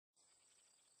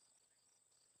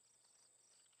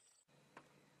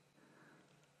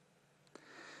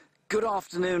Good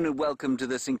afternoon and welcome to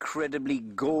this incredibly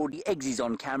gaudy Eggsy's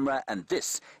on camera, and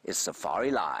this is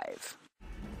Safari Live.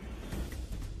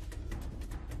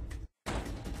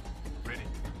 Ready.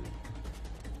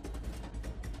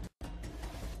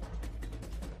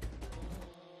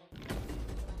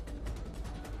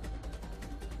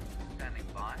 Standing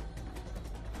by.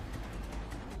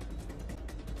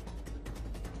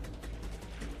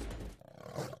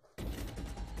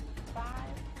 Five,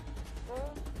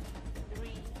 4, 3,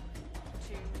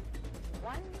 2,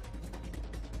 1.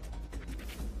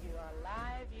 You are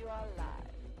live, you are live.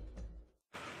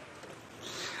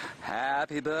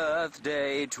 Happy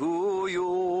birthday to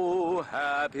you,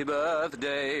 happy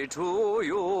birthday to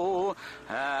you,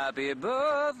 happy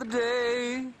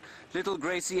birthday, little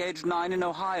Gracie aged 9 in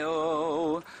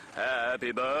Ohio,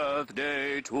 happy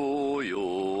birthday to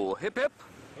you. Hip hip,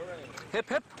 Hooray. hip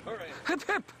hip, Hooray. hip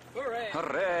hip, Hooray.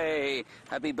 hooray,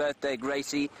 happy birthday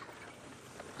Gracie.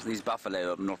 These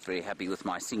buffalo, I'm not very happy with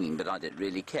my singing, but I don't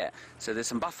really care. So there's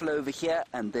some buffalo over here,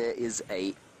 and there is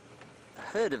a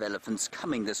herd of elephants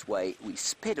coming this way. We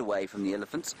sped away from the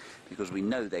elephants because we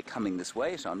know they're coming this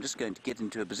way, so I'm just going to get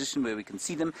into a position where we can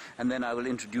see them, and then I will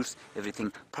introduce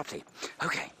everything properly.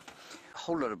 Okay, a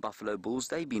whole lot of buffalo bulls.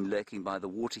 They've been lurking by the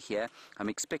water here. I'm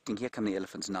expecting, here come the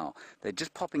elephants now. They're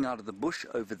just popping out of the bush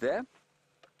over there,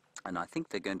 and I think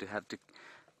they're going to have to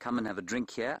come and have a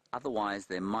drink here, otherwise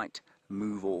they might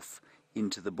move off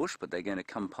into the bush, but they're going to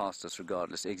come past us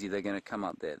regardless. Eggsy, they're going to come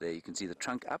up there. There you can see the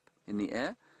trunk up in the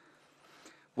air.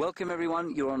 Welcome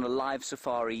everyone, you're on a live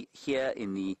safari here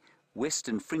in the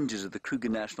western fringes of the Kruger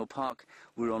National Park.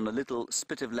 We're on a little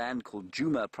spit of land called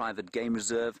Djuma Private Game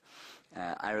Reserve.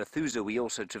 Arathusa we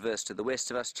also traverse to the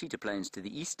west of us, Cheetah Plains to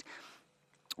the east.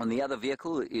 On the other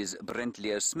vehicle is Brent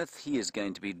Leo Smith. He is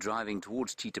going to be driving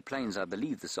towards Cheetah Plains, I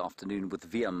believe, this afternoon with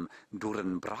Wiam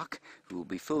Doornbraak, who will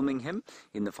be filming him.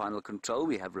 In the final control,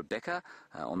 we have Rebecca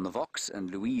on the Vox and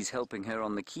Louise helping her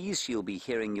on the keys. She'll be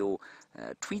hearing your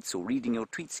tweets or reading your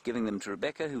tweets, giving them to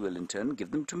Rebecca, who will in turn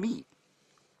give them to me.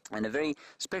 And a very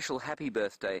special happy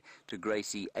birthday to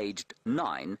Gracie, aged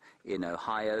 9 in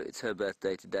Ohio. It's her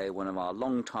birthday today, one of our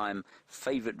long-time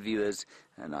favourite viewers,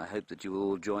 and I hope that you will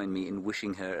all join me in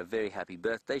wishing her a very happy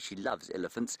birthday. She loves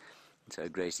elephants. So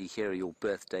Gracie, here are your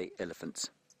birthday elephants.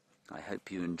 I hope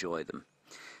you enjoy them.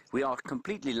 We are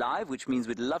completely live, which means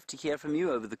we'd love to hear from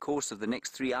you over the course of the next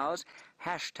 3 hours.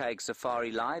 Hashtag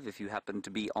Safari Live if you happen to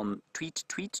be on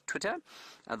Twitter.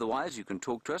 Otherwise, you can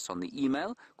talk to us on the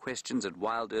email,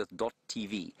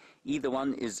 questions@wildearth.tv. Either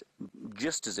one is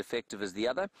just as effective as the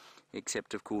other,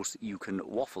 except, of course, you can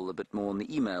waffle a bit more on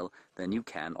the email than you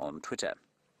can on Twitter.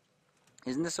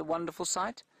 Isn't this a wonderful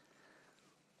sight?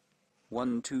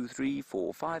 1, 2, 3,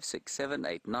 4, 5, 6, 7,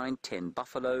 8, 9, 10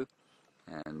 buffalo,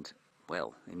 and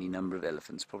well, any number of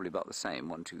elephants, probably about the same.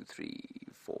 1, 2, 3,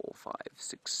 4, 5,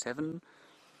 6, 7.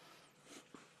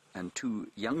 And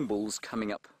 2 young bulls coming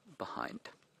up behind.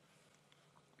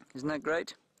 Isn't that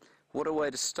great? What a way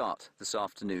to start this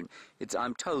afternoon.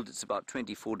 I'm told it's about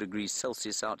 24 degrees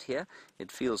Celsius out here.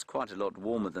 It feels quite a lot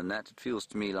warmer than that. It feels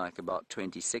to me like about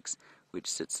 26,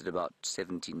 which sits at about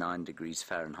 79 degrees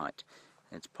Fahrenheit.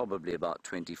 It's probably about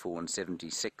 24 and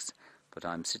 76. But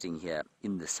I'm sitting here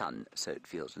in the sun, so it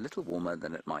feels a little warmer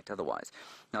than it might otherwise.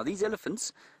 Now, these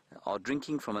elephants are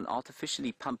drinking from an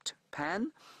artificially pumped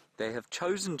pan. They have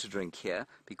chosen to drink here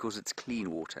because it's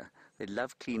clean water. They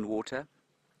love clean water.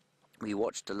 We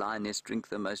watched a lioness drink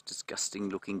the most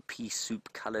disgusting-looking pea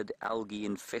soup-coloured,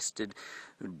 algae-infested,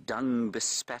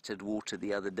 dung-bespattered water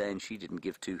the other day, and she didn't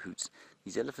give 2 hoots.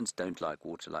 These elephants don't like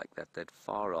water like that. They'd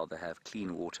far rather have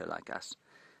clean water like us.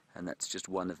 And that's just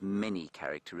one of many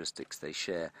characteristics they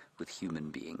share with human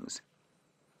beings.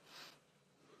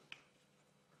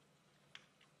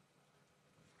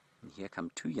 And here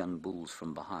come 2 young bulls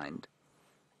from behind,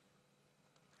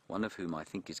 one of whom I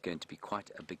think is going to be quite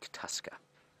a big tusker.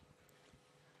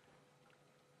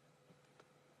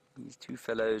 These 2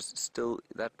 fellows, still,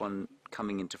 that one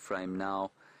coming into frame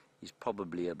now, he's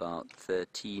probably about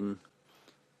 13.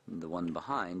 And the one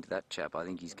behind, that chap, I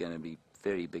think he's going to be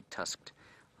very big tusked.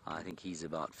 I think he's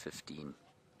about 15.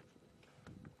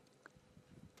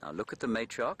 Now look at the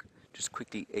matriarch, just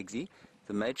quickly, Eggsy.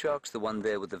 The matriarch's the one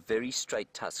there with the very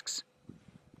straight tusks.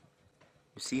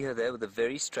 You see her there with the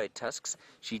very straight tusks?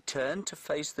 She turned to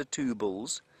face the 2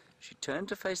 bulls. She turned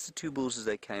to face the 2 bulls as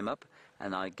they came up,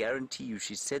 and I guarantee you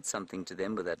she said something to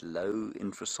them with that low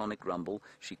infrasonic rumble.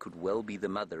 She could well be the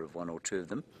mother of 1 or 2 of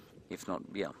them, if not,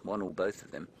 yeah, 1 or both of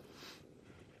them.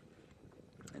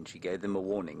 And she gave them a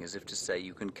warning, as if to say,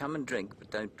 you can come and drink,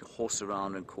 but don't horse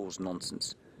around and cause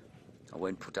nonsense. I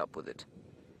won't put up with it.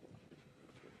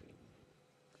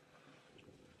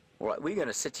 All right, we're going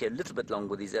to sit here a little bit longer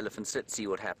with these elephants. Let's see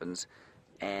what happens.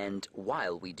 And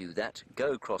while we do that,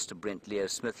 go across to Brent Leo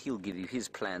Smith. He'll give you his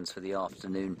plans for the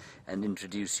afternoon and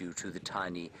introduce you to the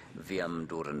tiny Wiem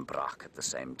Dorenbrak at the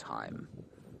same time.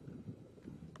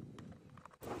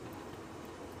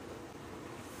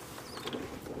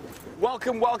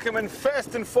 Welcome, welcome, and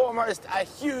first and foremost, a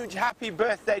huge happy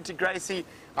birthday to Gracie.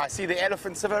 I see the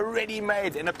elephants have already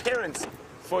made an appearance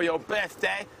for your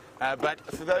birthday. But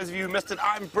for those of you who missed it,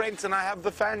 I'm Brent, and I have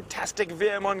the fantastic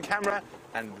Wiem on camera,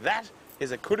 and that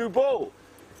is a kudu bull.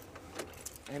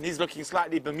 And he's looking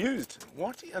slightly bemused.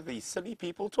 What are these silly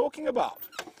people talking about?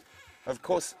 Of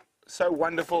course, so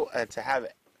wonderful to have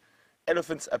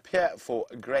elephants appear for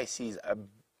Gracie's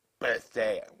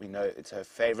birthday. We know it's her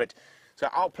favorite. So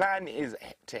our plan is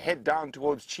to head down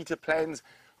towards Cheetah Plains.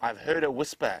 I've heard a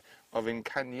whisper of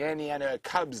Nkanyeni and her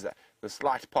cubs, the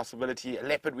slight possibility, a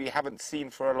leopard we haven't seen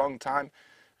for a long time.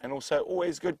 And also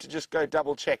always good to just go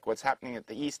double check what's happening at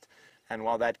the east. And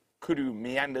while that kudu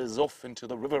meanders off into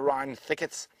the riverine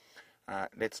thickets,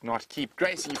 let's not keep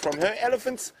Gracie from her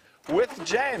elephants with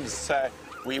James. So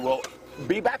we will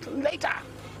be back later.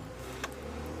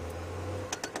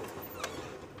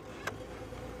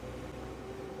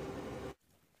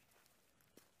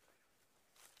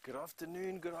 Good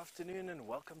afternoon, and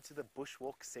welcome to the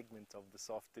Bushwalk segment of this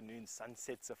afternoon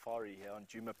Sunset Safari here on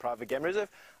Djuma Private Game Reserve.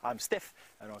 I'm Steph,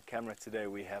 and on camera today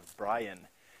we have Brian.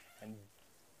 And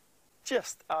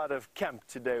just out of camp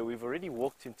today, we've already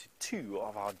walked into two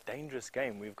of our dangerous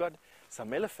game. We've got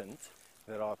some elephants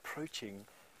that are approaching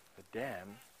the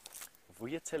dam,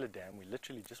 Vuyatela Dam. We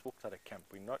literally just walked out of camp.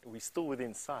 We're still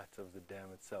within sight of the dam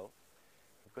itself.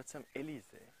 We've got some ellies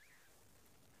there.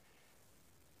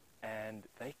 And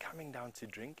they're coming down to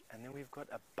drink, and then we've got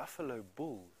a buffalo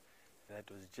bull that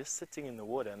was just sitting in the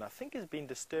water, and I think has been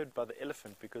disturbed by the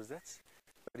elephant, because that's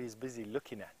what he's busy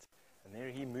looking at. And there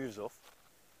he moves off.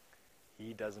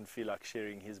 He doesn't feel like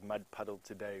sharing his mud puddle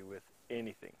today with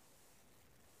anything.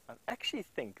 I actually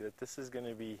think that this is going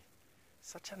to be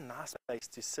such a nice place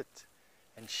to sit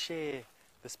and share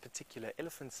this particular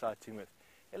elephant sighting with.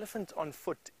 Elephant on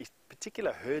foot,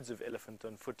 particular herds of elephant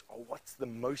on foot, are what's the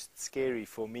most scary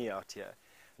for me out here.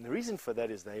 And the reason for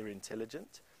that is they're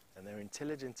intelligent, and they're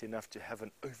intelligent enough to have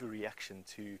an overreaction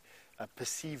to a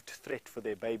perceived threat for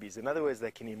their babies. In other words,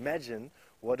 they can imagine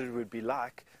what it would be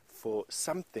like for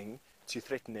something to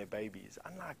threaten their babies,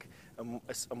 unlike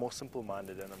a more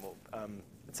simple-minded animal.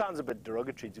 It sounds a bit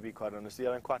derogatory, to be quite honest. I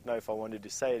don't quite know if I wanted to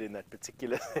say it in that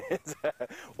particular sense.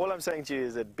 All I'm saying to you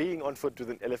is that being on foot with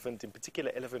an elephant, in particular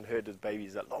elephant herd with babies,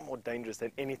 is a lot more dangerous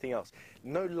than anything else.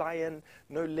 No lion,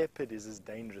 no leopard is as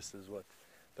dangerous as what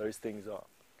those things are.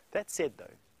 That said,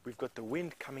 though, we've got the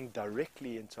wind coming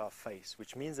directly into our face,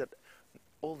 which means that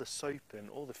all the soap and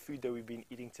all the food that we've been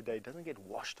eating today doesn't get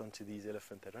washed onto these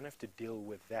elephants. They don't have to deal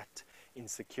with that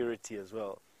insecurity as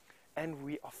well. And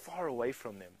we are far away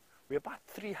from them. We're about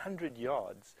 300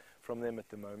 yards from them at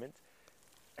the moment,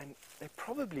 and they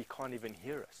probably can't even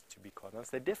hear us, to be quite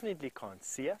honest. They definitely can't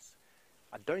see us.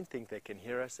 I don't think they can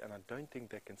hear us, and I don't think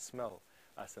they can smell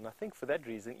us. And I think for that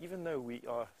reason, even though we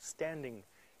are standing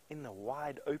in the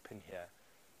wide open here,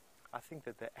 I think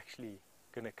that they're actually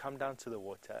going to come down to the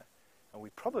water, and we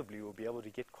probably will be able to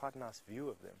get quite a nice view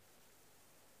of them.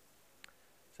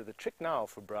 So the trick now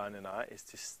for Brian and I is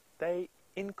to stay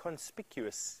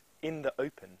inconspicuous in the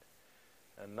open.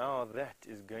 And now that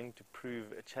is going to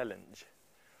prove a challenge.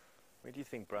 Where do you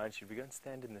think, Brian? Should we go and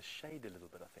stand in the shade a little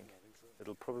bit, I think? Yeah, I think so.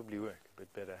 It'll probably work a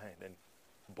bit better, hey, than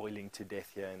boiling to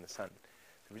death here in the sun.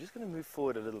 So we're just going to move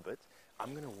forward a little bit.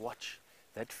 I'm going to watch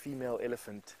that female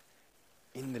elephant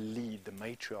in the lead, the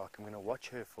matriarch. I'm going to watch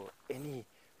her for any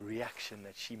reaction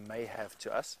that she may have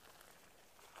to us.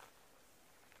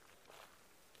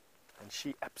 And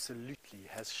she absolutely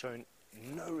has shown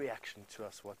no reaction to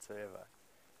us whatsoever.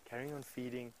 Carrying on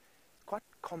feeding. Quite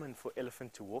common for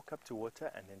elephant to walk up to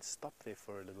water and then stop there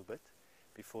for a little bit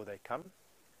before they come.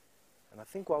 And I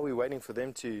think while we're waiting for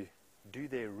them to do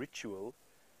their ritual,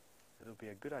 it'll be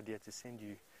a good idea to send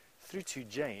you through to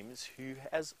James, who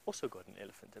has also got an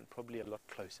elephant and probably a lot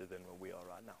closer than where we are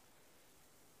right now.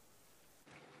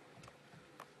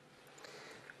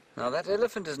 Now that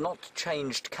elephant has not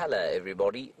changed colour,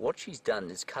 everybody. What she's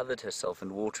done is covered herself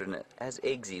in water, and as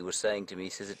Eggsy was saying to me, he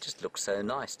says it just looks so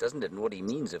nice, doesn't it? And what he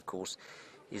means, of course,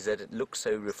 is that it looks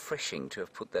so refreshing to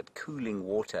have put that cooling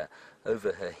water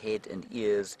over her head and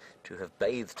ears, to have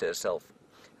bathed herself.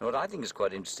 And what I think is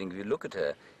quite interesting, if you look at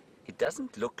her, it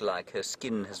doesn't look like her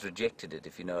skin has rejected it,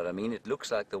 if you know what I mean. It looks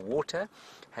like the water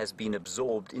has been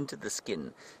absorbed into the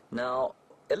skin. Now,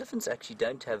 elephants actually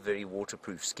don't have very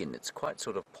waterproof skin. It's quite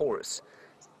sort of porous.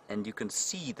 and you can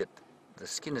see that the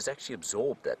skin has actually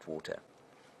absorbed that water.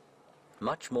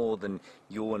 Much more than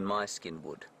your and my skin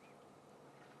would.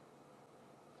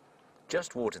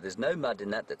 Just water. There's no mud in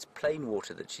that. That's plain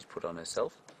water that she's put on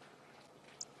herself.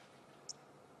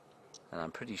 And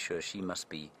I'm pretty sure she must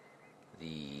be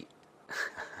the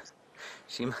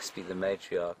she must be the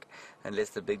matriarch, unless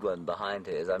the big one behind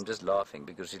her is. I'm just laughing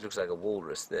because she looks like a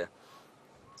walrus there.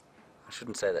 I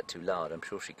shouldn't say that too loud. I'm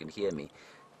sure she can hear me,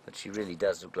 but she really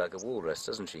does look like a walrus,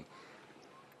 doesn't she?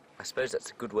 I suppose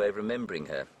that's a good way of remembering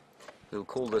her. We'll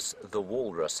call this the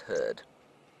walrus herd.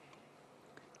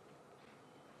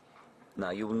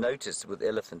 Now, you will notice with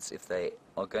elephants, if they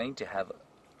are going to have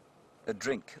a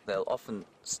drink, they'll often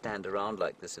stand around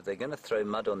like this. If they're going to throw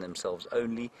mud on themselves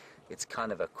only, it's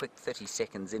kind of a quick 30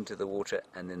 seconds into the water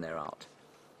and then they're out.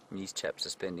 And these chaps are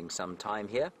spending some time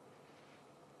here.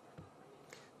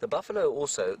 The buffalo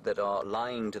also that are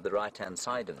lying to the right-hand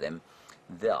side of them,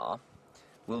 there,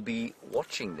 will be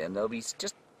watching them. They'll be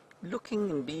just looking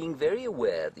and being very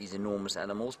aware of these enormous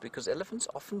animals, because elephants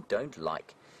often don't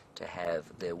like to have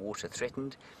their water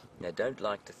threatened. They don't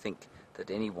like to think that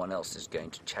anyone else is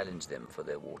going to challenge them for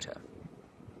their water.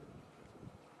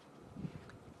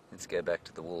 Let's go back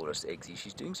to the walrus, Eggsy.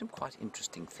 She's doing some quite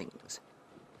interesting things.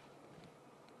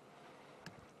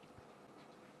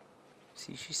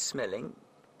 See, she's smelling,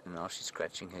 and now she's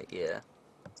scratching her ear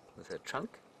with her trunk.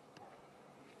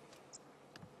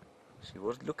 She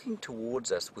was looking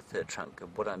towards us with her trunk,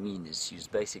 and what I mean is she's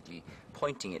basically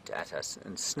pointing it at us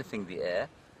and sniffing the air.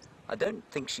 I don't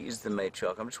think she is the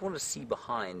matriarch. I just want to see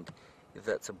behind if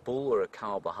that's a bull or a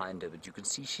cow behind her, but you can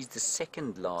see she's the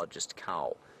second largest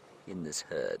cow in this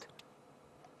herd.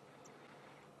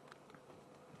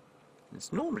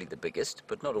 It's normally the biggest,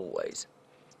 but not always.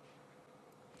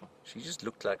 She just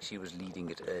looked like she was leading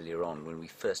it earlier on when we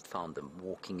first found them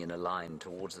walking in a line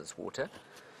towards this water.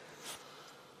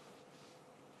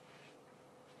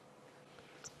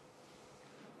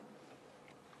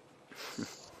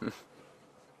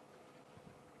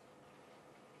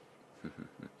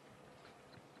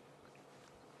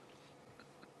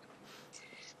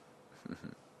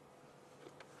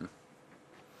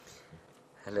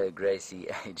 Hello, Gracie,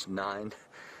 age 9.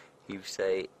 You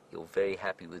say you're very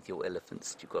happy with your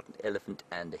elephants. You've got an elephant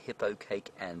and a hippo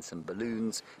cake and some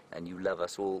balloons, and you love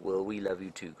us all. Well, we love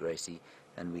you too, Gracie,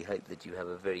 and we hope that you have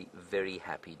a very, very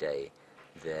happy day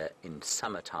there in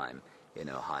summertime in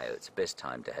Ohio. It's the best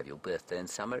time to have your birthday in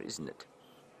summer, isn't it?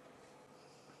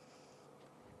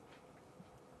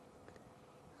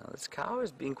 Now, this cow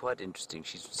is being quite interesting.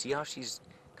 See how she's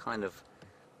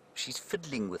she's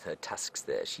fiddling with her tusks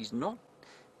there. She's not,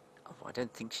 I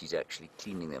don't think she's actually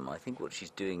cleaning them. I think what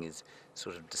she's doing is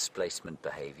sort of displacement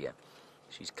behavior.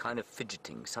 She's kind of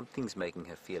fidgeting. Something's making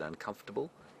her feel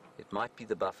uncomfortable. It might be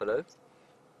the buffalo.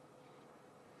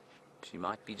 She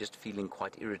might be just feeling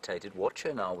quite irritated. Watch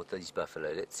her now with these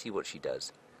buffalo. Let's see what she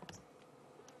does.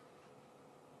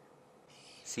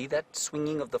 See that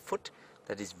swinging of the foot?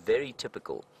 That is very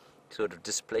typical. Sort of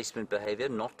displacement behavior,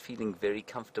 not feeling very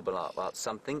comfortable about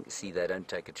something. See, they don't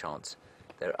take a chance.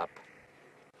 They're up.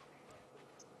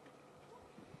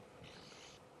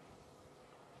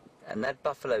 And that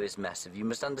buffalo is massive. You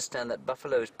must understand that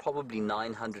buffalo is probably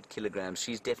 900 kilograms.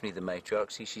 She's definitely the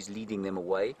matriarch. See, she's leading them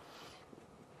away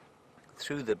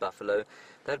through the buffalo.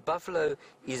 That buffalo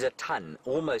is a ton,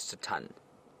 almost a ton.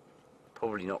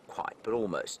 Probably not quite, but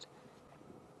almost.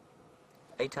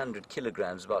 800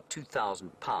 kilograms, about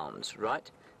 2,000 pounds, right?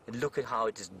 And look at how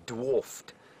it is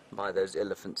dwarfed by those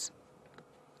elephants.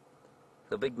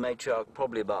 The big matriarch,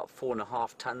 probably about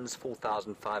 4.5 tons,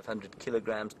 4,500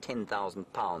 kilograms,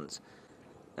 10,000 pounds.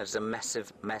 That's a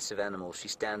massive, massive animal. She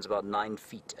stands about 9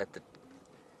 feet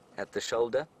at the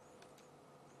shoulder.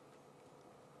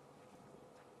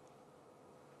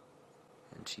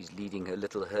 And she's leading her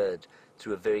little herd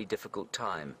through a very difficult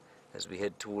time as we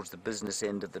head towards the business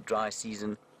end of the dry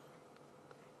season,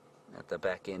 at the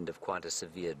back end of quite a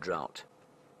severe drought.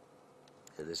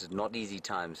 So this is not easy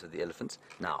times for the elephants.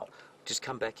 Now, just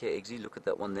come back here, Eggsy. Look at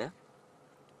that one there.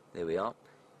 There we are.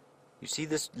 You see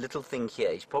this little thing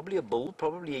here? He's probably a bull,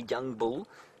 probably a young bull,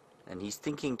 and he's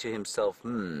thinking to himself,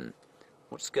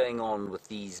 what's going on with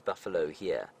these buffalo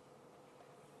here?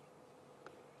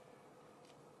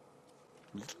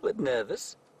 A little bit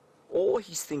nervous. Or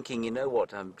he's thinking, you know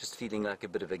what, I'm just feeling like a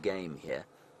bit of a game here.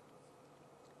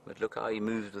 But look how he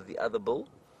moves with the other bull.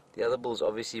 The other bull's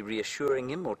obviously reassuring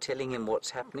him or telling him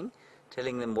what's happening,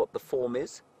 telling them what the form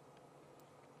is.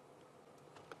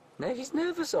 No, he's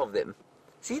nervous of them.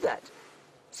 See that?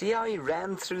 See how he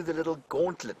ran through the little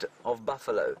gauntlet of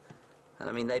buffalo? And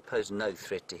I mean, they pose no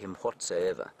threat to him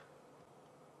whatsoever.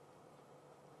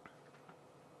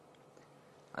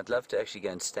 I'd love to actually go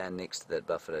and stand next to that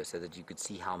buffalo so that you could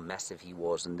see how massive he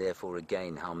was, and therefore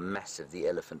again how massive the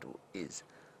elephant is.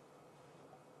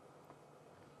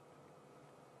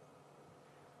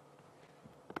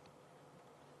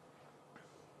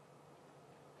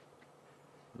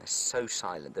 They're so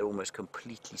silent, they're almost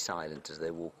completely silent as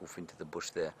they walk off into the bush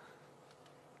there.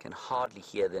 You can hardly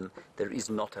hear them. There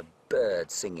is not a bird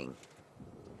singing.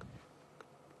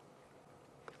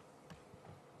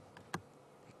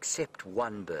 Except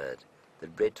one bird, the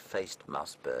red-faced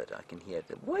mouse bird. I can hear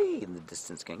it way in the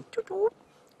distance going toot-toot,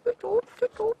 toot-toot,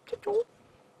 toot-toot, toot-toot.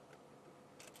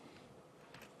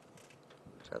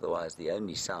 Otherwise the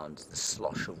only sound is the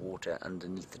slosh of water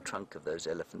underneath the trunk of those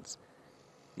elephants.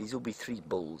 These will be 3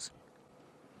 bulls.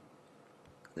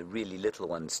 The really little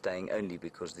ones staying only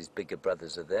because these bigger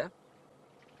brothers are there.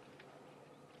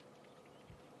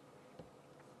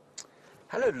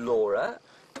 Hello, Laura.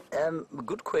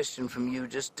 Good question from you.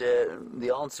 Just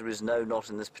the answer is no, not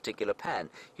in this particular pan.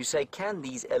 You say, can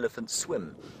these elephants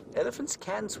swim? Elephants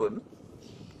can swim.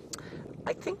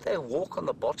 I think they walk on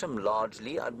the bottom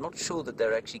largely. I'm not sure that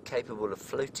they're actually capable of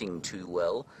floating too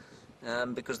well.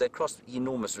 Because they cross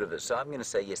enormous rivers. So I'm going to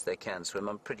say yes, they can swim.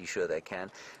 I'm pretty sure they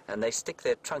can. And they stick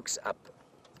their trunks up,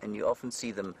 and you often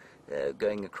see them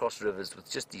going across rivers with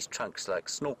just these trunks like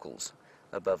snorkels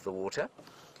above the water.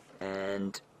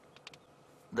 And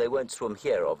they won't swim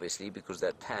here, obviously, because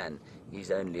that pan is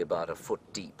only about a foot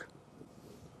deep.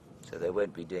 So they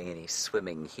won't be doing any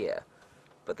swimming here.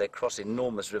 But they cross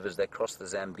enormous rivers. They cross the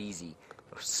Zambezi,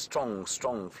 a strong,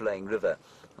 strong flowing river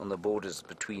on the borders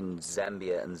between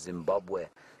Zambia and Zimbabwe,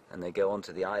 and they go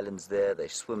onto the islands there. They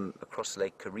swim across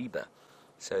Lake Kariba.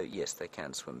 So yes, they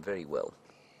can swim very well.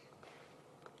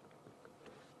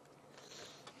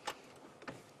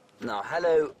 Now,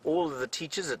 hello all of the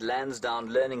teachers at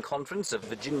Lansdowne Learning Conference of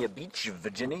Virginia Beach,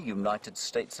 Virginia, United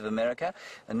States of America.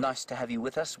 And nice to have you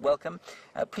with us. Welcome.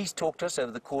 Please talk to us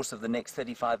over the course of the next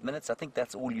 35 minutes. I think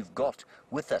that's all you've got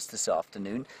with us this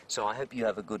afternoon. So I hope you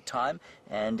have a good time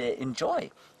and enjoy.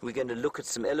 We're going to look at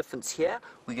some elephants here.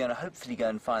 We're going to hopefully go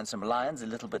and find some lions a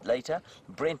little bit later.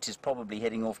 Brent is probably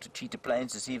heading off to Cheetah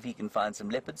Plains to see if he can find some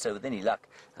leopards. So with any luck,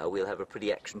 we'll have a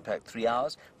pretty action-packed 3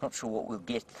 hours. Not sure what we'll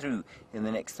get through in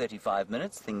the next 35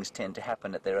 minutes. Things tend to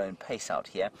happen at their own pace out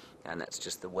here, and that's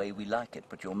just the way we like it.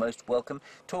 But you're most welcome.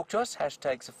 Talk to us,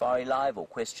 #SafariLive, or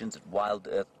questions at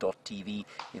wildearth.tv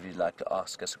if you'd like to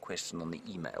ask us a question on the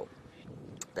email.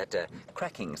 That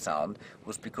cracking sound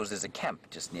was because there's a camp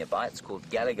just nearby. It's called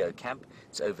Gallagher Camp.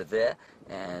 It's over there,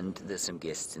 and there's some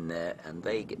guests in there, and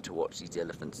they get to watch these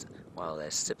elephants while they're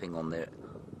sipping on their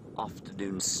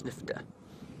afternoon snifter.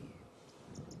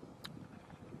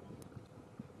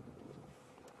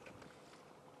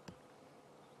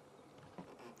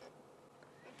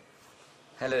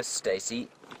 Hello, Stacy.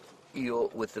 You're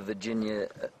with the Virginia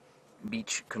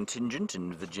Beach contingent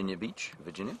in Virginia Beach,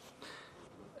 Virginia.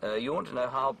 You want to know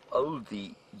how old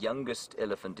the youngest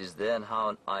elephant is there and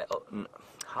how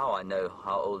I know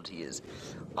how old he is.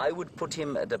 I would put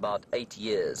him at about 8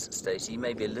 years, Stacy,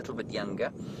 maybe a little bit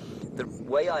younger. The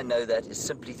way I know that is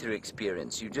simply through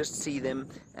experience. You just see them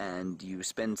and you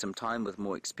spend some time with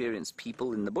more experienced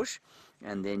people in the bush,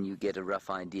 and then you get a rough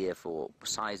idea for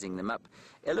sizing them up.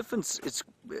 Elephants, it's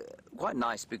quite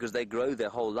nice because they grow their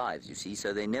whole lives, you see,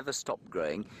 so they never stop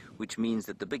growing, which means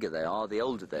that the bigger they are, the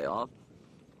older they are.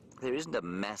 There isn't a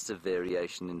massive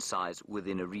variation in size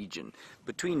within a region.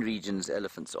 Between regions,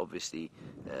 elephants obviously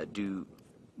do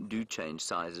change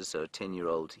sizes, so a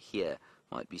 10-year-old here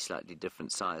might be slightly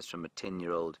different size from a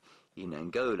 10-year-old in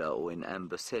Angola or in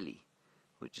Amboseli,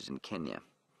 which is in Kenya.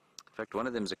 In fact, one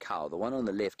of them is a cow. The one on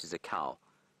the left is a cow.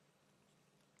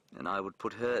 And I would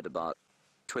put her at about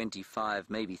 25,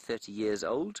 maybe 30 years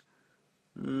old.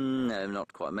 No,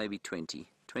 not quite, maybe 20,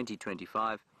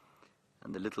 25.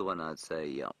 And the little one, I'd say,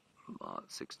 yeah,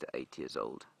 about 6 to 8 years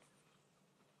old.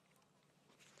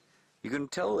 You can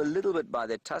tell a little bit by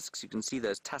their tusks. You can see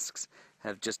those tusks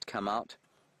have just come out,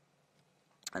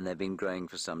 and they've been growing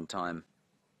for some time.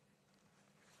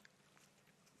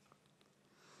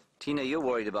 Tina, you're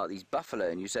worried about these buffalo,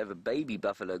 and you say if a baby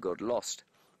buffalo got lost,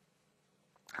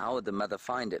 how would the mother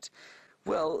find it?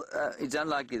 Well, it's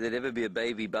unlikely there'd ever be a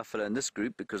baby buffalo in this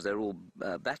group because they're all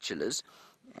bachelors,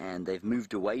 and they've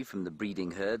moved away from the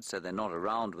breeding herd, so they're not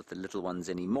around with the little ones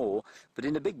anymore. But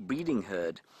in a big breeding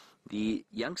herd, the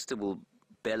youngster will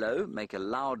bellow, make a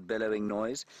loud bellowing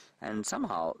noise, and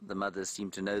somehow the mothers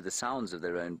seem to know the sounds of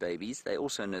their own babies. They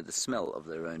also know the smell of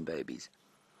their own babies,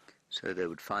 so they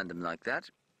would find them like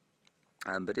that.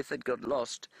 But if it got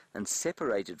lost and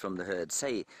separated from the herd,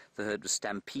 say the herd was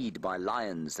stampeded by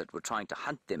lions that were trying to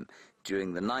hunt them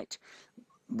during the night,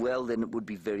 well, then it would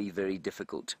be very, very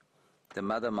difficult. The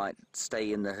mother might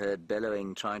stay in the herd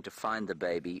bellowing, trying to find the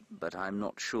baby, but I'm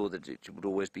not sure that it would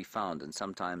always be found, and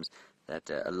sometimes that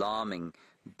alarming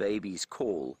baby's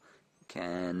call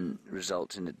can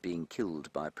result in it being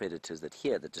killed by predators that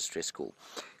hear the distress call.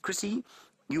 Chrissy,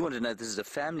 you want to know this is a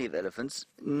family of elephants?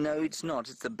 No, it's not.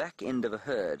 It's the back end of a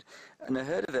herd. And a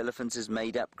herd of elephants is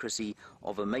made up, Chrissy,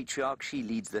 of a matriarch. She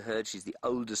leads the herd. She's the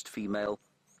oldest female.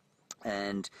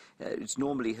 And it's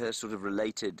normally her sort of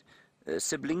related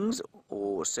siblings,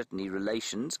 or certainly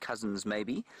relations, cousins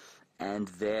maybe, and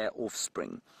their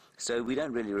offspring. So we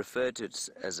don't really refer to it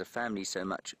as a family so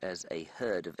much as a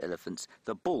herd of elephants.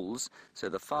 The bulls, so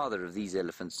the father of these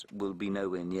elephants, will be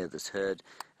nowhere near this herd.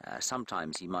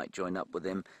 Sometimes he might join up with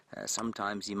them.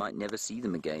 Sometimes he might never see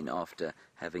them again after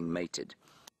having mated.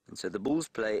 And so the bulls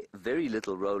play very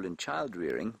little role in child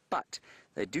rearing, but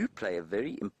they do play a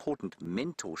very important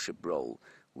mentorship role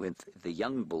with the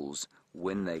young bulls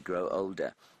when they grow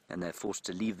older and they're forced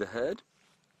to leave the herd.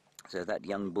 So that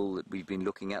young bull that we've been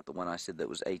looking at, the one I said that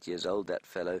was 8 years old, that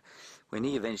fellow, when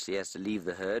he eventually has to leave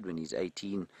the herd when he's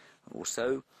 18 or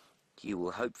so, he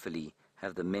will hopefully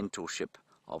have the mentorship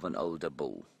of an older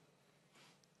bull.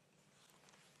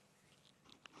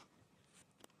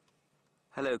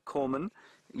 Hello, Corman.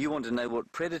 You want to know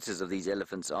what predators of these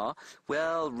elephants are?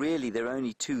 Well, really, there are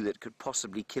only two that could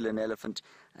possibly kill an elephant.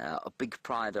 A big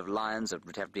pride of lions, it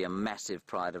would have to be a massive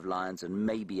pride of lions, and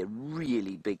maybe a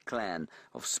really big clan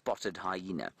of spotted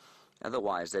hyena.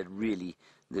 Otherwise, there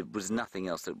was nothing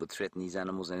else that would threaten these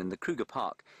animals. And in the Kruger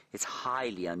Park, it's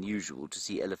highly unusual to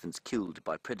see elephants killed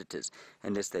by predators,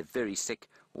 unless they're very sick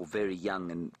or very young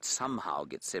and somehow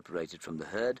get separated from the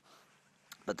herd.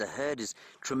 But the herd is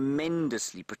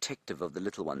tremendously protective of the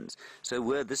little ones. So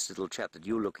were this little chap that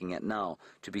you're looking at now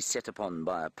to be set upon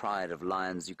by a pride of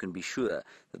lions, you can be sure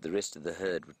that the rest of the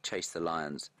herd would chase the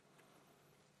lions,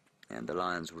 and the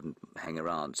lions wouldn't hang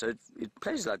around. So it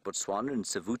places like Botswana and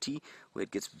Savuti, where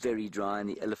it gets very dry and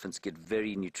the elephants get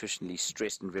very nutritionally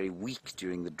stressed and very weak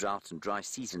during the drought and dry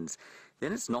seasons.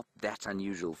 Then it's not that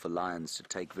unusual for lions to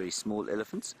take very small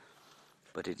elephants,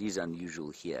 but it is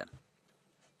unusual here.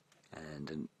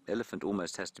 And an elephant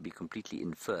almost has to be completely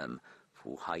infirm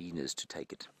for hyenas to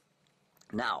take it.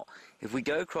 Now, if we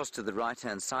go across to the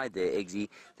right-hand side there, Eggsy,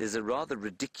 there's a rather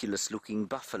ridiculous-looking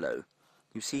buffalo.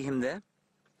 You see him there?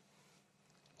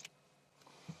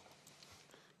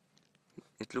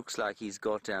 It looks like he's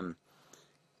got,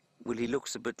 well, he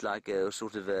looks a bit like a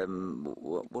sort of,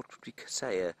 what would we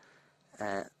say,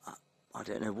 I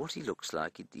don't know what he looks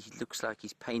like. He looks like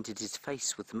he's painted his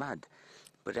face with mud.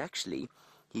 But actually,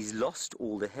 he's lost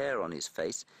all the hair on his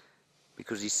face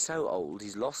because he's so old.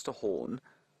 He's lost a horn.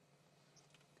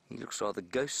 He looks rather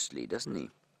ghostly, doesn't he?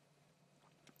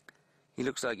 He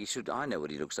looks like he should, I know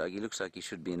what he looks like. He looks like he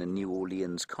should be in a New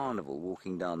Orleans carnival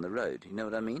walking down the road. You know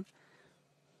what I mean?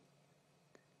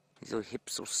 His little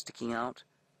hips are sticking out.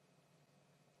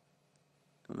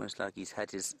 Almost like he's had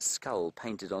his skull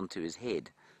painted onto his head.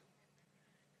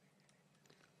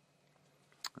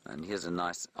 And here's a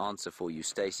nice answer for you,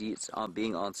 Stacy. It's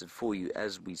being answered for you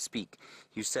as we speak.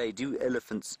 You say, do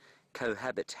elephants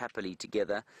cohabit happily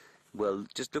together? Well,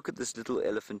 just look at this little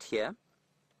elephant here.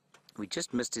 We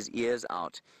just missed his ears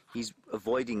out. He's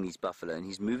avoiding these buffalo and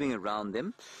he's moving around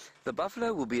them. The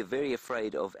buffalo will be very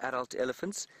afraid of adult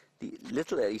elephants. The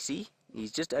little, you see,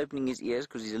 he's just opening his ears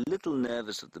because he's a little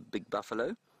nervous of the big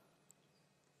buffalo.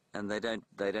 And they don't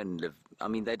live, I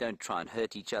mean, they don't try and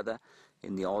hurt each other.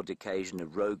 In the odd occasion, a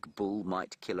rogue bull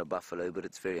might kill a buffalo, but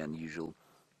it's very unusual.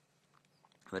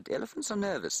 But elephants are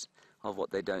nervous of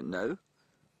what they don't know.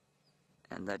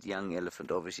 And that young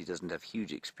elephant obviously doesn't have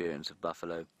huge experience of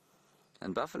buffalo.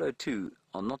 And buffalo, too,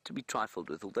 are not to be trifled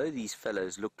with. Although these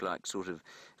fellows look like sort of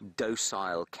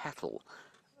docile cattle,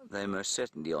 they most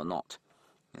certainly are not.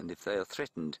 And if they are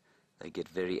threatened, they get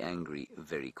very angry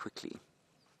very quickly.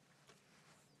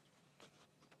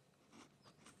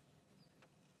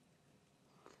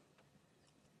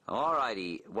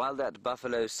 Alrighty, while that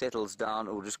buffalo settles down,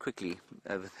 or just quickly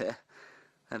over there,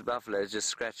 that buffalo is just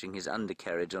scratching his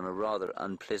undercarriage on a rather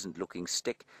unpleasant-looking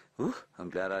stick. Ooh, I'm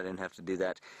glad I didn't have to do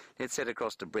that. Let's head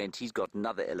across to Brent. He's got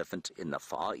another elephant in the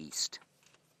Far East.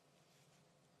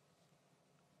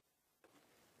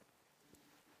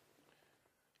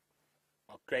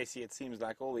 Well, Gracie, it seems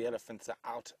like all the elephants are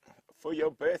out for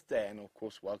your birthday, and of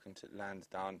course, welcome to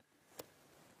Lansdowne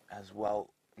as well.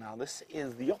 Now, this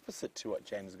is the opposite to what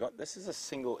James got. This is a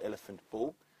single elephant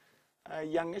bull,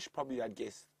 youngish, probably, I'd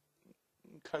guess,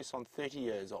 close on 30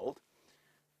 years old.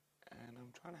 And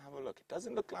I'm trying to have a look. It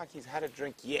doesn't look like he's had a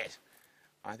drink yet.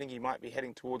 I think he might be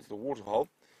heading towards the waterhole.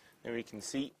 There we can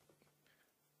see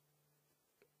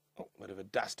Oh, bit of a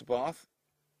dust bath.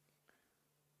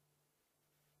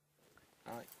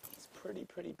 He's pretty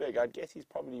big. I'd guess he's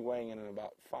probably weighing in at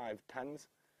about 5 tons.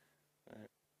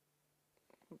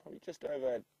 Probably just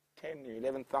over 10 or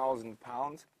 11,000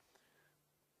 pounds.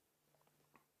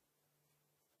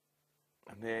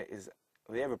 And there is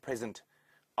the ever-present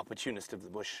opportunist of the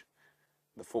bush.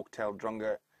 The fork-tailed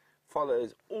drongo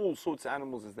follows all sorts of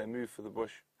animals as they move for the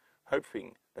bush,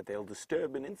 hoping that they'll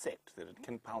disturb an insect that it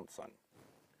can pounce on.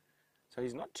 So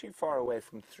he's not too far away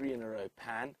from 3 in a row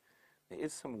pan. There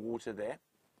is some water there.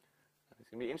 It's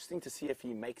going to be interesting to see if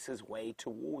he makes his way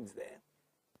towards there.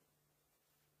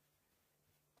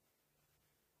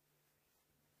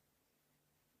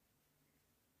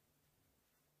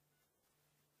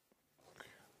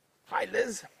 Hi,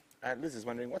 Liz. Liz is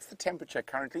wondering, what's the temperature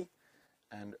currently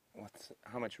and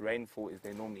how much rainfall is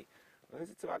there normally? Well,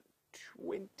 it's about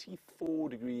 24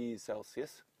 degrees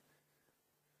Celsius.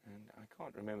 And I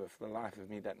can't remember for the life of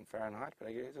me that in Fahrenheit, but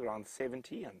I guess it's around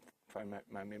 70, and if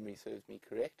my memory serves me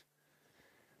correct.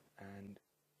 And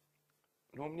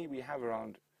normally we have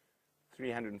around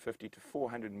 350 to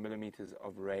 400 millimeters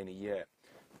of rain a year.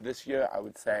 This year, I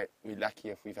would say we're lucky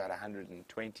if we've had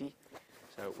 120.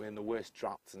 So we're in the worst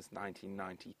drought since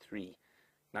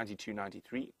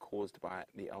 1992-93, caused by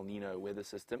the El Nino weather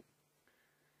system.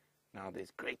 Now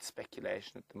there's great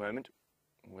speculation at the moment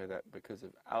whether because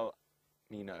of El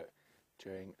Nino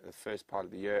during the first part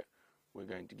of the year we're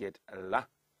going to get La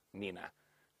Nina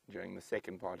during the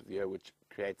second part of the year, which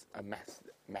creates a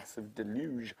massive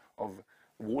deluge of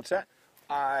water.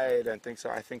 I don't think so.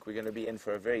 I think we're going to be in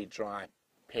for a very dry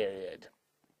period.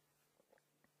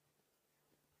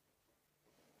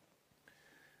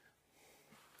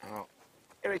 Now,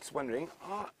 Eric's wondering,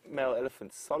 are male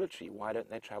elephants solitary? Why don't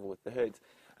they travel with the herds?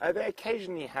 They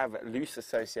occasionally have loose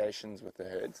associations with the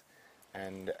herds,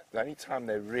 and the only time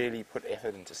they really put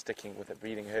effort into sticking with a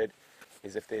breeding herd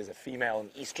is if there's a female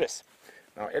and estrus.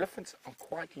 Now, elephants are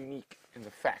quite unique in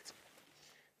the fact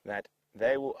that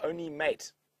they will only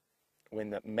mate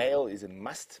when the male is in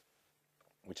must,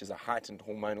 which is a heightened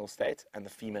hormonal state, and the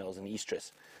female is in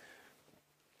estrus.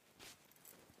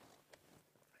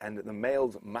 And the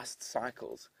male's must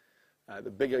cycles,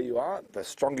 the bigger you are, the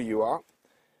stronger you are.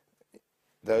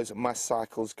 Those must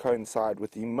cycles coincide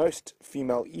with the most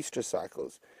female estrus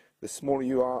cycles. The smaller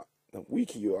you are, the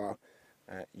weaker you are.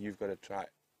 You've got to try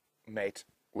mate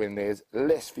when there's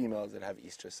less females that have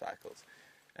estrus cycles.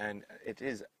 And it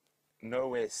is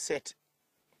nowhere set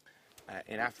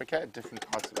in Africa, different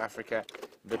parts of Africa,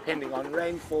 depending on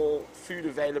rainfall, food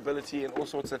availability, and all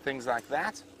sorts of things like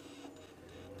that.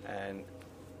 And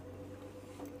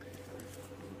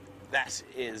that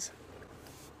is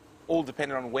all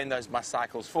dependent on when those must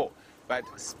cycles fall. But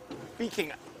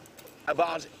speaking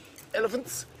about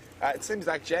elephants, it seems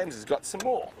like James has got some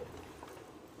more.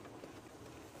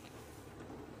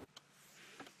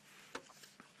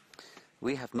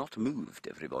 We have not moved,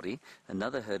 everybody.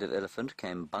 Another herd of elephant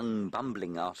came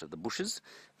bumbling out of the bushes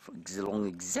along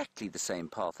exactly the same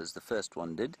path as the first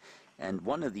one did, and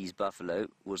one of these buffalo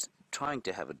was trying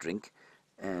to have a drink,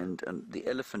 and the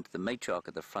elephant, the matriarch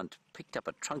at the front, picked up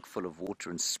a trunk full of water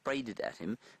and sprayed it at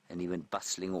him, and he went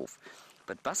bustling off.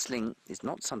 But bustling is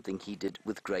not something he did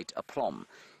with great aplomb.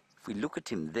 If we look at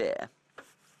him there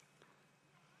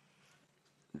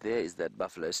is that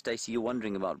buffalo. Stacey, you're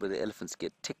wondering about whether elephants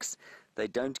get ticks. They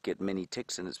don't get many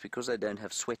ticks, and it's because they don't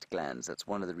have sweat glands. That's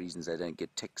one of the reasons they don't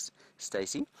get ticks,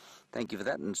 Stacey. Thank you for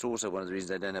that, and it's also one of the reasons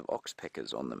they don't have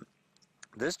oxpeckers on them.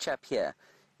 This chap here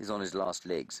is on his last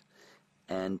legs,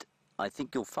 and I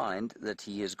think you'll find that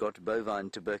he has got bovine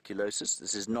tuberculosis.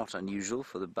 This is not unusual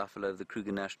for the buffalo of the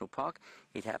Kruger National Park.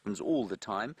 It happens all the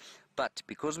time. But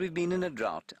because we've been in a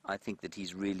drought, I think that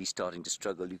he's really starting to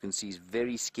struggle. You can see he's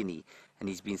very skinny, and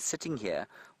he's been sitting here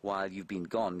while you've been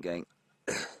gone going,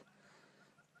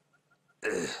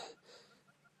 and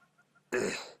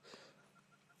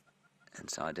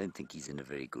so I don't think he's in a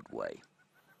very good way.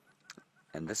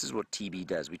 And this is what TB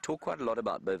does. We talk quite a lot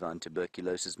about bovine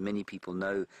tuberculosis. Many people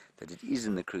know that it is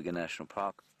in the Kruger National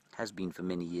Park, has been for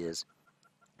many years.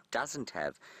 Doesn't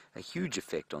have a huge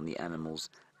effect on the animals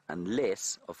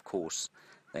unless, of course,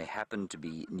 they happen to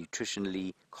be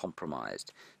nutritionally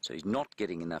compromised. So he's not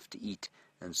getting enough to eat,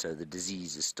 and so the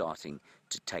disease is starting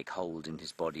to take hold in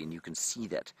his body, and you can see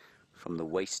that from the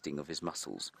wasting of his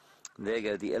muscles. And there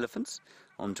go the elephants,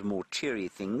 on to more cheery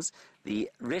things. The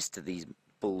rest of these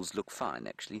bulls look fine,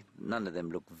 actually. None of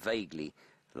them look vaguely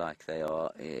like they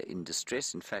are in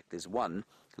distress. In fact, there's one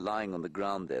lying on the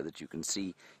ground there that you can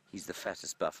see. He's the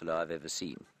fattest buffalo I've ever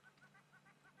seen.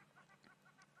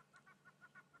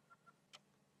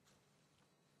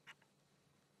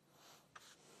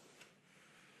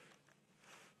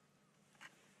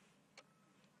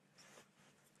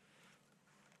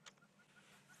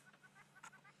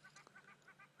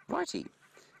 Righty.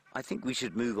 I think we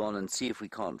should move on and see if we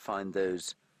can't find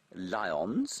those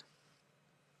lions.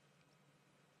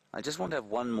 I just want to have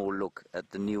one more look at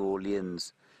the New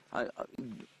Orleans.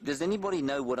 Does anybody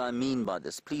know what I mean by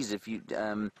this? Please, if you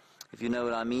know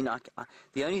what I mean.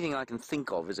 The only thing I can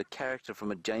think of is a character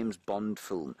from a James Bond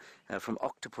film, from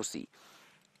Octopussy,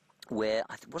 where,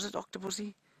 was it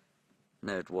Octopussy?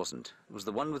 No, it wasn't. It was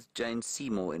the one with Jane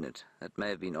Seymour in it. That may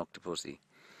have been Octopussy.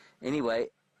 Anyway,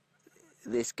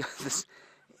 he's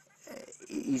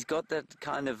got that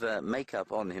kind of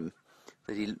makeup on him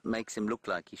that he makes him look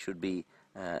like he should be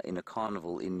in a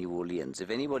carnival in New Orleans.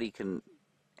 If anybody can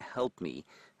help me,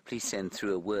 please send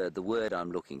through the word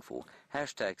I'm looking for.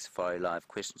 Hashtag Safari Live,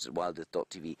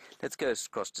 questions@wildearth.tv. Let's go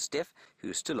across to Steph,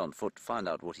 who's still on foot, to find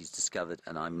out what he's discovered,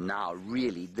 and I'm now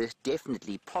really,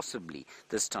 definitely, possibly,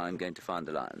 this time going to find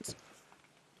the lions.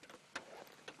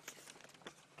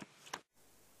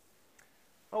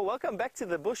 Well, welcome back to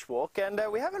the bushwalk, and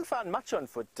we haven't found much on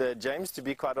foot, James, to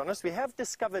be quite honest. We have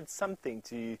discovered something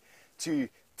to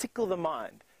tickle the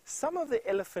mind. Some of the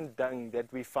elephant dung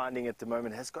that we're finding at the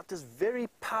moment has got this very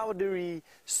powdery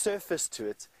surface to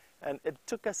it, and it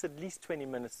took us at least 20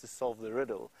 minutes to solve the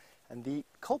riddle. And the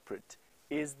culprit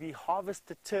is the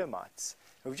harvested termites.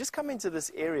 And we've just come into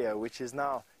this area which is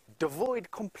now devoid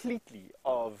completely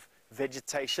of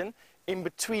vegetation. In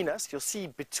between us, you'll see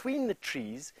between the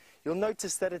trees, you'll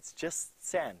notice that it's just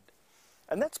sand.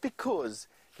 And that's because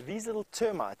these little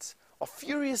termites are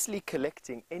furiously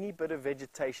collecting any bit of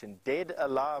vegetation, dead,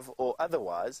 alive, or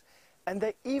otherwise, and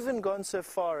they've even gone so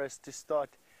far as to start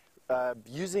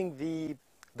using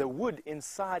the wood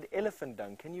inside elephant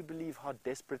dung. Can you believe how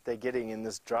desperate they're getting in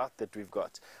this drought that we've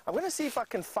got? I'm going to see if I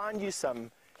can find you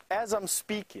some as I'm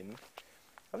speaking.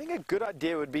 I think a good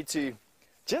idea would be to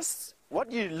just,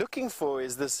 what you're looking for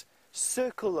is this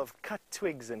circle of cut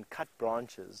twigs and cut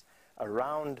branches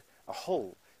around a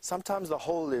hole. Sometimes the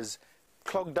hole is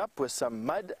clogged up with some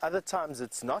mud, other times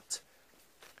it's not.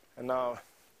 And now,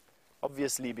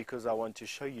 obviously, because I want to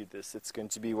show you this, it's going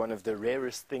to be one of the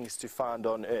rarest things to find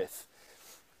on earth,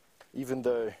 even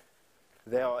though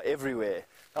they are everywhere.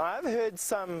 Now, I've heard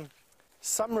some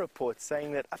reports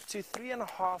saying that up to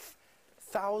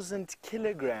 3,500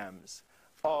 kilograms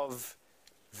of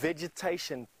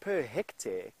vegetation per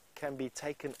hectare can be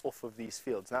taken off of these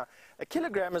fields. Now, a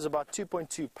kilogram is about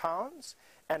 2.2 pounds,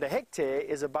 and a hectare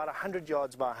is about 100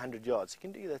 yards by 100 yards. You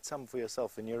can do that sum for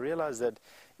yourself, and you realize that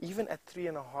even at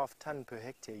 3.5 ton per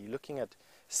hectare, you're looking at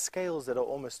scales that are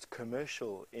almost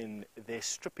commercial in their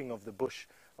stripping of the bush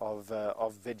of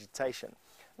vegetation.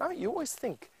 Now, you always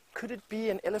think, could it be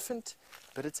an elephant?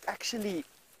 But it's actually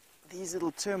these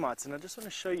little termites, and I just want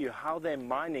to show you how they're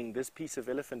mining this piece of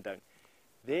elephant dung.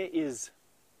 There is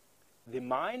the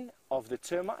mine of the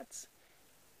termites.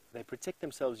 They protect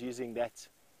themselves using that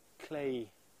clay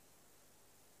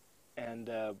and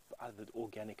other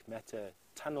organic matter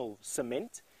tunnel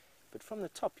cement, but from the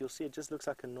top you'll see it just looks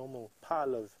like a normal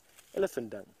pile of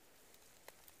elephant dung.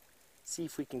 See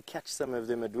if we can catch some of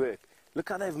them at work. Look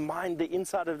how they've mined the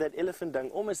inside of that elephant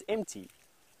dung almost empty.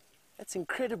 That's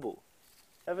incredible.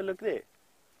 Have a look there.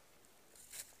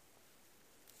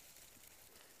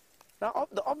 Now,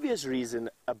 the obvious reason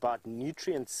about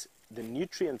nutrients, the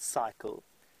nutrient cycle,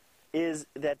 is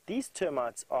that these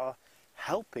termites are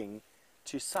helping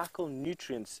to cycle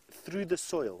nutrients through the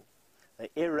soil. They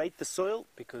aerate the soil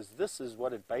because this is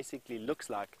what it basically looks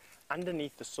like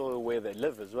underneath the soil where they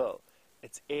live as well.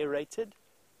 It's aerated,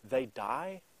 they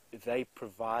die, they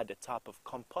provide a type of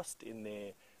compost in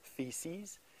their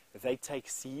feces, they take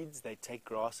seeds, they take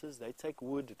grasses, they take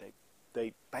wood,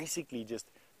 they basically just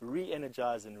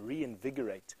re-energize and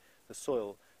reinvigorate the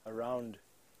soil around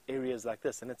areas like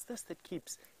this. And it's this that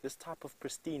keeps this type of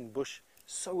pristine bush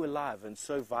so alive and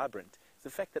so vibrant. It's the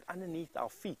fact that underneath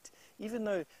our feet, even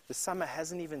though the summer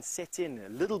hasn't even set in a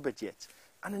little bit yet,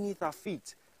 underneath our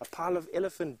feet, a pile of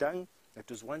elephant dung that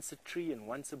was once a tree and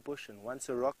once a bush and once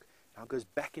a rock now goes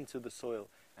back into the soil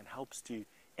and helps to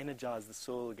energize the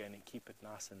soil again and keep it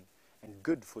nice and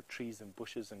good for trees and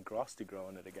bushes and grass to grow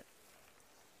on it again.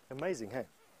 Amazing, hey?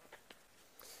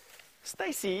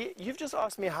 Stacy, you've just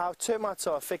asked me how termites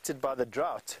are affected by the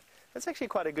drought. That's actually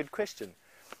quite a good question.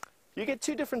 You get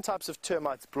two different types of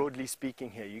termites, broadly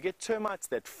speaking here. You get termites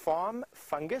that farm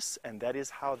fungus, and that is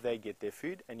how they get their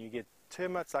food. And you get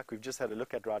termites, like we've just had a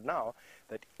look at right now,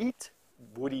 that eat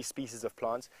woody species of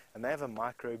plants, and they have a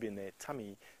microbe in their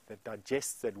tummy that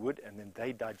digests that wood, and then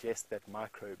they digest that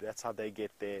microbe. That's how they get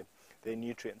their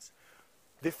nutrients.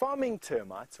 The farming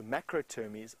termites, or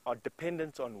macrotermes, are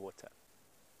dependent on water.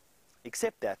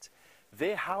 Except that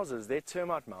their houses, their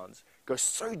termite mounds, go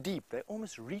so deep they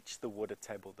almost reach the water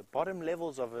table. The bottom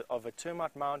levels of a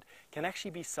termite mound can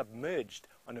actually be submerged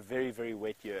on a very, very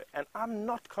wet year. And I'm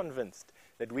not convinced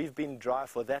that we've been dry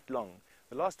for that long.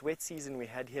 The last wet season we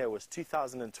had here was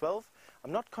 2012.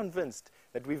 I'm not convinced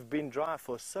that we've been dry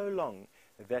for so long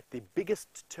that the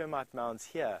biggest termite mounds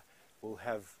here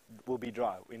will be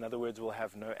dry. In other words, will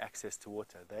have no access to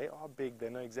water. They are big. They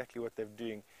know exactly what they're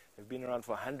doing. They've been around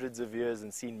for hundreds of years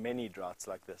and seen many droughts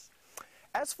like this.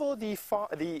 As for the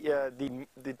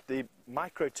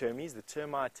microtermes, the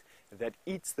termite that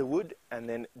eats the wood and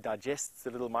then digests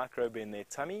the little microbe in their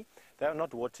tummy, they are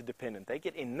not water dependent. They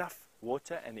get enough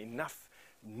water and enough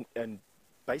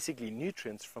basically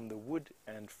nutrients from the wood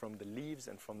and from the leaves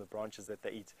and from the branches that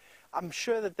they eat. I'm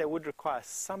sure that they would require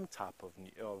some type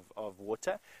of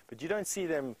water, but you don't see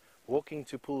them walking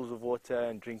to pools of water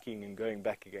and drinking and going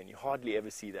back again. You hardly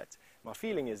ever see that. My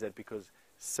feeling is that because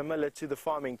similar to the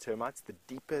farming termites, the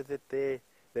deeper that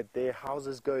their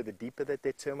houses go, the deeper that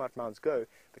their termite mounds go,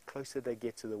 the closer they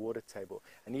get to the water table.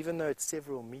 And even though it's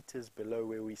several meters below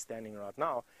where we're standing right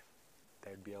now,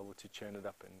 they'd be able to churn it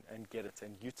up and get it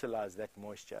and utilize that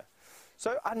moisture.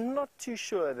 So I'm not too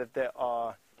sure that there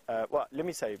are, well, let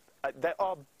me say, they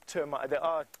are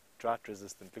drought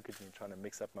resistant. Look at me trying to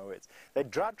mix up my words. They're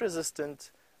drought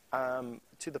resistant to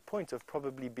the point of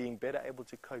probably being better able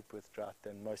to cope with drought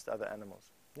than most other animals.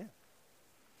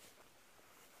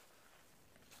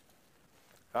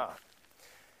 Yeah.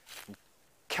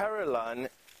 Caroline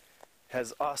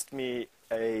has asked me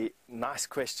a nice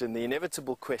question. The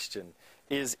inevitable question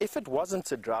is, if it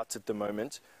wasn't a drought at the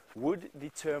moment, would the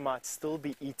termites still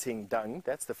be eating dung?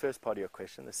 That's the first part of your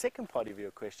question. The second part of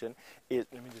your question is,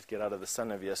 let me just get out of the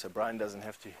sun over here so Brian doesn't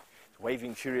have to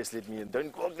waving furiously at me and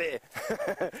don't walk there.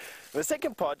 The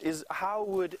second part is, how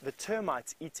would the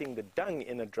termites eating the dung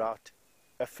in a drought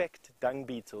affect dung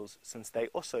beetles, since they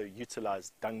also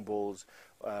utilize dung balls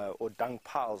or dung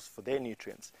piles for their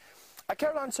nutrients?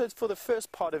 Caroline, so for the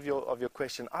first part of your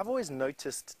question, I've always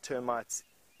noticed termites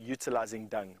utilizing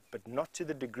dung, but not to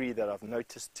the degree that I've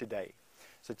noticed today.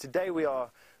 So today we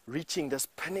are reaching this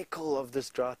pinnacle of this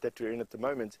drought that we're in at the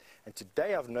moment, and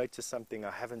today I've noticed something I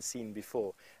haven't seen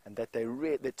before, and that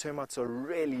the termites are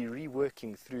really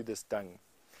reworking through this dung.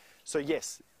 So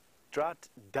yes, drought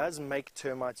does make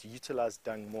termites utilize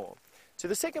dung more. To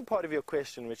the second part of your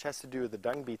question, which has to do with the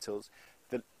dung beetles,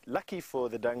 lucky for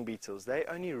the dung beetles, they're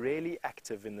only really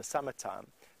active in the summertime.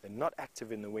 They're not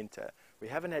active in the winter. We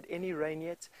haven't had any rain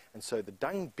yet, and so the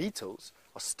dung beetles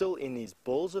are still in these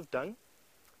balls of dung.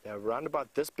 They're around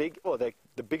about this big, or the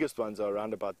biggest ones are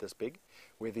around about this big,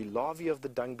 where the larvae of the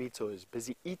dung beetle is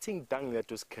busy eating dung that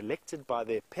was collected by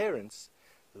their parents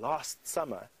last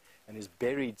summer and is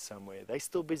buried somewhere. They're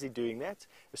still busy doing that.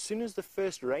 As soon as the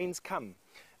first rains come,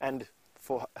 and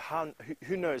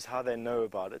who knows how they know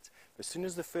about it, as soon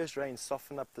as the first rains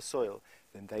soften up the soil,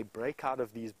 then they break out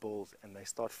of these balls and they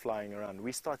start flying around.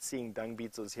 We start seeing dung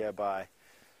beetles here by,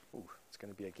 it's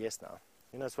going to be a guess now.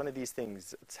 You know, it's one of these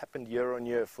things. It's happened year on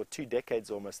year for 2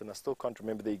 decades almost, and I still can't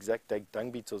remember the exact date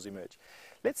dung beetles emerge.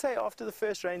 Let's say after the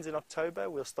first rains in October,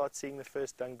 we'll start seeing the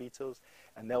first dung beetles,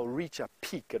 and they'll reach a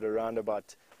peak at around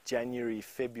about January,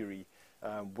 February,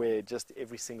 where just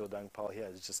every single dung pile here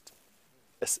is just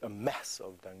a mass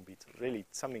of dung beetles. Really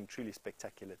something truly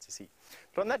spectacular to see.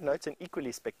 But on that note, and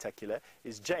equally spectacular,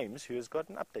 is James, who has got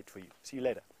an update for you. See you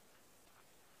later.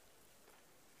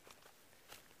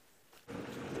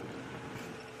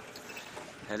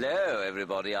 Hello,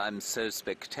 everybody. I'm so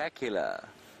spectacular.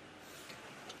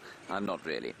 I'm not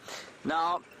really.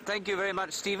 Now, thank you very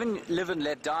much, Stephen. Live and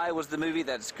Let Die was the movie,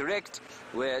 that's correct,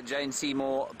 where Jane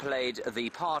Seymour played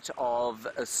the part of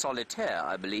a solitaire,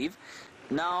 I believe.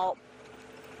 Now,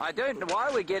 I don't know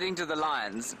why we're getting to the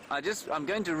lions. I'm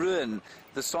going to ruin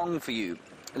the song for you,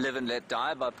 Live and Let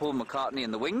Die by Paul McCartney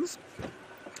and the Wings,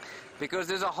 because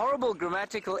there's a horrible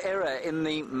grammatical error in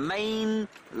the main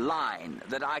line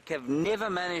that I have never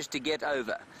managed to get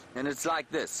over. And it's like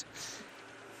this.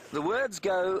 The words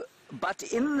go, but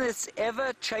in this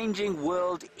ever-changing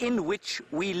world in which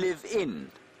we live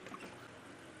in.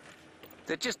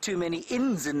 There are just too many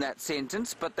ins in that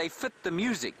sentence, but they fit the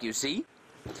music, you see.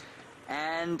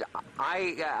 And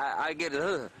I get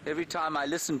every time I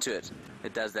listen to it.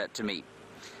 It does that to me.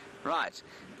 Right.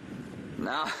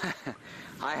 Now,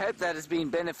 I hope that has been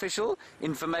beneficial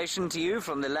information to you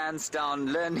from the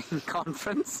Lansdowne Learning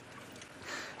Conference.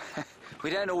 We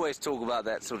don't always talk about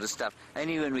that sort of stuff,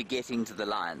 only when we're getting to the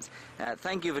lions.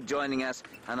 Thank you for joining us,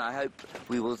 and I hope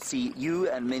we will see you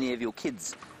and many of your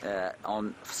kids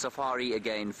on safari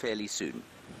again fairly soon.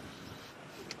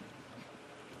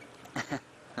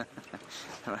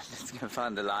 All right, let's go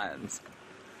find the lions.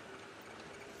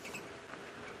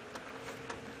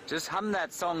 Just hum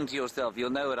that song to yourself, you'll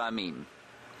know what I mean.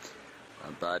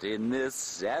 But in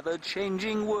this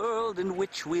ever-changing world in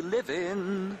which we live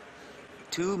in,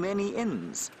 too many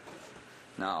inns.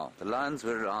 Now, the lions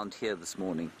were around here this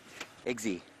morning.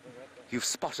 Eggsy, you've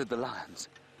spotted the lions.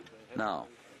 Now,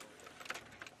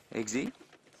 Eggsy,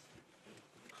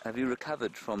 have you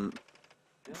recovered from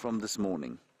this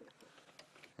morning?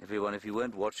 Everyone, if you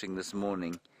weren't watching this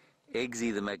morning,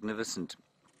 Eggsy the Magnificent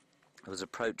was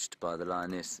approached by the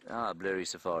lioness. Ah, blurry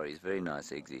safaris. Very nice,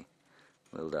 Eggsy.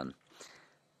 Well done.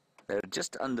 They're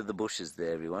just under the bushes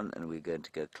there, everyone, and we're going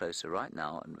to go closer right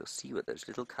now, and we'll see what those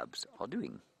little cubs are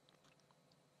doing.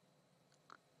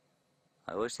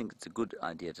 I always think it's a good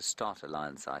idea to start a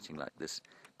lion sighting like this,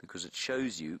 because it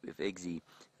shows you, if Eggsy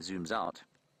zooms out,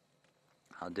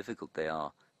 how difficult they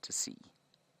are to see.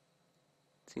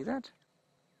 See that?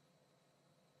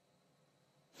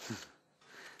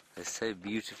 They're so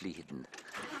beautifully hidden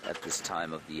at this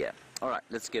time of the year. All right,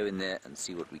 let's go in there and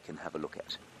see what we can have a look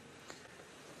at.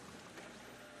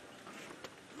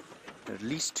 There are at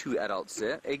least 2 adults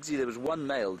there. Eggsy, there was 1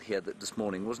 male here this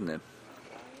morning, wasn't there?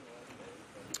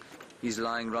 He's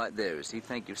lying right there, is he?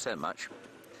 Thank you so much.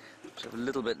 Just have a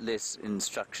little bit less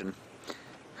instruction.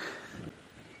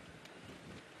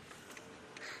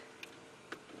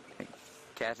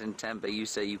 Cat in Tampa, you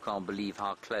say you can't believe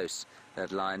how close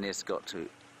that lioness got to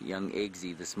young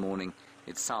Eggsy this morning.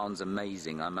 It sounds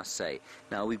amazing, I must say.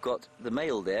 Now, we've got the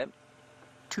male there,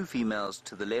 2 females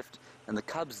to the left, and the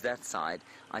cubs that side.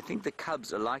 I think the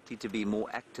cubs are likely to be more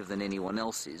active than anyone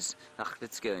else is.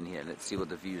 Let's go in here. Let's see what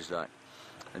the view's like.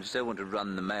 I just don't want to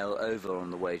run the male over on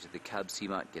the way to the cubs. He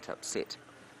might get upset.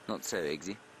 Not so,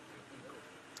 Eggsy.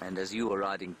 And as you are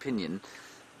riding Pinion,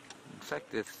 in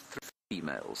fact, there are 3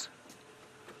 females.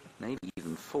 Maybe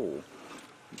even 4. I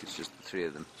think it's just the 3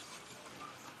 of them.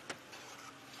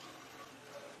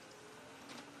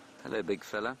 Hello, big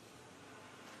fella.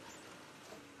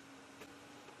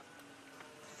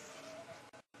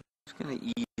 Just going to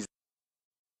ease.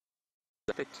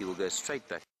 I expect he will go straight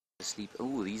back to sleep.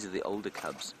 Oh, these are the older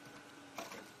cubs.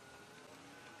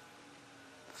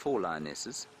 4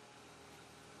 lionesses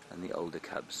and the older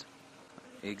cubs.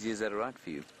 Eggsy, is that alright for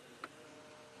you?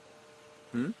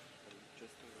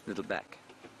 Little back.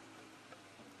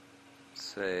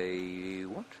 Say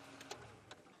what?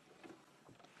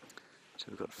 So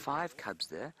we've got 5 cubs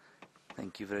there.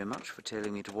 Thank you very much for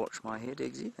telling me to watch my head,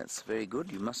 Eggsy. That's very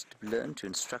good. You must learn to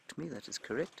instruct me. That is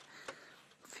correct.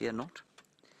 Fear not.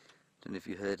 Don't know if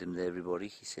you heard him there, everybody.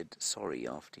 He said sorry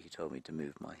after he told me to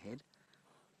move my head.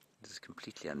 This is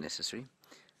completely unnecessary.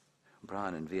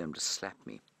 Brian and VM just slapped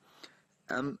me.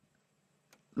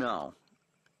 Now,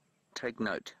 take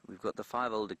note. We've got the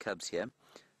 5 older cubs here.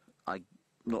 I'm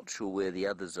not sure where the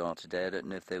others are today. I don't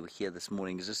know if they were here this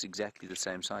morning. Is this exactly the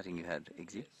same sighting you had,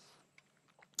 Eggsy?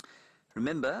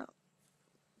 Remember,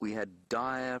 we had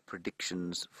dire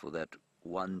predictions for that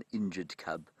 1 injured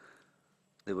cub.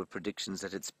 There were predictions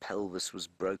that its pelvis was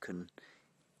broken,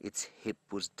 its hip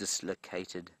was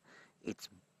dislocated, its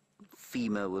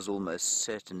femur was almost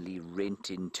certainly rent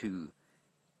in 2.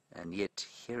 And yet,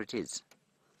 here it is.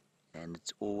 And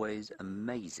it's always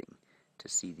amazing to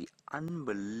see the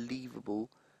unbelievable,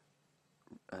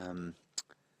 I've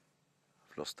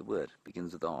lost the word,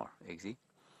 begins with R, Eggsy?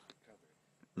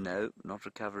 No, not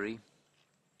recovery.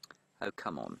 Oh,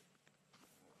 come on.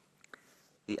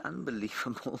 The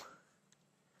unbelievable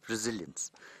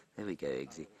resilience. There we go,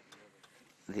 Eggsy.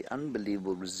 The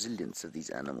unbelievable resilience of these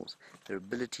animals. Their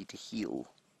ability to heal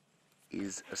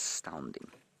is astounding.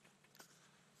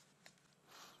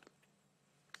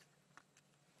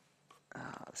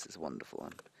 Ah, this is wonderful.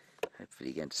 I'm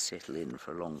hopefully going to settle in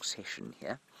for a long session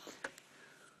here.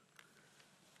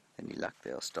 Any luck,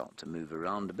 they'll start to move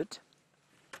around a bit.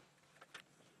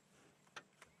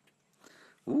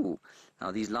 Ooh,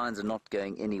 now these lines are not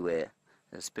going anywhere,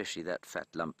 especially that fat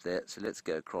lump there. So let's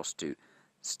go across to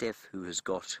Steph, who has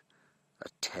got a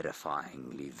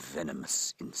terrifyingly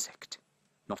venomous insect.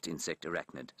 Not insect,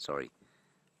 arachnid, sorry.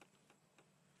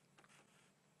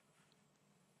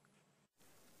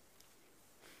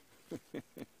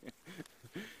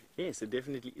 Yes, it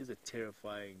definitely is a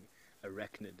terrifying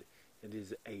arachnid. It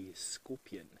is a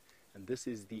scorpion, and this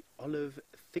is the olive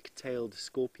thick-tailed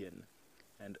scorpion,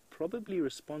 and probably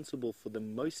responsible for the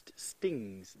most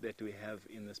stings that we have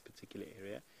in this particular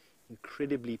area.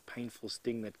 Incredibly painful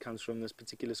sting that comes from this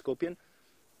particular scorpion.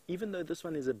 Even though this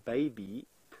one is a baby,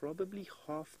 probably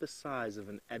half the size of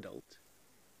an adult,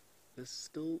 this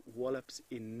still wallops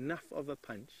enough of a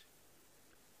punch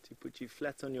to put you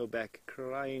flat on your back,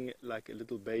 crying like a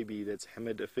little baby that's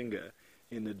hammered a finger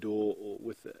in the door or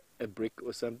with a brick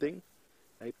or something.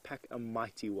 They pack a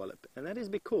mighty wallop. And that is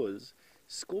because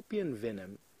scorpion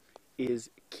venom is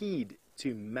keyed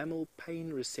to mammal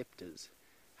pain receptors.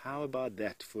 How about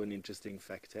that for an interesting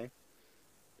fact, eh?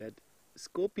 That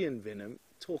scorpion venom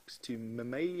talks to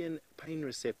mammalian pain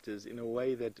receptors in a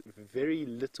way that very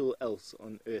little else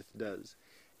on Earth does.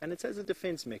 And it's as a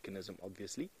defense mechanism,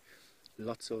 obviously.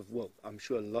 I'm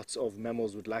sure lots of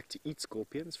mammals would like to eat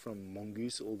scorpions, from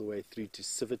mongoose all the way through to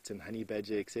civet and honey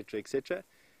badger, etc., etc.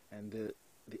 And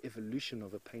the evolution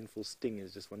of a painful sting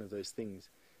is just one of those things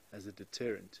as a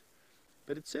deterrent.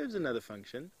 But it serves another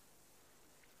function.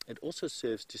 It also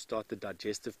serves to start the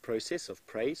digestive process of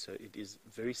prey, so it is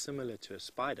very similar to a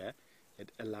spider.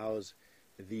 It allows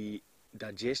the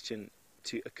digestion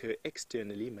to occur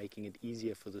externally, making it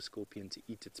easier for the scorpion to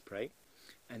eat its prey.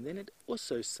 And then it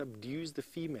also subdues the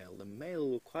female. The male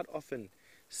will quite often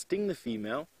sting the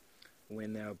female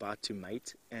when they're about to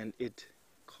mate, and it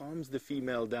calms the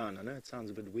female down. I know it sounds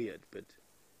a bit weird, but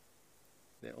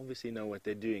they obviously know what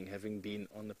they're doing, having been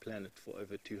on the planet for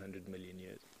over 200 million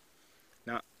years.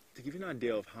 Now, to give you an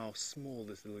idea of how small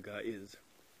this little guy is,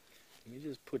 let me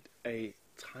just put a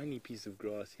tiny piece of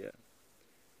grass here.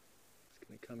 It's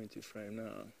going to come into frame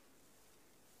now.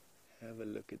 Have a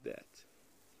look at that.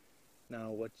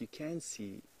 Now, what you can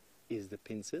see is the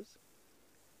pincers.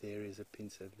 There is a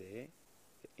pincer there,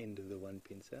 the end of the one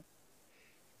pincer.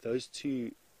 Those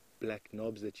two black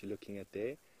knobs that you're looking at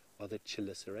there are the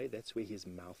chelicerae. That's where his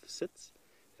mouth sits.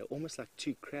 They're almost like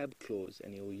two crab claws,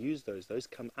 and he'll use those. Those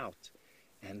come out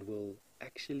and will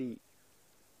actually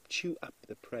chew up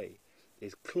the prey.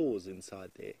 There's claws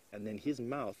inside there, and then his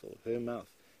mouth, or her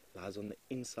mouth, lies on the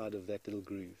inside of that little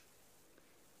groove.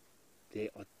 There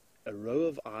are a row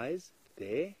of eyes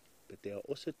there, but there are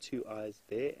also two eyes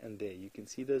there and there. You can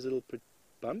see those little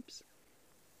bumps.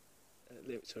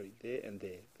 There and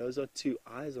there. Those are two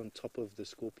eyes on top of the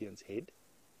scorpion's head,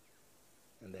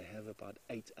 and they have about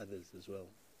 8 others as well.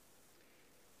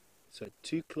 So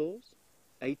 2 claws,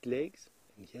 8 legs,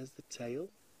 and here's the tail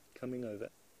coming over,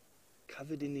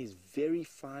 covered in these very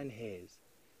fine hairs.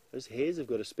 Those hairs have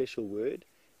got a special word.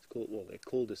 They're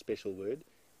called a special word,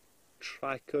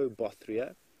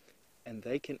 trichobothria, and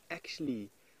they can actually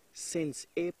sense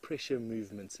air pressure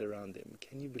movements around them.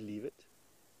 Can you believe it?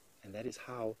 And that is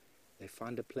how they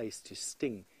find a place to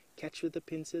sting. Catch with the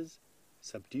pincers,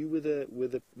 subdue with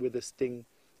a sting,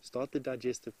 start the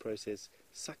digestive process,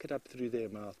 suck it up through their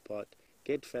mouth part,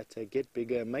 get fatter, get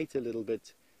bigger, mate a little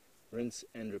bit, rinse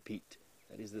and repeat.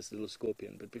 That is this little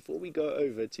scorpion. But before we go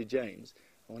over to James,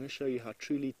 I want to show you how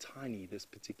truly tiny this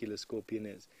particular scorpion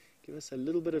is. Give us a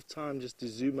little bit of time just to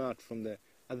zoom out from the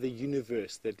other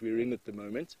universe that we're in at the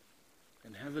moment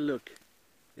and have a look.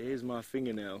 There's my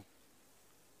fingernail.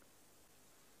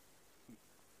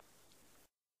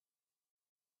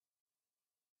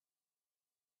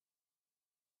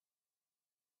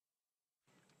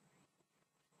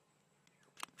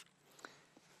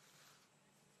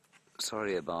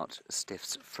 Sorry about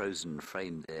Steph's frozen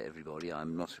frame there, everybody.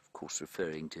 I'm not, of course,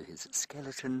 referring to his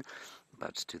skeleton,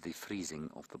 but to the freezing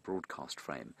of the broadcast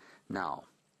frame. Now,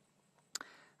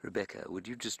 Rebecca, would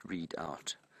you just read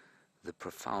out the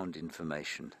profound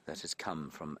information that has come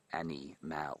from Annie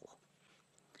Mal?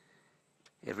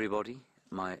 Everybody,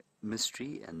 my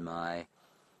mystery and my...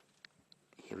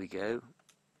 Here we go.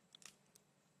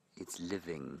 It's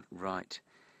living, right.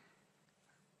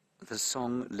 The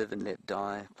song Live and Let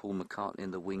Die, Paul McCartney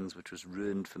and the Wings, which was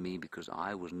ruined for me because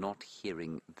I was not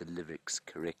hearing the lyrics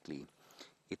correctly.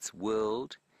 It's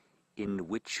world in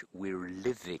which we're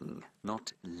living,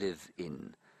 not live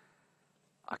in.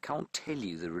 I can't tell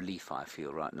you the relief I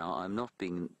feel right now. I'm not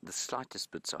being the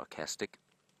slightest bit sarcastic.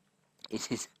 It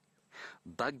has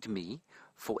bugged me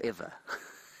forever.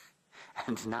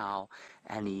 And now,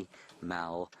 Annie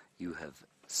Mal, you have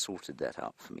sorted that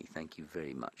out for me. Thank you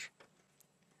very much.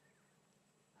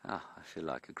 I feel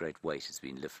like a great weight has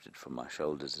been lifted from my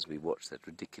shoulders as we watch that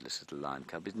ridiculous little lion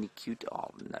cub. Isn't he cute? Oh,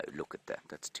 no, look at that.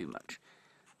 That's too much.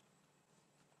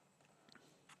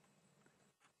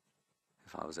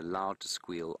 If I was allowed to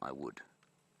squeal, I would.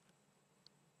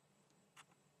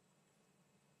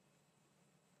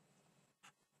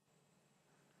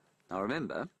 Now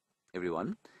remember,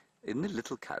 everyone, in the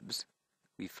little cubs,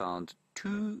 we found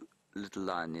 2 little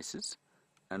lionesses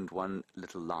and 1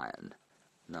 little lion.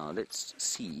 Now let's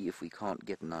see if we can't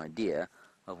get an idea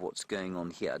of what's going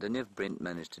on here. I don't know if Brent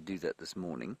managed to do that this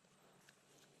morning.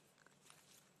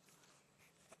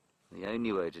 The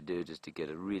only way to do it is to get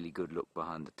a really good look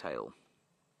behind the tail.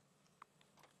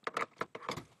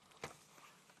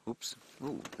 Oops.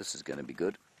 Ooh, this is going to be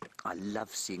good. I love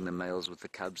seeing the males with the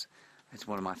cubs. It's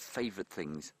one of my favorite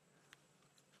things.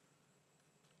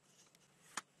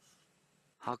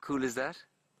 How cool is that?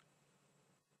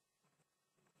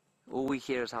 All we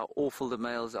hear is how awful the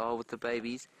males are with the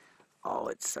babies. Oh,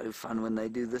 it's so fun when they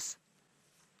do this.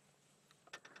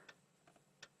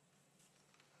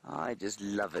 I just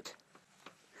love it.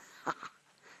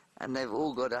 And they've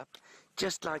all got up,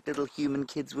 just like little human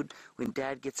kids would. When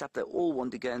Dad gets up, they all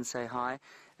want to go and say hi.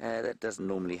 That doesn't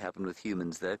normally happen with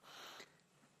humans, though.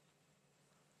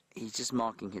 He's just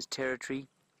marking his territory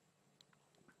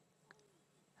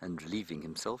and relieving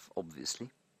himself,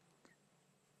 obviously.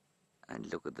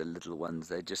 And look at the little ones.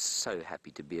 They're just so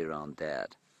happy to be around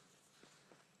Dad.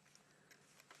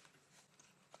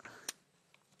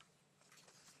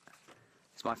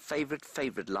 It's my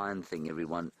favorite lion thing,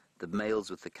 everyone. The males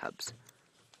with the cubs.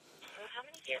 How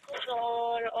many vehicles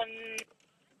are on?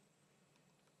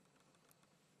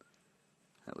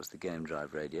 That was the Game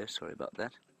Drive radio. Sorry about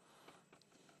that.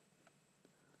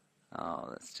 Oh,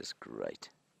 that's just great.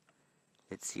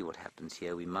 Let's see what happens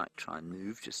here. We might try and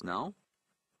move just now.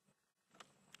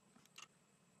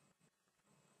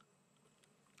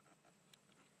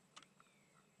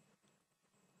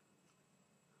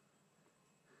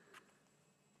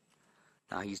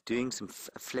 Now he's doing some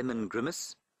phlegm and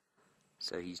grimace.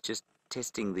 So he's just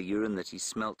testing the urine that he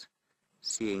smelt,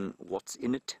 seeing what's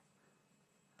in it.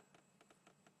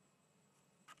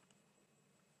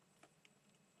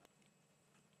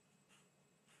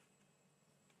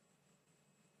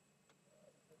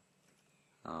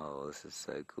 Oh, this is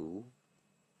so cool.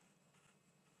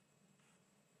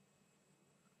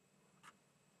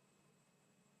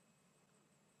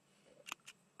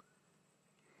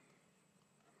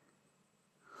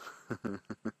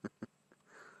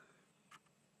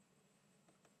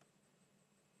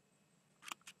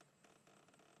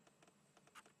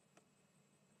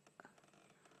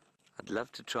 I'd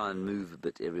love to try and move a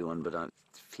bit, everyone, but I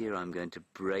fear I'm going to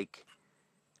break.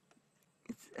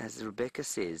 As Rebecca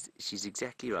says, she's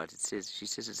exactly right. She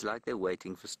says it's like they're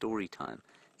waiting for story time.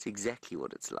 It's exactly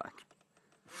what it's like.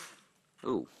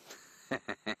 Ooh.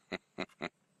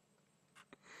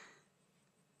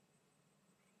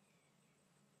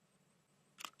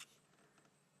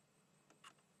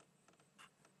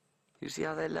 You see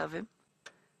how they love him?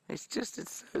 It's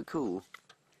so cool.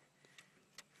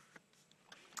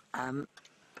 Eggsy,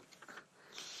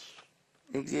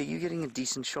 are you getting a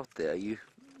decent shot there? Are you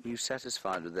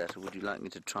satisfied with that, or would you like me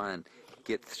to try and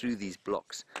get through these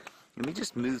blocks? Let me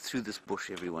just move through this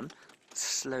bush, everyone,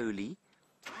 slowly.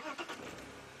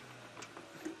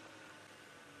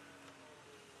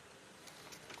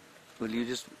 Will you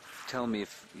just tell me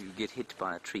if you get hit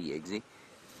by a tree, Eggsy,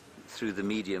 through the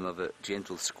medium of a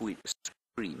gentle scream?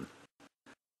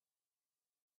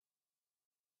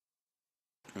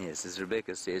 Yes, as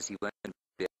Rebecca says, he won't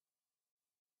be.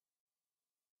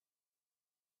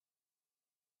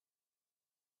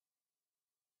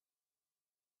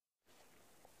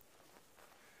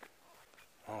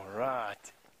 All right.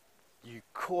 You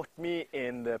caught me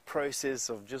in the process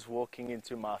of just walking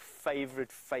into my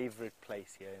favorite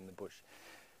place here in the bush.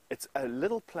 It's a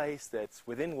little place that's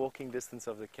within walking distance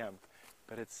of the camp,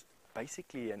 but it's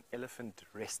basically an elephant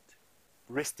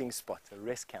resting spot, a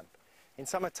rest camp. In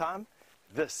summertime,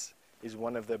 this is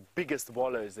one of the biggest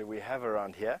wallows that we have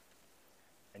around here,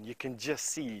 and you can just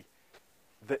see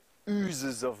the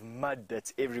oozes of mud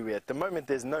that's everywhere. At the moment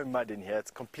there's no mud in here,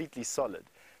 it's completely solid.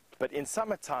 But in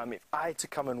summertime, if I had to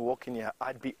come and walk in here,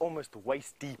 I'd be almost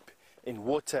waist deep in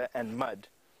water and mud.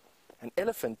 An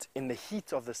elephant in the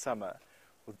heat of the summer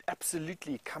would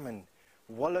absolutely come and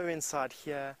wallow inside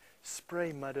here,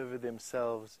 spray mud over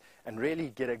themselves, and really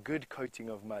get a good coating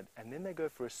of mud. And then they go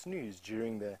for a snooze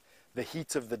during the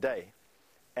heat of the day.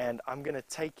 And I'm going to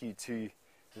take you to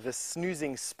the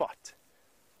snoozing spot.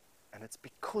 And it's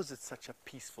because it's such a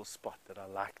peaceful spot that I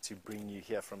like to bring you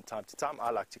here from time to time.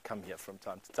 I like to come here from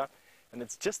time to time. And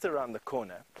it's just around the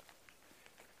corner.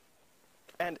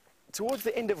 And towards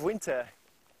the end of winter,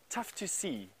 tough to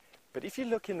see. But if you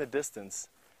look in the distance,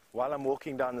 while I'm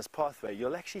walking down this pathway,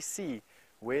 you'll actually see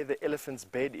where the elephant's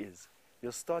bed is.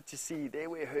 You'll start to see there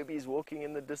where Herbie's walking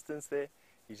in the distance there.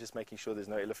 He's just making sure there's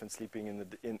no elephant sleeping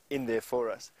in there for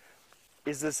us.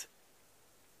 Is this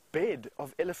bed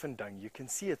of elephant dung. You can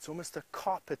see it's almost a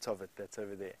carpet of it that's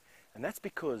over there. And that's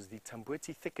because the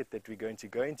Tamboti thicket that we're going to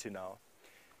go into now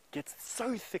gets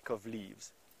so thick of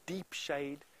leaves. Deep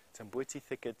shade, Tamboti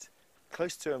thicket,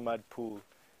 close to a mud pool,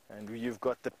 and you've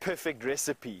got the perfect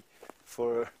recipe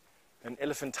for an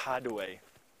elephant hideaway.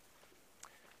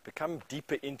 But come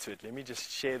deeper into it. Let me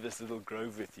just share this little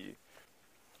grove with you.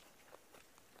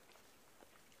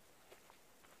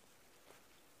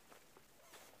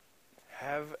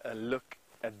 have a look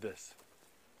at this.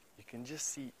 You can just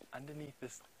see underneath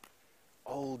this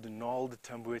old gnarled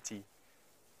tambuti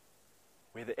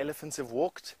where the elephants have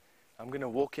walked. I'm going to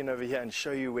walk in over here and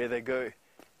show you where they go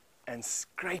and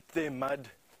scrape their mud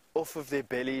off of their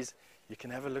bellies. You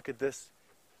can have a look at this.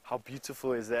 How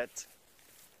beautiful is that?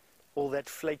 All that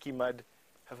flaky mud.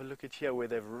 Have a look at here where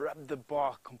they've rubbed the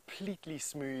bark completely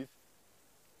smooth.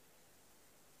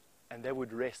 And they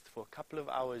would rest for a couple of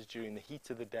hours during the heat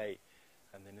of the day.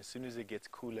 And then as soon as it gets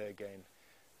cooler again,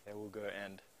 they will go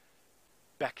and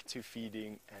back to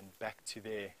feeding and back to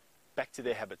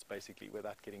their habits, basically,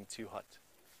 without getting too hot.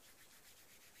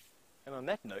 And on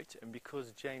that note, and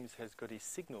because James has got his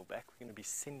signal back, we're going to be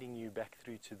sending you back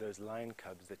through to those lion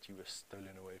cubs that you were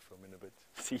stolen away from in a bit.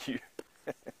 See you.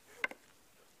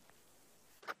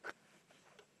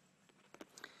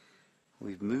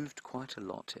 We've moved quite a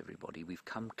lot, everybody. We've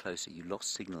come closer. You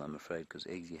lost signal, I'm afraid, because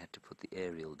Eggsy had to put the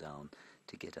aerial down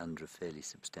to get under a fairly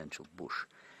substantial bush.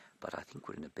 But I think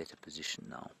we're in a better position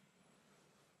now.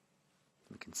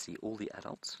 We can see all the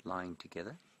adults lying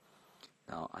together.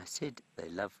 Now, I said they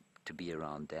love to be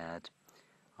around Dad.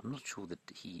 I'm not sure that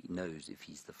he knows if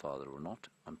he's the father or not.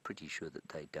 I'm pretty sure that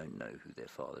they don't know who their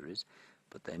father is,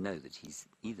 but they know that he's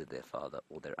either their father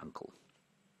or their uncle.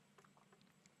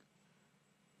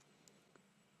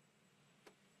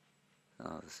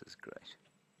 Oh, this is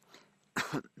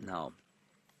great. Now,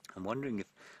 I'm wondering if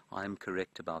I'm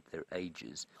correct about their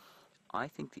ages. I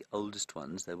think the oldest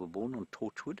ones, they were born on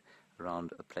Torchwood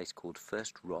around a place called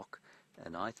First Rock,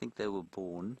 and I think they were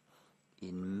born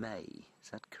in May.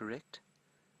 Is that correct?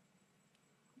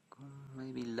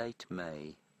 Maybe late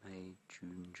May. May,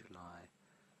 June, July,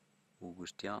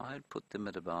 August. Yeah, I'd put them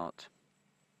at about...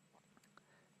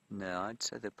 No, I'd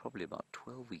say they're probably about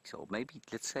 12 weeks old. Maybe,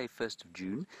 let's say 1st of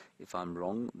June. If I'm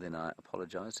wrong, then I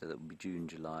apologize. So that would be June,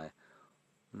 July.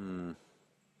 No,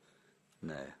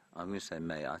 I'm going to say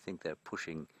May. I think that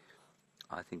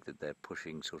they're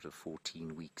pushing sort of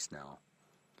 14 weeks now.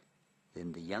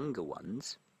 Then the younger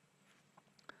ones,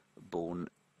 born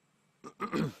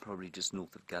probably just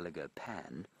north of Gallagher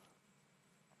Pan,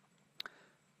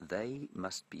 they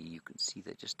must be, you can see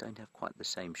they just don't have quite the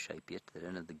same shape yet. They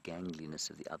don't have the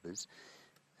gangliness of the others.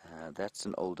 That's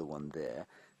an older one there.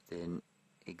 Then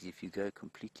if you go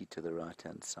completely to the right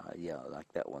hand side, yeah,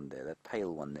 like that one there, that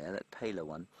pale one there, that paler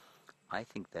one, I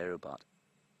think they're about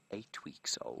 8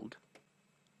 weeks old.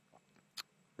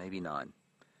 Maybe 9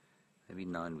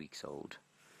 weeks old.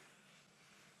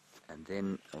 And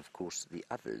then, of course, the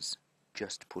others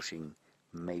just pushing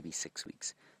maybe 6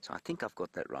 weeks. So I think I've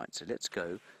got that right. So let's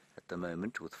go at the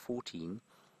moment with 14,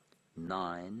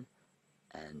 9,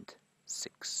 and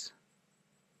 6.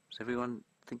 Does everyone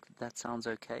think that sounds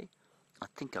okay? I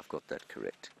think I've got that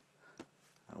correct.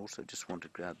 I also just want to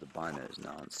grab the binos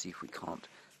now and see if we can't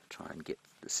try and get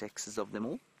the sexes of them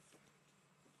all.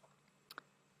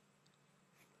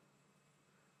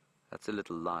 That's a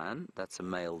little lion. That's a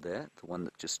male there, the one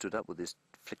that just stood up with his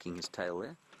flicking his tail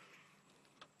there.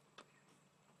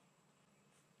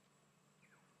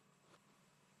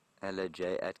 Hello,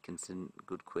 Jay Atkinson.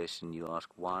 Good question. You ask,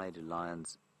 why do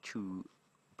lions chew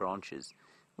branches?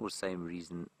 Well, same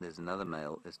reason. There's another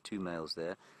male. There's 2 males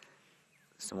there.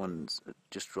 Someone's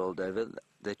just rolled over.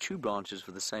 They chew branches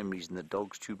for the same reason that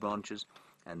dogs chew branches,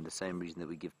 and the same reason that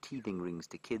we give teething rings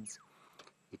to kids.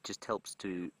 It just helps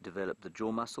to develop the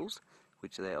jaw muscles,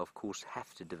 which they of course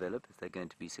have to develop if they're going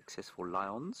to be successful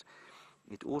lions.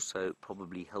 It also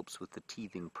probably helps with the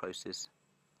teething process,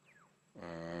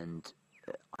 and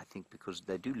I think because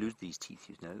they do lose these teeth,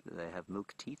 you know, they have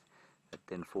milk teeth that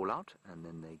then fall out, and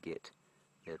then they get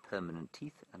their permanent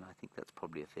teeth, and I think that's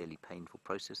probably a fairly painful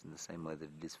process in the same way that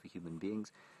it is for human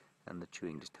beings, and the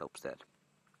chewing just helps that.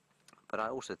 But I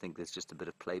also think there's just a bit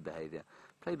of play behavior.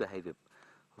 Play behavior,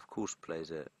 of course,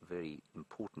 plays a very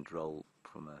important role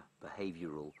from a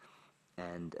behavioral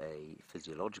and a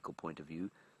physiological point of view.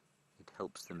 It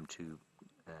helps them to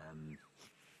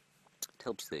it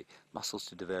helps the muscles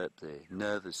to develop, the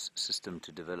nervous system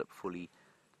to develop fully,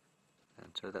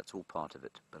 and so that's all part of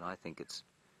it. But I think it's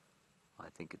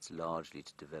largely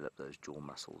to develop those jaw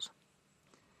muscles.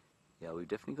 Yeah, we've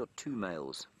definitely got 2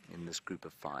 males in this group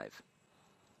of 5.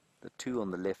 The 2 on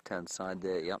the left-hand side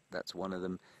there, yep, that's one of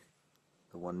them.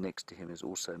 The one next to him is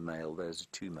also male. Those are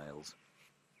 2 males.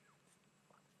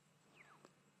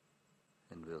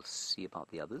 And we'll see about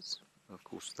the others. Of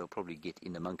course, they'll probably get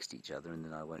in amongst each other, and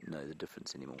then I won't know the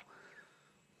difference anymore.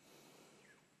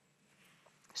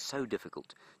 So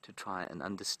difficult to try and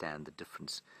understand the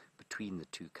difference between the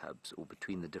 2 cubs or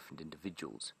between the different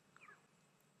individuals,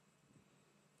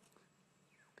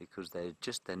 because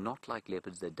they're not like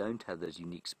leopards. They don't have those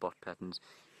unique spot patterns.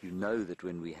 You know that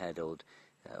when we had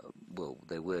well,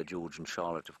 they were George and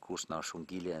Charlotte, of course, now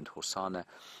Shongilia and Hosana,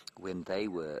 when they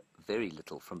were very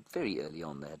little, from very early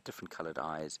on, they had different coloured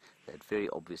eyes, they had very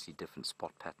obviously different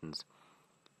spot patterns,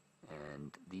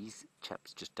 and these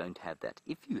chaps just don't have that.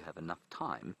 If you have enough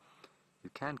time,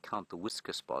 you can count the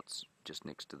whisker spots just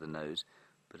next to the nose,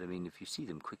 but I mean, if you see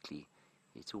them quickly,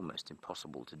 it's almost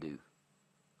impossible to do.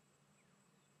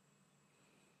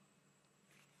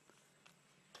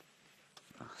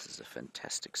 Oh, this is a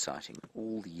fantastic sighting.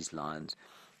 All these lions,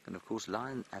 and of course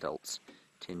lion adults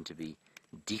tend to be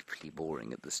deeply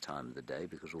boring at this time of the day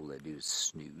because all they do is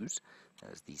snooze,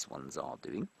 as these ones are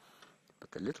doing.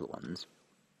 But the little ones,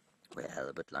 well,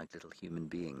 a bit like little human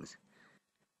beings.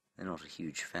 They're not a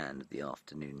huge fan of the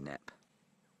afternoon nap.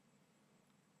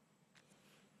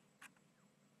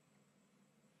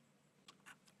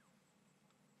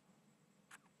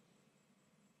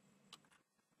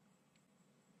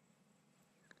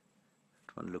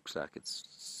 That one looks like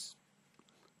it's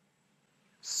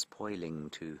spoiling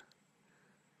to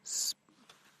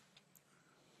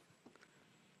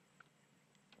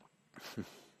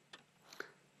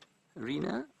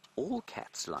Rena, all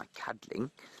cats like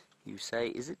cuddling. You say,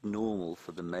 is it normal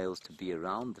for the males to be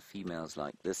around the females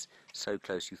like this, so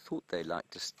close you thought they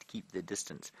liked to keep their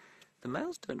distance? The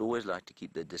males don't always like to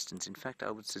keep their distance. In fact,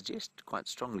 I would suggest quite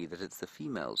strongly that it's the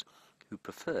females who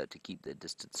prefer to keep their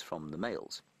distance from the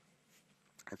males.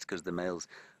 That's because the males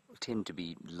tend to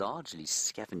be largely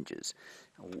scavengers,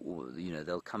 or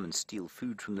they'll come and steal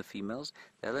food from the females.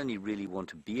 They'll only really want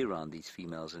to be around these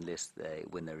females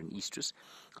when they're in estrus.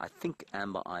 I think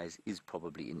Amber Eyes is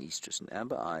probably in estrus, and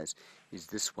Amber Eyes is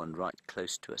this one right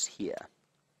close to us here.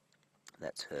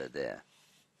 That's her there.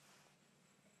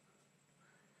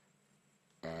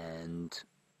 And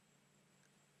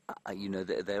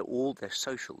they're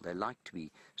social. They like to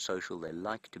be social. They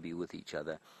like to be with each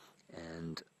other,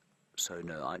 and so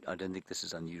no, I don't think this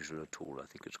is unusual at all. I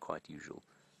think it's quite usual.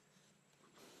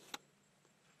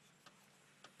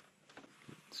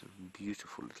 It's a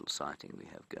beautiful little sighting we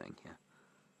have going here.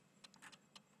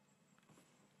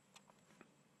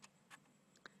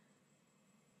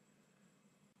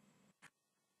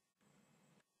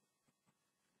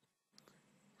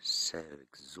 So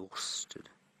exhausted.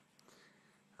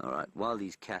 Alright, while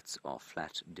these cats are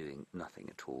flat doing nothing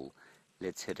at all,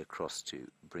 let's head across to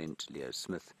Brent Leo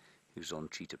Smith, who's on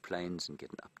Cheetah Plains, and get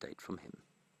an update from him.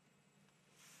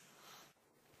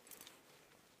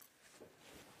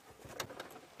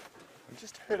 I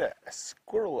just heard a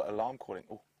squirrel alarm calling.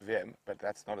 Oh, VM, but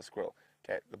that's not a squirrel.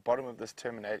 Okay, the bottom of this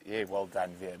terminator. Yeah, well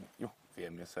done, VM. Yo,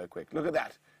 VM, you're so quick. Look at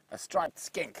that, a striped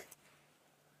skink.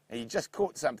 And you just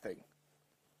caught something.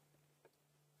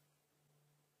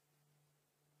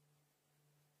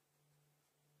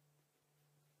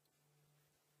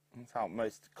 That's our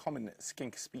most common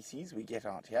skink species we get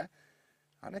out here.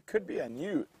 And it could be a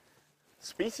new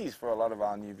species for a lot of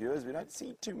our new viewers. We don't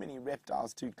see too many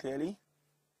reptiles too clearly.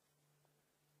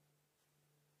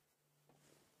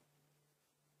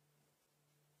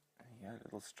 There you go,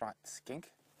 little striped skink.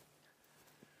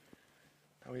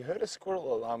 Now we heard a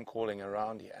squirrel alarm calling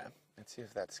around here. Let's see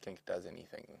if that skink does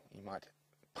anything. He might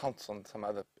pounce on some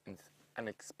other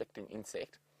unexpected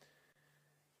insect.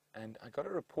 And I got a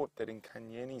report that in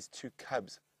Kanyeni's 2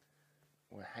 cubs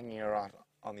were hanging around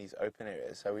on these open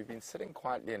areas. So we've been sitting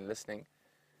quietly and listening.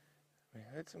 We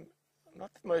heard some,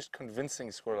 not the most convincing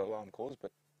squirrel alarm calls,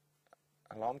 but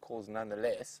alarm calls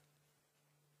nonetheless.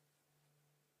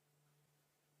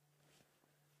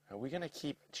 We're going to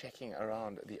keep checking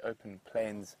around the open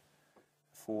plains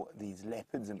for these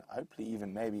leopards and hopefully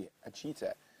even maybe a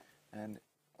cheetah. And,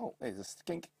 oh, there's a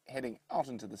skink heading out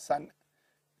into the sun.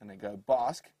 Going to go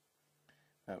bask.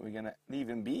 But we're going to leave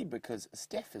him be because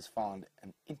Steph has found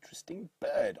an interesting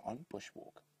bird on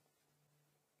bushwalk.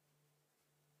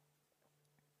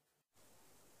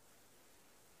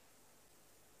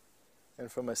 And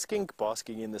from a skink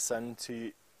basking in the sun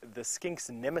to the skink's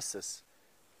nemesis,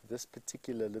 this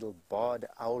particular little barred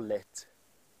owlet,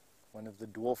 one of the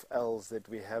dwarf owls that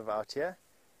we have out here,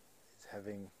 is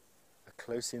having a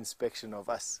close inspection of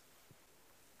us.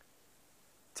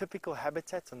 Typical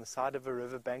habitat on the side of a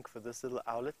riverbank for this little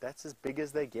owlet. That's as big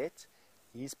as they get.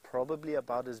 He's probably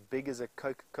about as big as a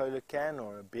Coca-Cola can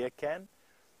or a beer can.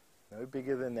 No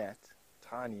bigger than that.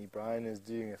 Tiny. Brian is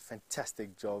doing a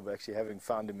fantastic job actually having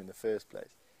found him in the first place.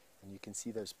 And you can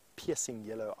see those piercing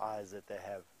yellow eyes that they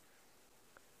have.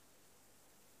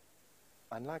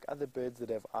 Unlike other birds that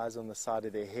have eyes on the side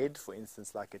of their head, for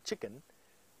instance like a chicken,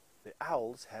 the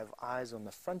owls have eyes on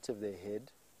the front of their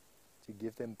head to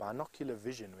give them binocular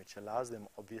vision, which allows them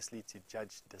obviously to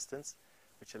judge distance,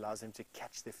 which allows them to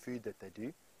catch the food that they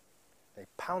do. They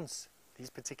pounce, these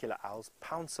particular owls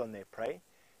pounce on their prey.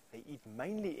 They eat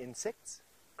mainly insects,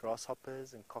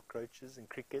 grasshoppers and cockroaches and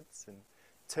crickets and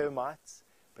termites,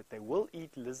 but they will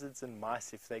eat lizards and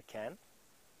mice if they can.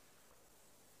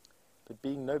 But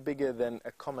being no bigger than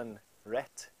a common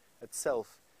rat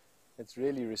itself, it's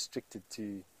really restricted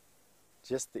to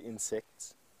just the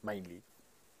insects mainly,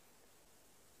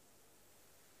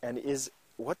 and is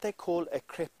what they call a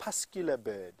crepuscular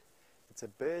bird. It's a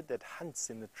bird that hunts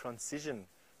in the transition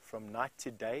from night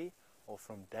to day or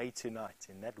from day to night,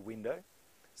 in that window.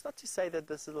 It's not to say that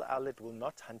this little owlet will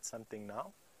not hunt something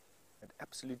now. It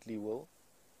absolutely will,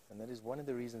 and that is one of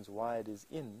the reasons why it is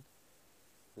in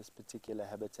this particular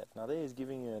habitat. Now there is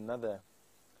giving you another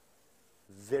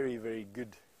very, very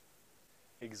good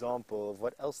example of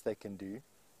what else they can do.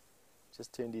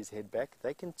 Just turned his head back.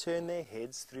 They can turn their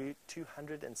heads through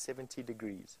 270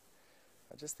 degrees.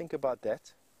 Now just think about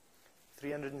that.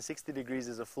 360 degrees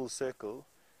is a full circle.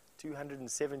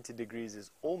 270 degrees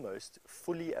is almost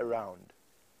fully around.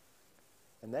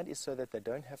 And that is so that they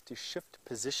don't have to shift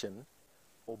position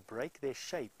or break their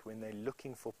shape when they're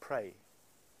looking for prey.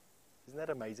 Isn't that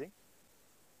amazing?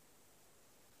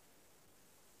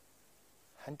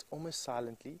 Hunt almost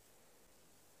silently.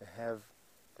 They have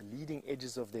the leading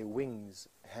edges of their wings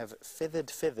have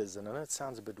feathered feathers, and I know it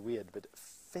sounds a bit weird, but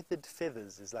feathered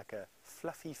feathers is like a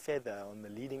fluffy feather on the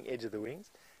leading edge of the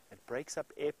wings. It breaks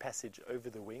up air passage over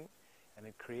the wing, and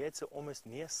it creates an almost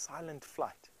near silent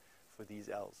flight for these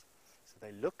owls. So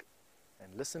they look and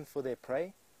listen for their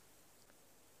prey,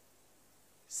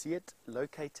 see it,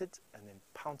 locate it, and then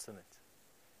pounce on it.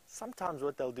 Sometimes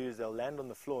what they'll do is they'll land on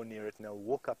the floor near it and they'll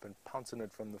walk up and pounce on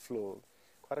it from the floor.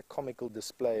 Quite a comical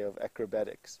display of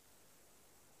acrobatics.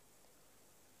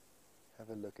 Have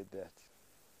a look at that.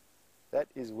 That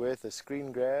is worth a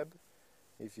screen grab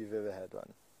if you've ever had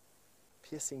one.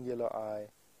 Piercing yellow eye,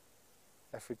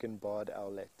 African barred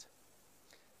owlet.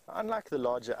 Now, unlike the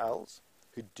larger owls,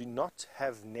 who do not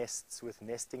have nests with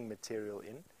nesting material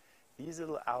in, these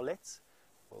little owlets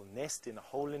will nest in a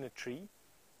hole in a tree,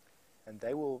 and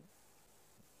they will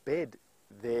bed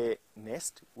their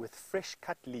nest with fresh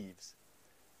cut leaves.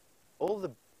 All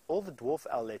the dwarf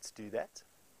owlets do that.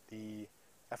 The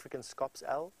African scops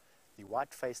owl, the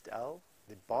white-faced owl,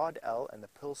 the barred owl, and the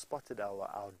pearl-spotted owl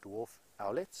are our dwarf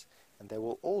owlets, and they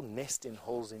will all nest in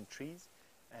holes in trees,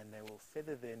 and they will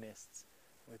feather their nests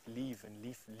with leaf and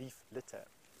leaf litter.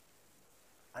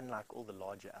 Unlike all the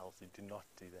larger owls who do not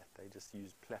do that, they just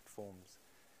use platforms,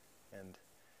 and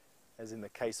as in the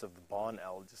case of the barn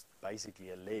owl, just basically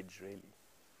a ledge, really.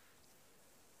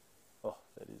 Oh,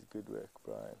 that is good work,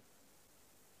 Brian.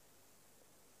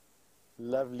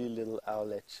 Lovely little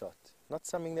owlet shot. Not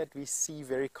something that we see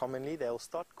very commonly. They'll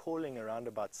start calling around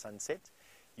about sunset,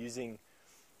 using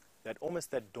that almost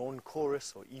that dawn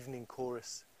chorus or evening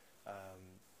chorus,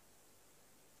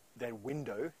 that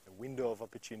window, the window of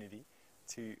opportunity,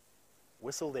 to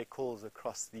whistle their calls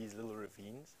across these little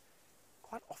ravines.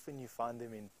 Quite often you find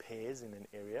them in pairs in an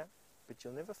area, but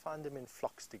you'll never find them in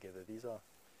flocks together. These are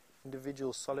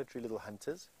individual solitary little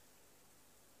hunters.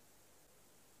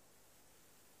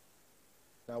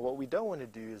 Now what we don't want to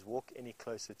do is walk any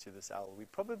closer to this owl. We're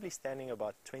probably standing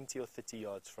about 20 or 30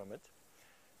 yards from it.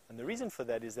 And the reason for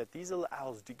that is that these little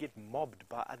owls do get mobbed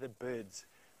by other birds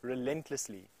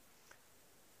relentlessly.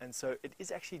 And so it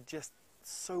is actually just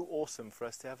so awesome for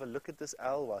us to have a look at this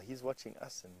owl while he's watching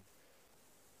us and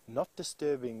not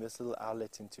disturbing this little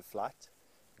owlet into flight,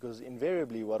 because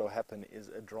invariably what will happen is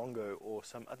a drongo or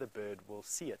some other bird will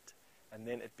see it, and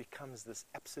then it becomes this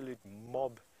absolute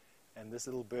mob, and this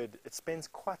little bird, it spends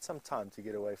quite some time to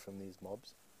get away from these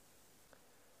mobs.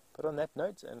 But on that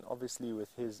note, and obviously with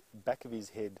his back of his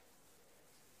head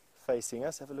facing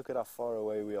us, have a look at how far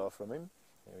away we are from him.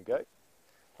 There we go.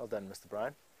 Well done, Mr.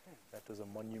 Brian. That was a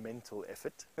monumental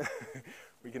effort.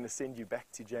 We're going to send you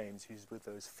back to James, who's with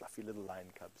those fluffy little lion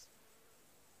cubs.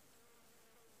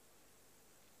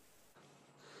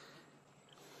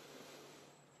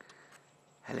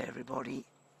 Hello everybody.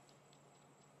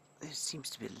 There seems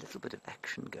to be a little bit of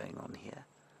action going on here.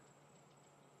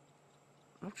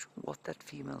 I'm not sure what that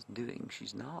female's doing.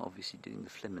 She's now obviously doing the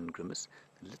phlegm and grimace.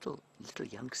 The little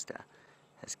youngster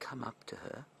has come up to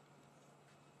her,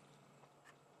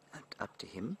 up to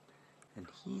him, and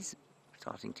he's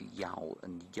starting to yowl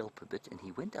and yelp a bit, and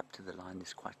he went up to the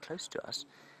lioness quite close to us,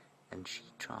 and he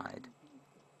tried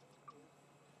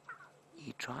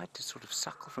to sort of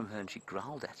suckle from her, and she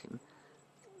growled at him.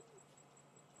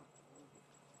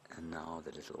 And now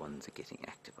the little ones are getting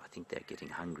active. I think they're getting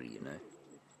hungry, you know.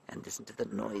 and listen to the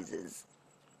noises.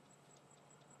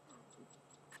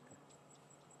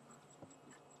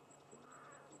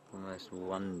 Most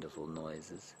wonderful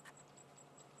noises.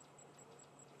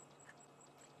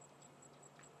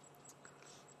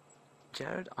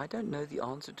 Jared, I don't know the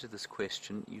answer to this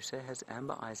question. You say, has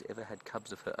Amber Eyes ever had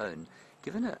cubs of her own?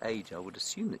 Given her age, I would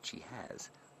assume that she has.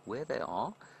 Where they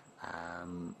are,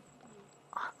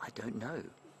 I don't know.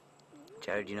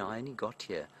 Jared, you know, I only got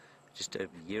here just over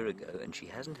a year ago, and she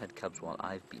hasn't had cubs while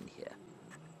I've been here.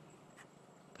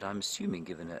 But I'm assuming,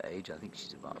 given her age, I think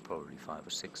she's about probably 5 or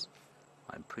 6.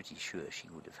 I'm pretty sure she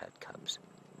would have had cubs.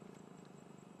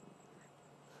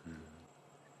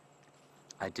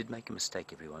 I did make a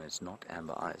mistake, everyone. It's not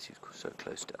Amber Eyes who's so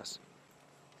close to us.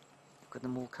 Look at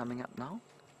them all coming up now.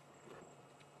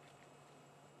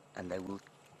 And they will...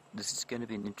 This is going to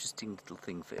be an interesting little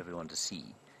thing for everyone to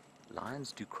see.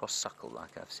 Lions do cross-suckle,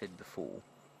 like I've said before.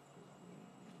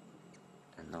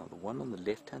 And now the one on the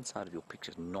left-hand side of your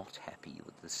picture is not happy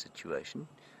with this situation.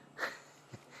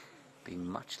 Being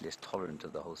much less tolerant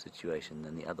of the whole situation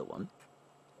than the other one.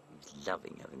 He's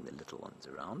loving having the little ones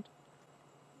around.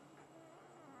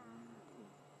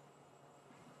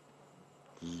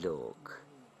 Look.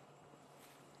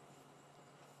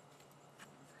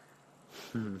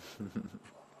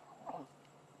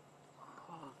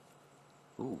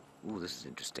 Ooh, this is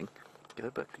interesting. Go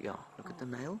back, yeah, look at the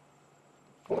male.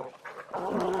 Yeah.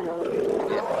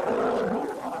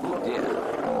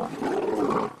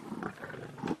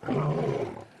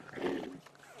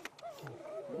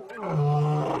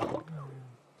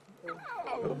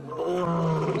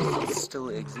 Still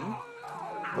eggsy.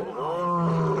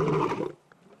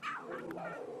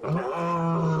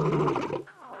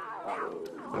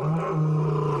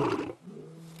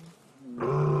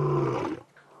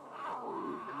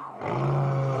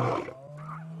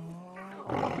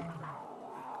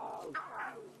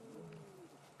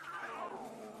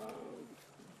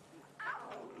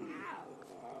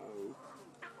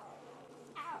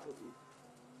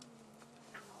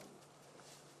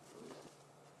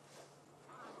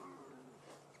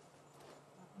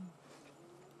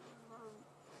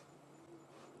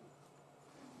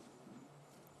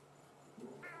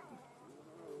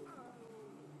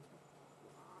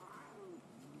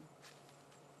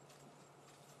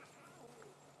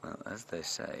 Well, as they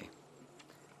say,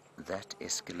 that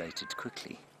escalated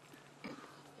quickly.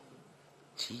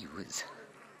 Gee whiz.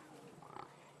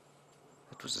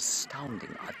 That was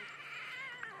astounding.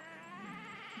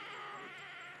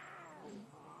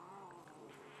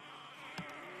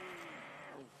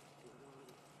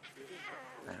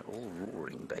 They're all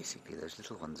roaring, basically. Those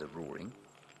little ones are roaring.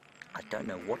 I don't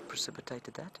know what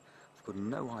precipitated that. I've got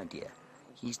no idea.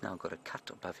 He's now got a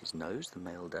cut above his nose, the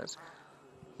male does.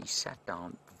 He sat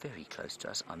down very close to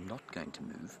us. I'm not going to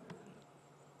move.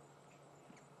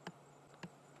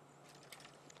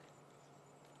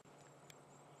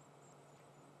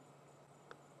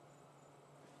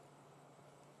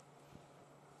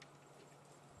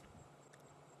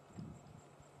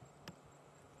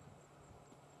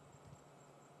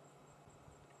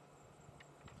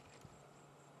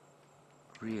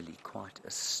 Really quite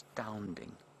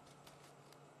astounding.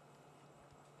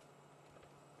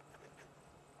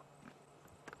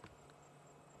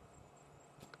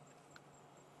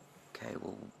 Okay,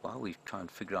 well, while we try and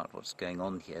figure out what's going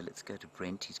on here, let's go to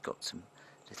Brent. He's got some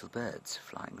little birds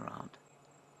flying around.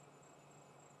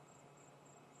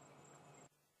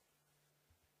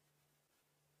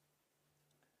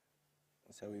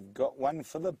 So we've got one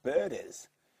for the birders.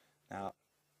 Now,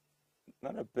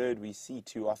 not a bird we see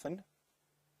too often,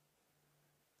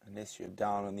 unless you're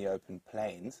down on the open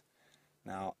plains.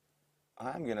 Now,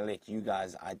 I'm going to let you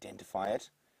guys identify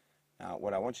it. Now,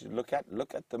 what I want you to look at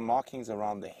the markings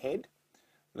around the head,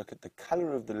 look at the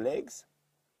color of the legs,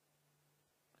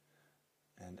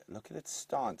 and look at its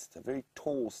stance. It's a very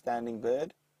tall standing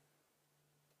bird.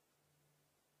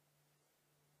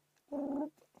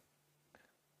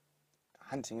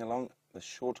 Hunting along the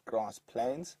short grass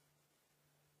plains.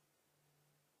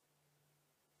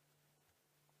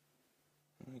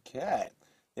 Okay,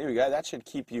 there we go. That should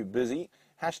keep you busy.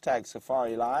 Hashtag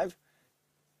Safari Live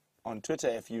on Twitter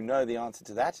if you know the answer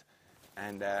to that,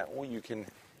 and or you can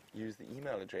use the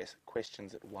email address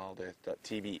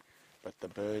questions@wildearth.tv. But the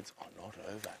birds are not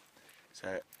over.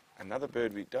 So another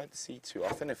bird we don't see too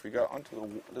often. If we go onto the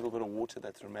little bit of water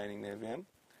that's remaining there of him,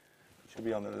 it should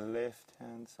be on the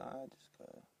left-hand side. Just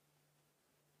go.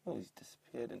 Oh, he's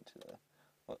disappeared into the.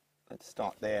 Well, let's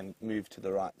start there and move to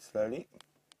the right slowly.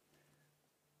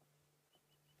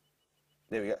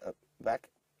 There we go. Back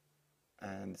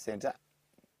and center.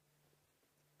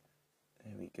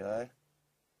 There we go.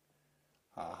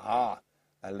 Aha,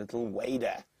 a little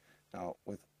wader. Now,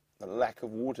 with the lack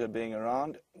of water being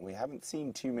around, we haven't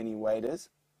seen too many waders.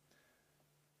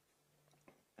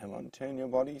 Come on, turn your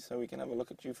body so we can have a look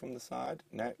at you from the side.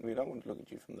 No, we don't want to look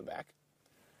at you from the back.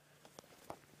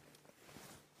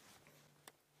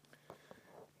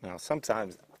 Now,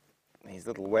 sometimes these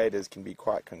little waders can be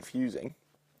quite confusing,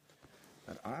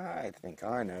 but I think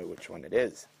I know which one it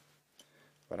is.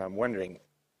 But I'm wondering,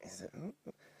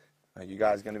 are you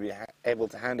guys going to be able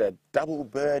to hand a double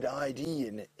bird ID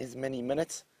in as many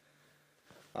minutes?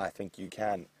 I think you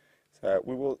can. So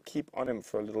we will keep on him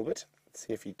for a little bit. Let's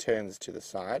see if he turns to the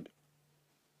side.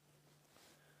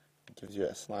 It gives you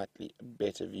a slightly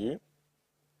better view.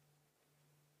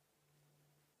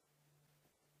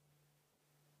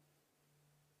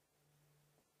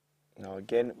 Now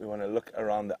again, we want to look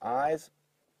around the eyes.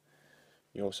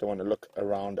 You also want to look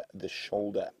around the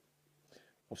shoulder.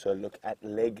 Also look at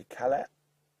leg color.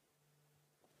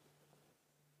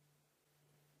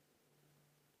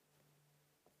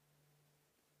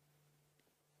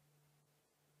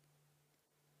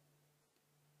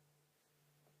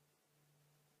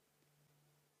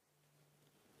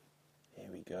 There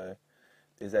we go.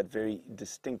 There's that very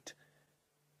distinct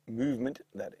movement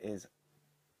that is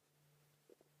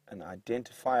an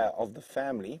identifier of the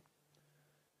family.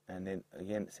 And then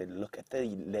again it said look at the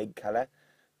leg color.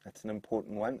 That's an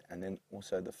important one. And then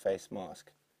also the face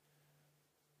mask.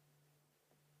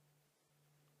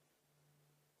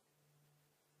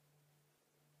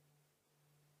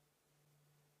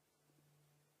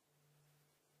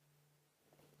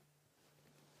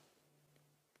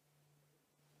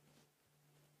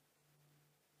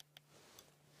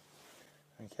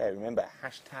 Okay, remember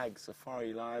hashtag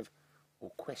Safari Live or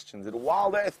questions at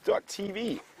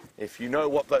wildearth.tv. If you know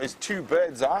what those two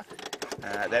birds are,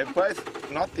 they're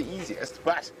both not the easiest,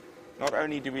 but not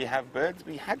only do we have birds,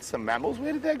 we had some mammals.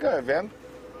 Where did they go, Vim?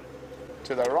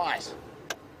 To the right.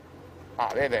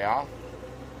 Ah, there they are.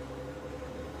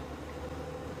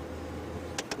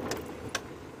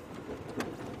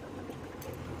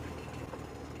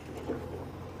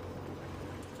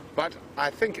 But I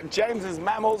think James's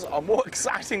mammals are more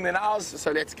exciting than ours,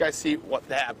 so let's go see what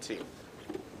they're up to.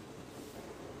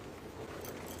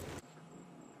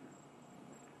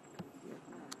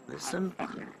 Listen.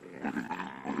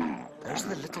 Those are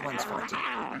the little ones fighting.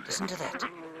 Listen to that.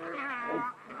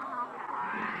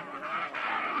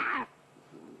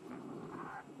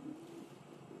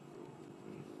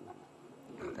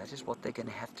 Now, that is what they're going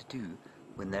to have to do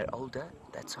when they're older.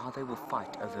 That's how they will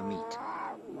fight over meat.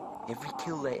 Every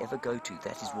kill they ever go to,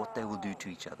 that is what they will do to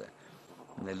each other.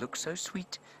 And they look so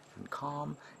sweet and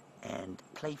calm and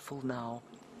playful now.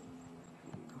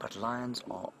 But lions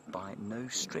are by no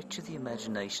stretch of the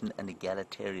imagination an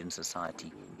egalitarian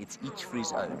society. It's each for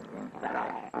his own.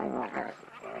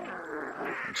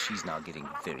 And she's now getting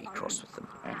very cross with them.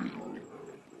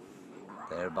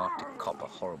 They're about to cop a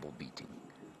horrible beating.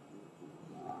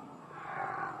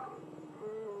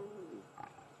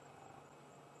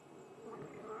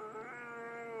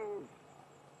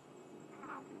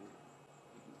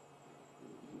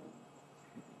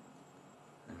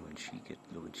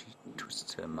 When she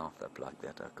twists her mouth up like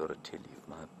that, I've got to tell you,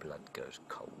 my blood goes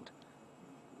cold.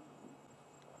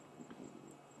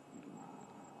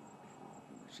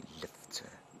 She lifts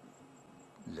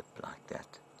her lip like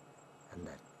that, and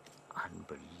that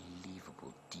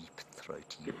unbelievable deep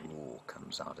throaty roar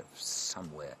comes out of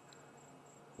somewhere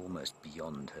almost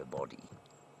beyond her body.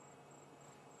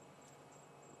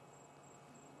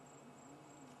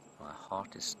 My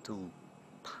heart is still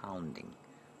pounding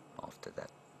after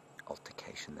that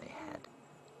altercation they had.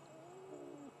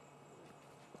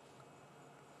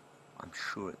 I'm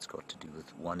sure it's got to do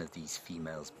with one of these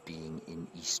females being in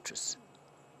estrus.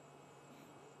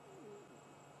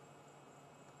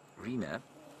 Rena,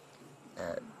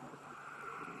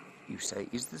 you say,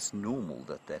 is this normal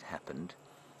that happened,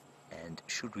 and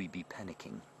should we be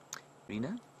panicking?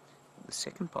 Rena, the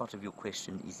second part of your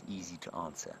question is easy to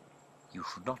answer. You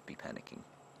should not be panicking.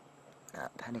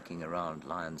 Panicking around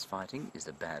lions fighting is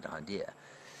a bad idea.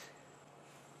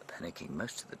 Panicking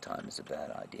most of the time is a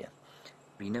bad idea.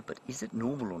 Rena, but is it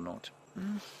normal or not?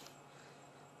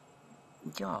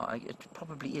 Yeah, it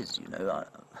probably is, you know.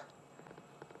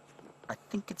 I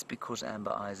think it's because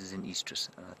Amber Eyes is in estrus,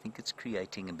 and I think it's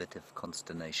creating a bit of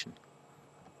consternation.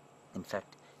 In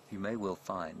fact, you may well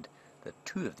find that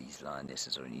two of these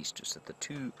lionesses are in estrus, that the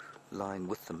two lying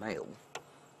with the male,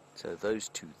 so those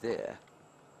two there,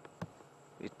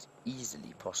 it's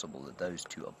easily possible that those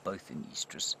two are both in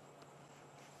estrus.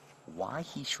 Why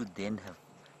he should then have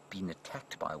been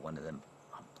attacked by one of them,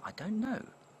 I don't know.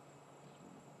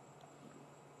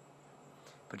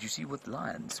 But you see, with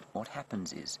lions, what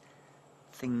happens is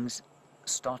things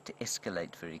start to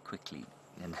escalate very quickly.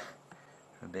 And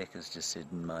Rebecca's just said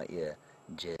in my ear,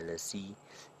 jealousy.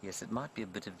 Yes, it might be a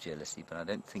bit of jealousy, but I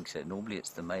don't think so. Normally it's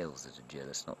the males that are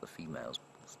jealous, not the females.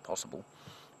 It's possible.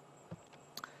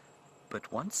 But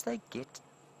once they get...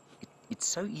 it's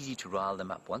so easy to rile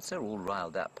them up. Once they're all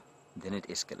riled up, then it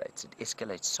escalates. It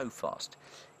escalates so fast.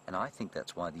 And I think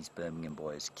that's why these Birmingham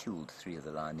boys killed 3 of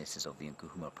the lionesses of the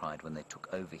Nkuhuma Pride when they took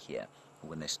over here, or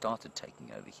when they started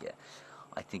taking over here.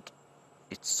 I think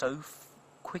it so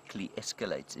quickly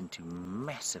escalates into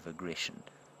massive aggression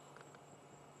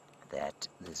that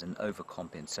there's an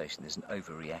overcompensation, there's an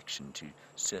overreaction to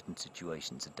certain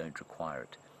situations that don't require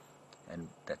it. And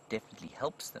that definitely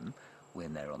helps them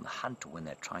when they're on the hunt, or when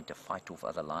they're trying to fight off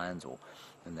other lions, or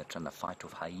when they're trying to fight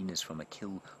off hyenas from a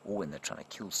kill, or when they're trying to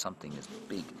kill something as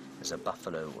big as a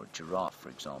buffalo or a giraffe, for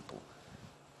example.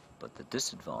 But the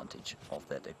disadvantage of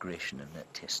that aggression and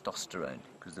that testosterone,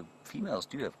 because the females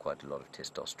do have quite a lot of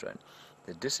testosterone,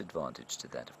 the disadvantage to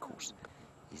that, of course,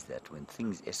 is that when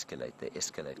things escalate, they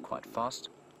escalate quite fast,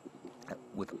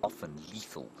 with often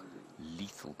lethal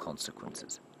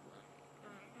consequences.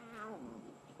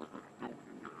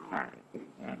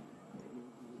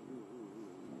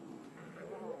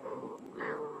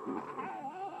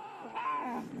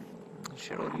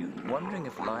 Cheryl, you wondering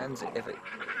if lions are ever...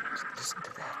 Listen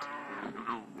to that.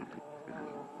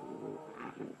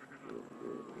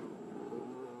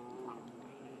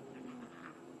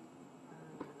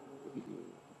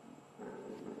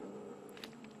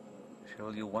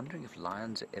 Cheryl, you're wondering if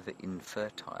lions are ever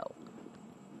infertile.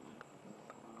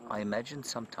 I imagine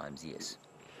sometimes, yes.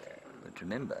 But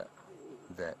remember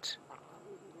that,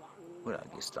 well,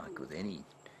 I guess like with any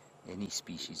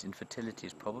species, infertility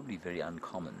is probably very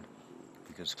uncommon,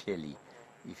 because clearly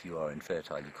if you are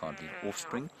infertile you can't leave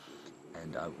offspring,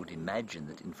 and I would imagine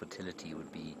that infertility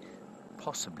would be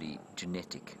possibly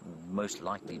genetic, most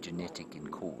likely genetic in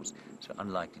cause, so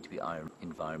unlikely to be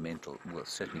environmental, well,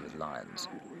 certainly with lions.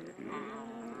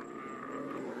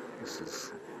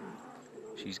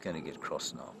 She's going to get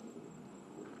cross now.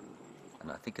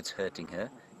 And I think it's hurting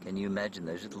her. Can you imagine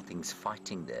those little things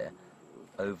fighting there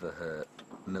over her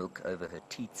milk, over her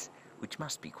teats, which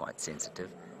must be quite sensitive.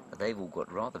 They've all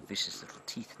got rather vicious little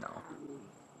teeth now.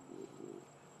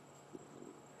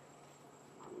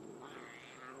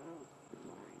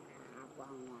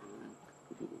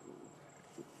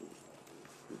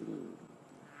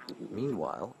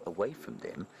 Meanwhile, away from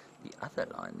them, the other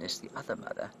lioness, the other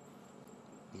mother,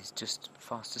 is just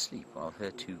fast asleep while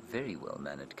her 2 very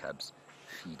well-mannered cubs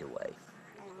feed away.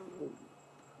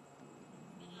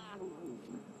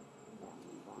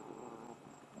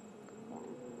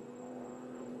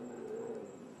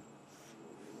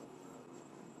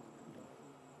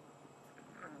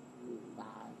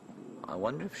 I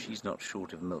wonder if she's not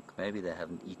short of milk. Maybe they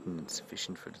haven't eaten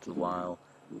sufficient for a little while.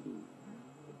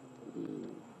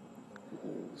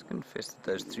 Let's confess that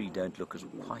those 3 don't look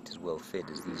quite as well fed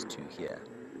as these 2 here.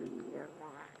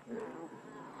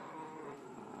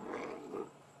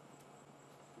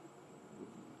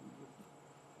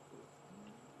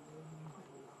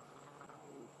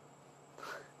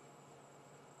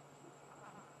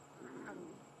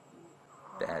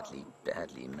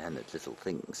 Badly mannered little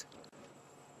things.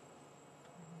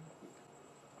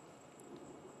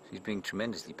 She's being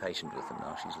tremendously patient with them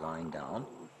now. She's lying down.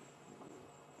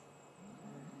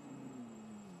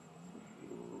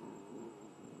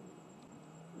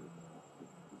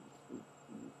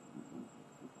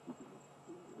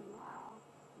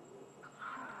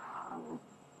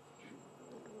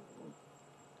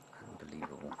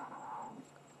 Unbelievable.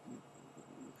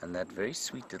 And that very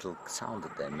sweet little sound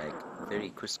that they make very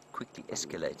quickly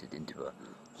escalated into a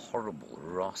horrible,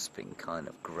 rasping kind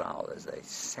of growl as they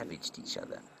savaged each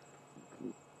other.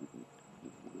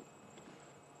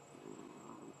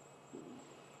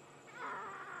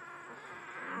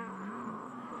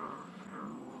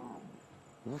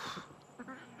 Oof.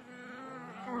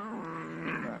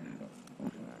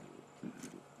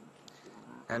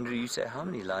 Andrew, you say how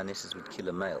many lionesses would kill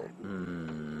a male?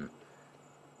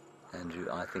 Andrew,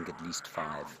 I think at least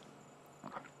 5.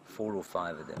 4 or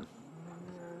 5 of them.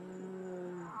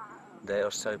 They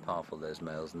are so powerful, those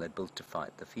males, and they're built to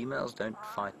fight. The females don't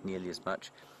fight nearly as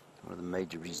much. One of the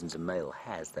major reasons a male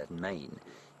has that mane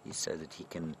is so that he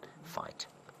can fight,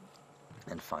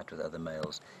 and fight with other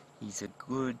males. He's a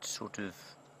good sort of,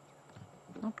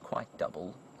 not quite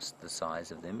double the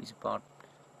size of them. He's about,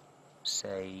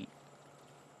 say,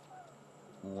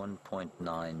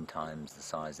 1.9 times the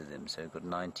size of them, so we've got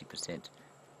 90%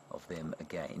 of them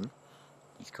again.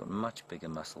 He's got much bigger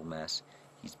muscle mass.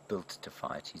 He's built to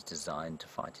fight. He's designed to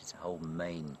fight. His whole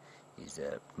mane is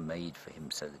made for him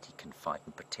so that he can fight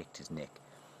and protect his neck.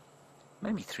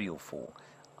 Maybe 3 or 4.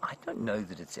 I don't know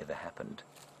that it's ever happened.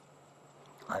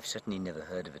 I've certainly never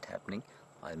heard of it happening.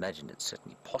 I imagine it's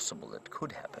certainly possible it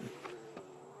could happen.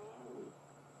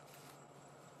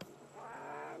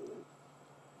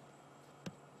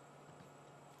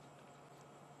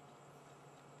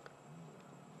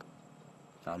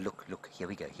 Now look, here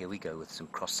we go with some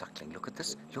cross-suckling. Look at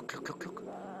this. Look.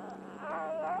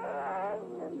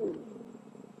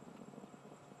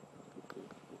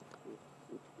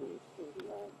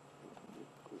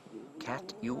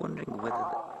 Cat, you're wondering whether...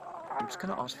 I'm just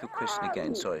going to ask you a question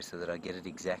again, sorry, so that I get it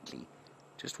exactly.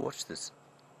 Just watch this.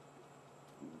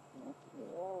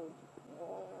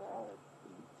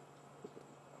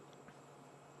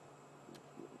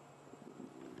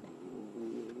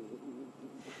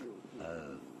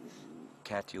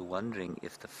 Cat, you're wondering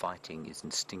if the fighting is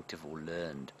instinctive or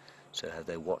learned. So have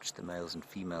they watched the males and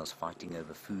females fighting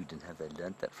over food, and have they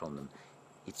learnt that from them?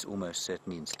 It's almost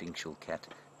certainly instinctual, Cat.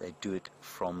 They do it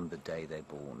from the day they're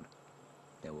born.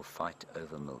 They will fight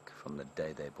over milk from the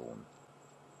day they're born.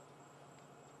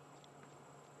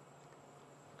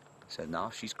 So now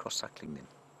she's cross-suckling them.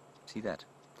 See that?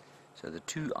 So the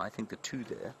two, I think the two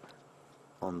there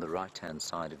on the right-hand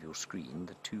side of your screen,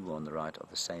 the two on the right are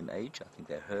the same age. I think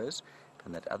they're hers.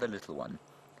 And that other little one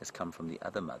has come from the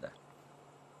other mother.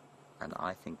 And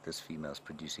I think this female's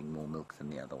producing more milk than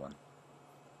the other one.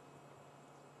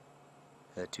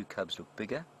 Her 2 cubs look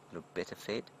bigger, look better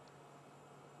fed,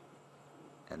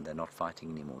 and they're not fighting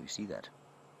anymore. You see that?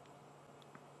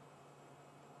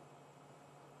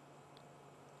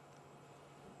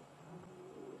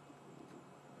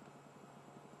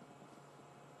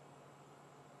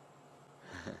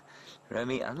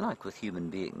 Romy, unlike with human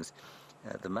beings,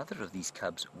 the mother of these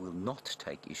cubs will not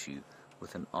take issue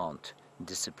with an aunt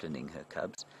disciplining her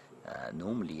cubs.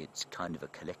 Normally it's kind of a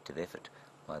collective effort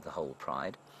by the whole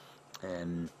pride.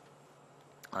 I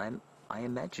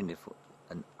imagine if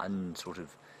an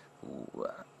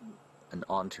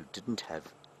aunt who didn't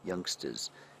have youngsters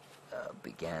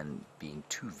began being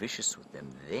too vicious with them,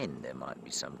 then there might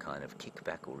be some kind of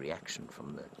kickback or reaction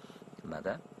from the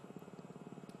mother.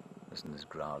 Listen to this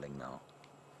growling now.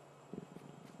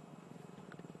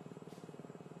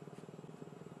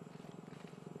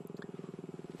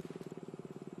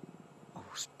 Oh,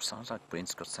 sounds like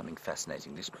Brent's got something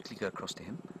fascinating. Let's quickly go across to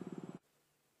him.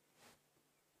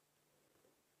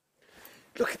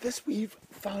 Look at this we've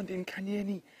found in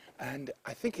Kanyeni, and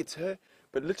I think it's her,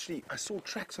 but literally I saw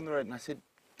tracks on the road and I said,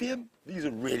 Viam, these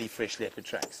are really fresh leopard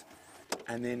tracks.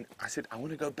 And then I said, I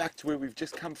want to go back to where we've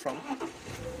just come from,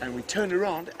 and we turned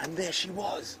around and there she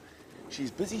was. She's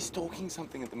busy stalking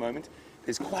something at the moment.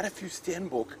 There's quite a few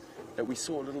steenbok that we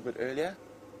saw a little bit earlier.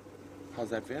 How's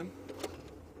that, Viam?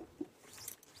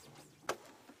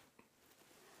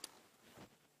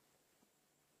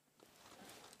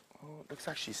 Oh, looks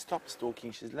like she stopped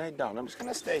stalking. She's laid down. I'm just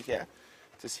going to stay here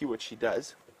to see what she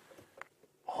does.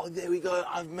 Oh, there we go.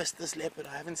 I've missed this leopard.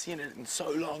 I haven't seen it in so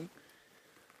long.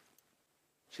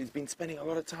 She's been spending a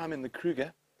lot of time in the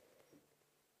Kruger.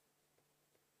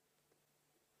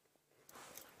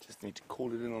 Just need to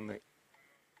call it in on the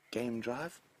game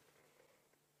drive.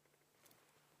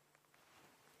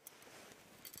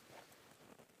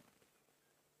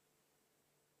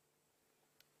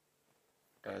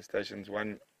 Stations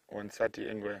 1 Sati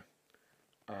Ingwe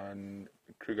on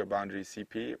Kruger boundary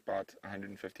CP, about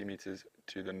 150 meters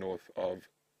to the north of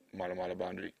Mala Mala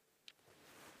boundary.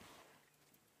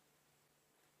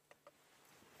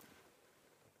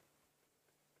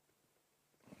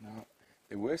 Now,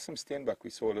 there were some steenbok we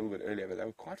saw a little bit earlier, but they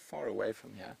were quite far away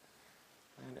from here.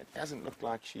 And it doesn't look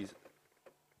like she's...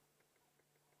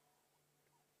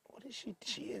 What is she?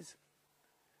 She is...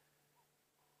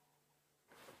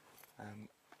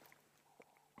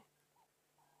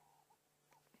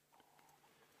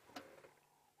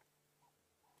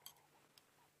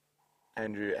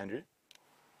 Andrew,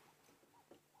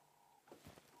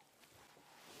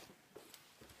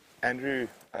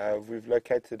 we've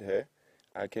located her.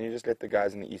 Can you just let the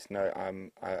guys in the east know?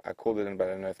 I called it in, but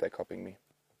I don't know if they're copying me.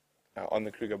 On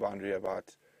the Kruger boundary,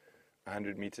 about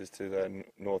 100 meters to the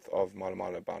north of Mala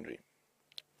Mala boundary.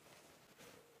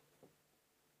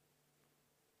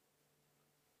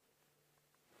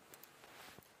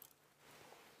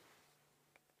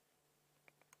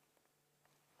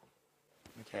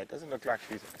 Okay, it doesn't look like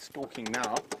she's stalking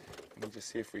now. Let me just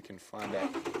see if we can find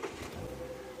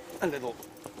a little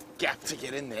gap to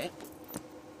get in there.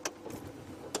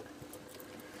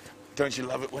 Don't you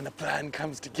love it when a plan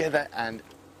comes together? And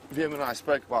Liam and I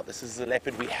spoke about this. This is a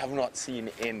leopard we have not seen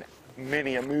in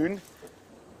many a moon.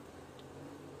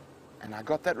 And I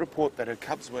got that report that her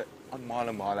cubs were on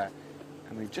Mala Mala,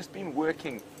 and we've just been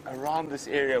working around this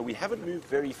area. We haven't moved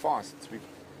very fast since we've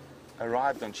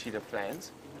arrived on Cheetah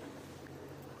Plains.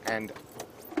 And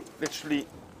literally,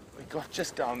 we got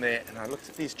just down there, and I looked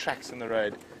at these tracks in the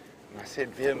road, and I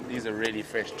said, Liam, these are really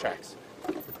fresh tracks.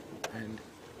 And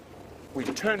we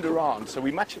turned around, so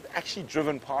we must have actually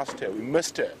driven past her. We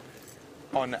missed her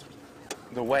on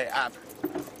the way up,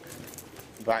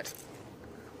 but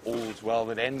all's well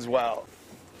that ends well.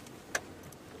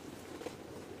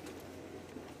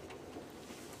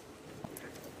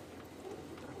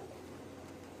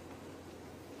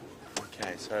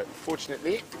 Okay, so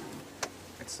fortunately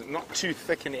it's not too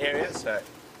thick an area, so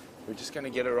we're just going to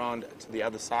get around to the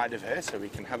other side of her so we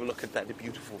can have a look at that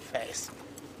beautiful face.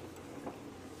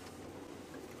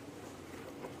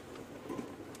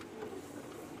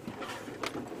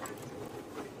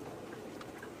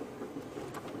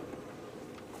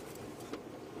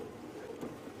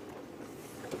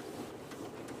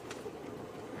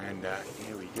 And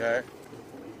here we go.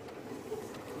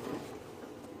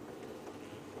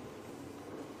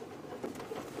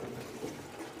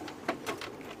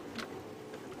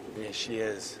 There she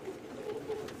is.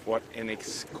 What an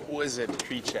exquisite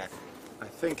creature. I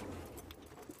think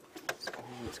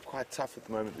it's quite tough at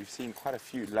the moment. We've seen quite a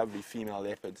few lovely female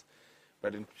leopards,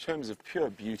 but in terms of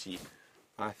pure beauty,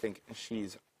 I think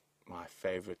she's my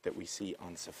favorite that we see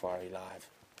on Safari Live.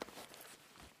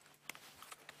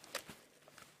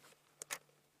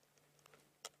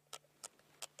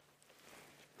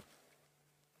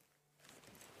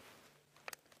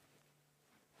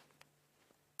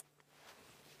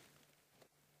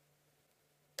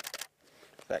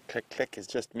 That click click is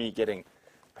just me getting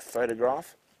a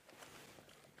photograph.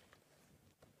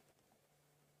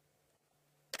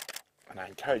 And I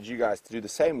encourage you guys to do the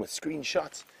same with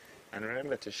screenshots. And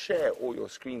remember to share all your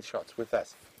screenshots with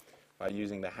us by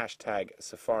using the hashtag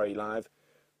Safari Live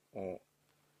or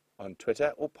on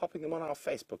Twitter, or popping them on our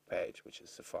Facebook page, which is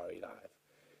Safari Live.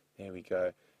 There we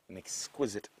go. An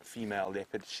exquisite female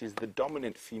leopard. She's the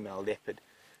dominant female leopard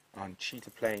on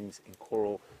Cheetah Plains in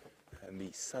Coral, in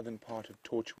the southern part of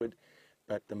Torchwood,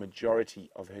 but the majority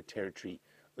of her territory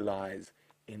lies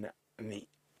in the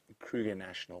Kruger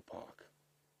National Park.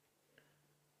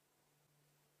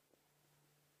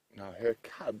 Now, her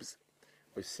cubs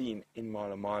were seen in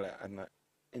Mala Mala and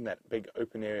in that big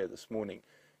open area this morning,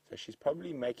 so she's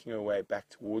probably making her way back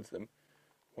towards them.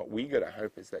 What we got to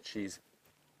hope is that she's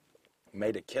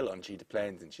made a kill on Cheetah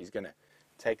Plains and she's going to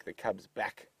take the cubs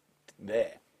back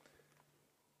there.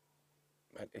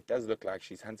 But it does look like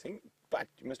she's hunting. But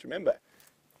you must remember,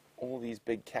 all these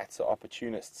big cats are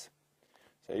opportunists.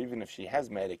 So even if she has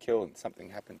made a kill and something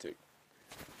happened to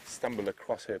stumble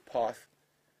across her path,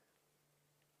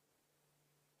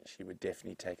 she would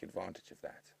definitely take advantage of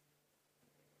that.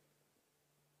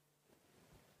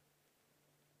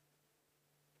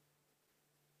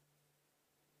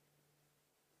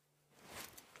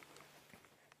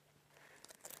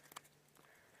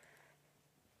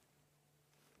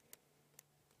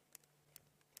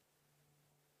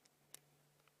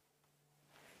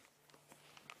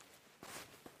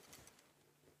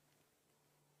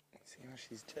 See how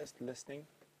she's just listening?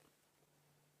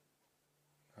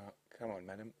 Oh, come on,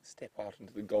 madam. Step out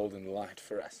into the golden light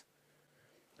for us.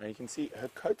 Now you can see her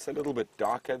coat's a little bit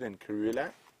darker than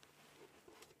Karula.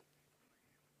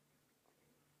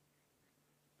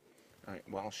 Right,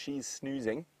 while she's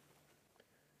snoozing,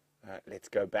 let's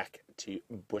go back to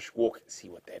Bushwalk, see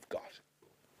what they've got.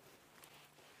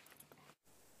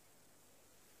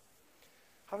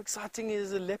 How exciting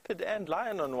is a leopard and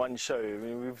lion on one show? I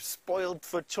mean, we've spoiled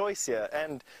for choice here.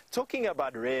 And talking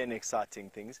about rare and exciting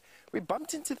things, we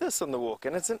bumped into this on the walk,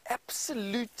 and it's an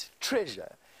absolute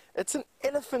treasure. It's an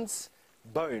elephant's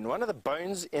bone, one of the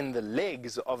bones in the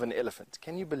legs of an elephant.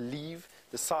 Can you believe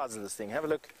the size of this thing? Have a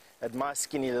look at my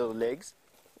skinny little legs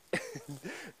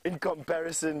in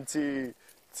comparison to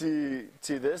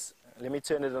this. Let me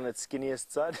turn it on its skinniest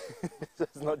side so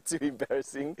it's not too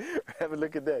embarrassing. Have a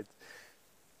look at that.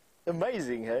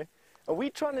 Amazing, hey? Are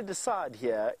we trying to decide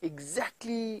here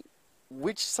exactly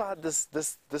which side this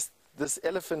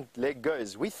elephant leg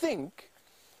goes? We think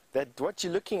that what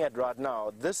you're looking at right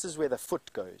now, this is where the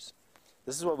foot goes.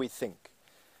 This is what we think.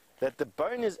 That the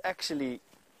bone is actually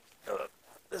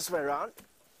this way around,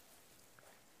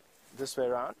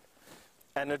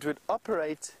 and it would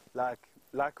operate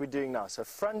like we're doing now. So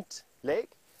front leg,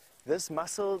 this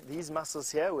muscle, these muscles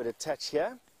here would attach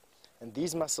here, and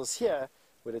these muscles here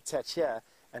would attach here,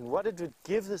 and what it would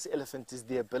give this elephant is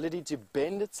the ability to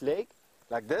bend its leg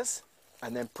like this,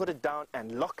 and then put it down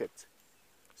and lock it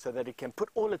so that it can put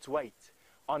all its weight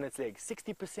on its leg.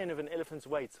 60% of an elephant's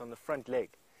weight's on the front leg.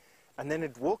 And then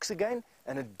it walks again,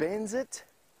 and it bends it,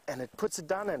 and it puts it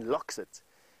down and locks it.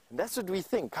 And that's what we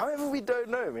think. However, we don't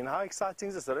know. I mean, how exciting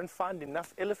is this? I don't find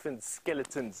enough elephant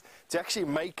skeletons to actually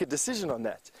make a decision on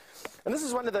that. And this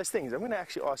is one of those things. I'm going to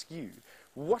actually ask you,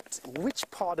 which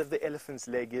part of the elephant's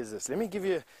leg is this? Let me give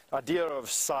you an idea of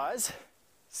size,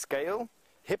 scale,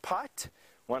 hip height,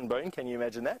 one bone. Can you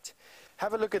imagine that?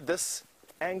 Have a look at this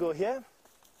angle here.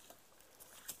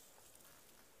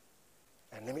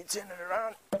 And let me turn it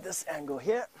around, this angle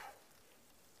here.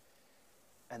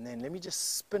 And then let me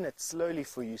just spin it slowly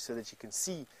for you so that you can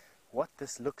see what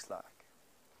this looks like.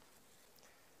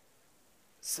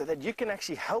 So that you can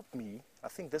actually help me. I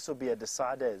think this will be a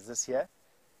decider, is this here.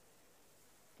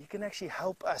 You can actually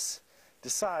help us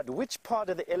decide which part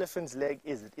of the elephant's leg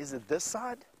is it. Is it this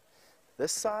side,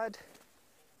 this side,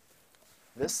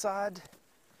 this side,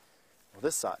 or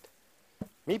this side?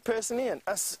 Me personally, and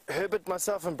us, Herbert,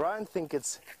 myself, and Brian, think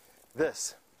it's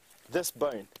this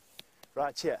bone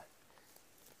right here.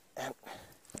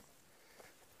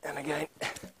 And again,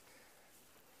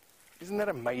 isn't that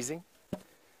amazing?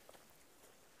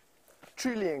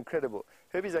 Truly incredible.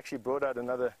 Herbie's actually brought out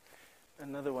another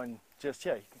one just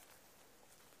here.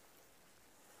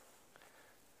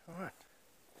 All right.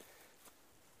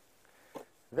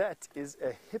 That is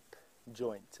a hip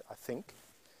joint, I think.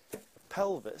 A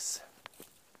pelvis.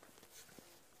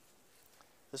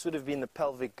 This would have been the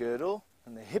pelvic girdle,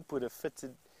 and the hip would have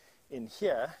fitted in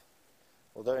here.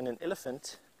 Although in an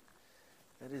elephant,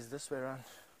 that is this way around.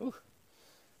 Ooh.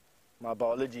 My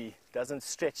biology doesn't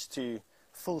stretch to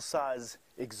full-size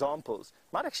examples.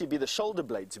 Might actually be the shoulder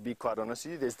blade, to be quite honest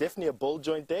with you. There's definitely a ball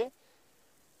joint there.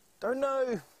 Don't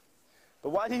know.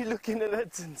 But while you're looking at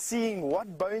it and seeing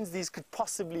what bones these could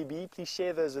possibly be, please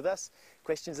share those with us.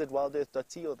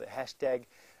 questions@wildearth.t or the hashtag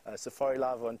Safari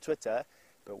Live on Twitter.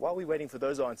 But while we're waiting for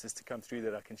those answers to come through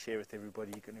that I can share with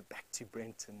everybody, you're going to back to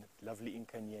Brent and lovely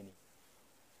Nkanyeni.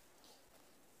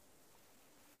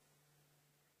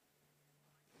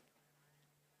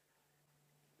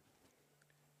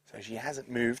 So she hasn't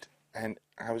moved, and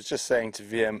I was just saying to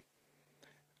VM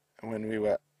when we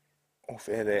were off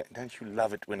air there, don't you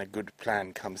love it when a good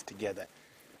plan comes together?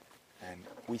 And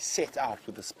we set out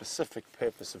with the specific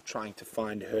purpose of trying to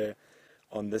find her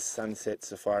on this sunset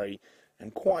safari,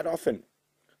 and quite often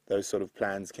those sort of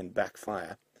plans can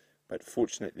backfire, but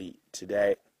fortunately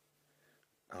today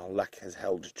our luck has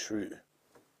held true.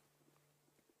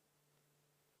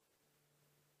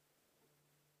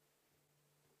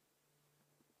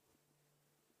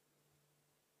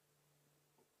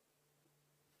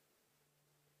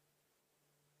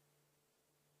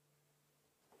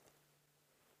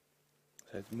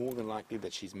 So it's more than likely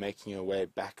that she's making her way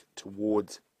back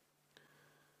towards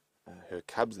her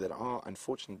cubs that are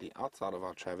unfortunately outside of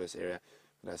our traverse area.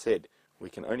 But I said, we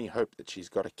can only hope that she's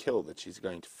got a kill, that she's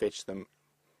going to fetch them.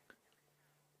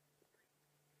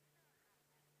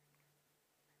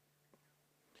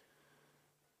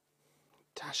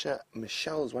 Tasha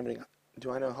Michelle is wondering,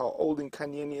 do I know how old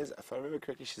Nkanyeni is? If I remember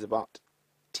correctly, she's about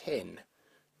 10,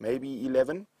 maybe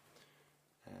 11.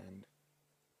 And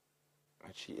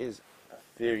she is a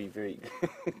very, very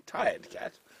tired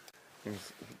cat.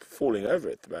 She's falling over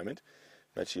at the moment.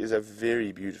 But she is a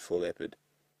very beautiful leopard.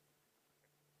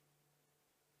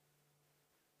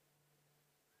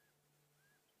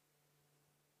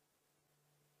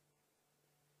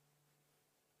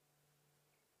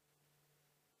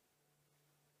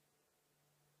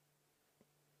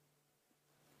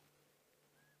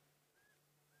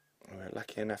 We're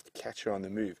lucky enough to catch her on the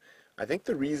move. I think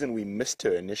the reason we missed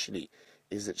her initially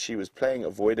is that she was playing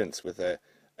avoidance with a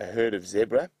herd of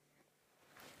zebra.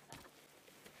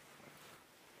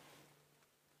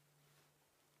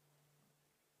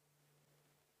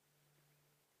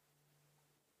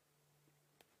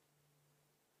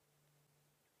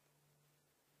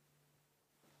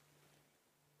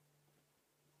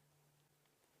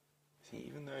 See,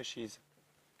 even though she's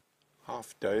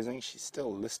half dozing, she's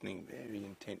still listening very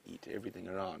intently to everything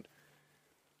around.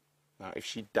 Now, if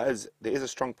she does, there is a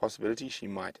strong possibility she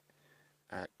might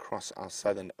cross our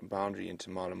southern boundary into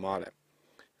Mala Mala.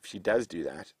 If she does do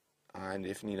that, I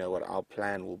definitely know what our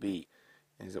plan will be,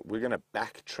 is that we're going to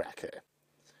backtrack her.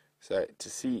 So to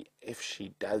see if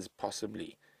she does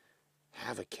possibly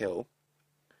have a kill,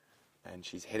 and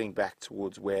she's heading back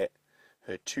towards where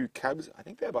her two cubs, I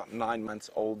think they're about 9 months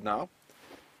old now,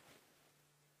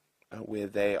 where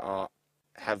they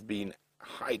have been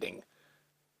hiding.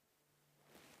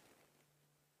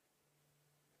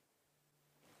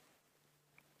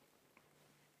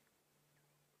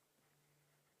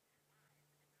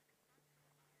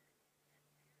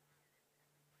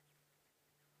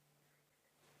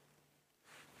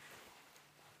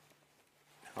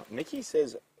 Nikki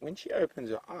says when she opens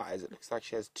her eyes, it looks like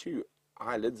she has two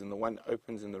eyelids and the one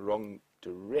opens in the wrong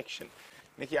direction.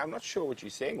 Nikki, I'm not sure what you're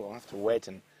saying. We'll have to wait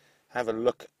and have a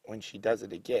look when she does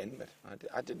it again, but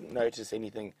I didn't notice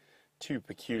anything too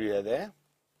peculiar there.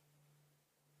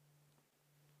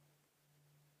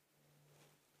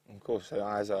 Of course, her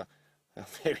eyes are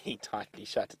very tightly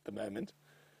shut at the moment.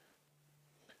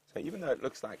 So even though it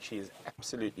looks like she is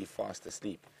absolutely fast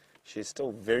asleep, she is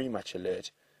still very much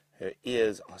alert. Her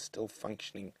ears are still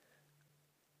functioning.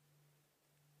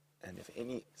 And if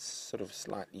any sort of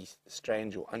slightly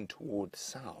strange or untoward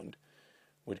sound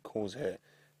would cause her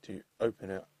to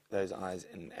open those eyes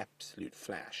in an absolute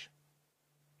flash.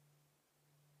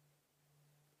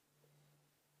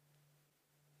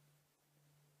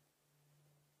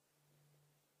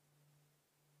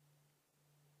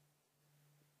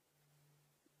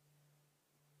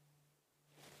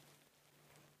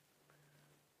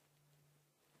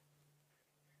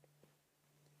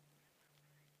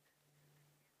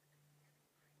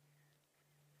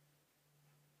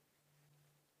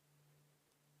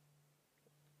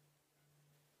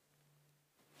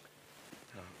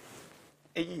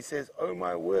 Iggy says, "Oh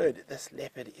my word, this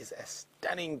leopard is a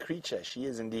stunning creature." She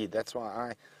is indeed. That's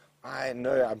why I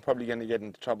know I'm probably going to get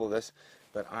into trouble with this,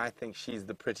 but I think she's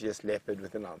the prettiest leopard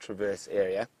within our traverse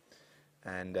area.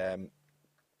 And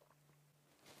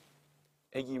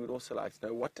Iggy would also like to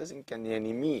know, what does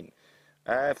Nkanyeni mean?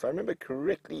 If I remember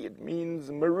correctly, it means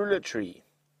marula tree.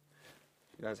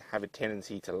 She does have a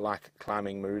tendency to like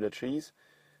climbing marula trees.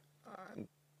 I'm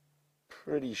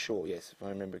pretty sure, yes, if I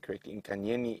remember correctly,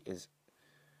 Nkanyeni is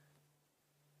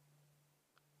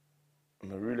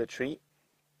marula tree,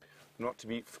 not to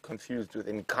be confused with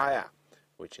Nkaya,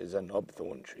 which is a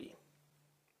knobthorn tree.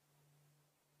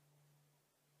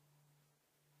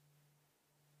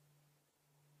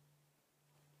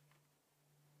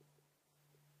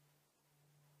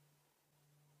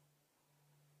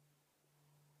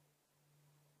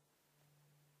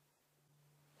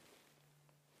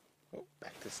 Oh,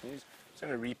 back to snooze. I'm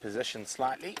going to reposition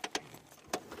slightly.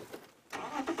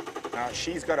 Now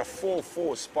she's got a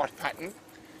 4-4 spot pattern,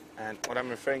 and what I'm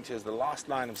referring to is the last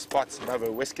line of spots above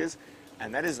her whiskers,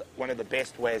 and that is one of the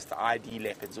best ways to ID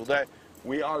leopards. Although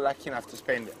we are lucky enough to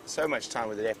spend so much time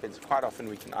with the leopards, quite often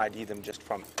we can ID them just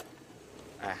from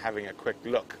having a quick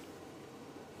look.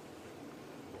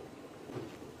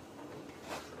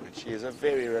 And she is a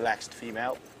very relaxed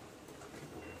female.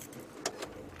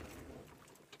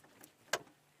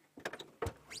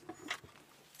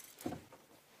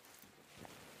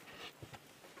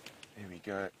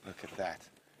 Go look at that.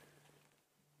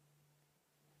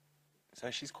 So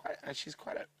she's quite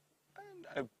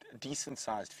a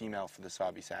decent-sized female for the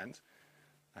Sabi Sands,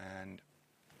 and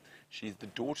she's the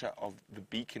daughter of the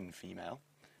Beacon female,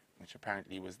 which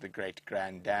apparently was the great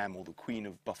grand dam or the queen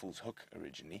of Buffalo's Hook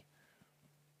originally.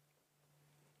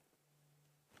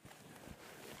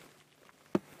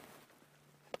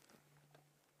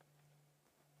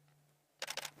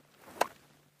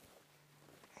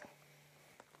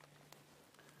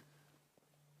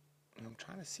 I'm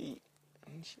trying to see,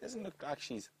 she doesn't look like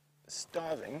she's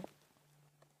starving.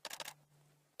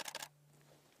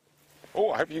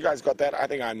 Oh, I hope you guys got that. I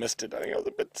think I missed it. I think I was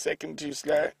a bit second too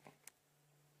slow.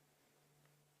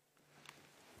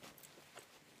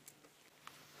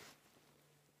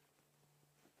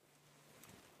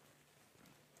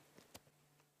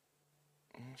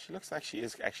 She looks like she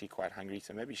is actually quite hungry,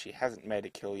 so maybe she hasn't made a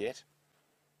kill yet.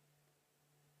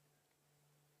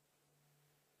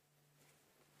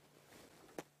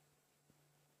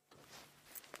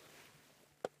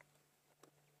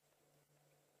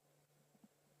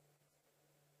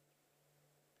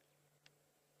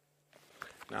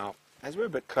 Now, as we're a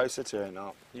bit closer to her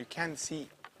now, you can see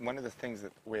one of the things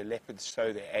that where leopards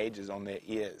show their age is on their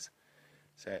ears.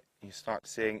 So you start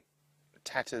seeing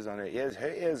tatters on her ears. Her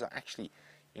ears are actually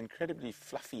incredibly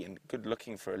fluffy and good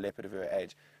looking for a leopard of her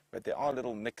age, but there are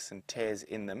little nicks and tears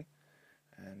in them.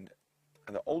 And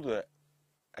the older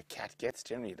a cat gets,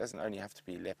 generally, it doesn't only have to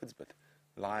be leopards, but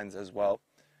lions as well,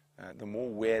 the more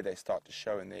wear they start to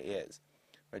show in their ears.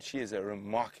 But she is a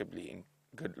remarkably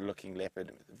good looking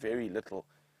leopard with very little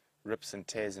rips and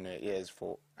tears in her ears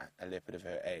for a leopard of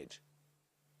her age.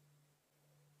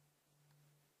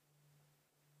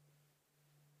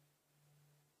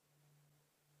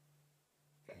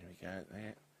 There we go,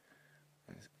 there.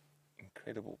 There's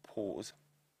incredible paws.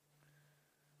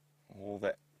 All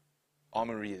that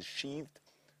armory is sheathed.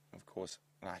 Of course,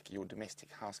 like your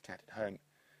domestic house cat at home,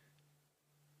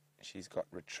 she's got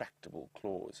retractable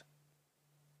claws.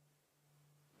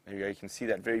 There you go, you can see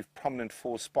that very prominent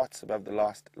 4 spots above the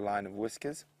last line of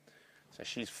whiskers. So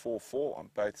she's 4-4 on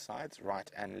both sides, right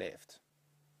and left.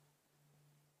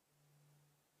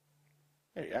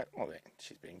 There we go. Well, then,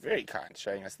 she's being very kind,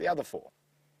 showing us the other 4.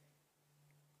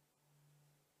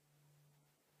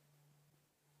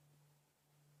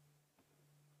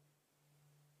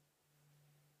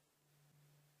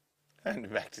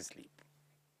 And back to sleep.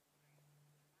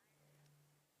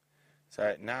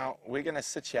 So now we're going to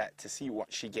sit here to see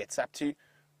what she gets up to.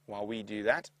 While we do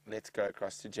that, let's go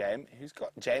across to James,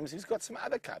 who's got some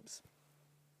other cubs.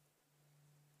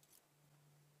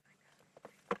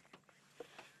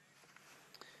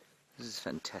 This is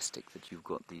fantastic that you've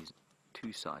got these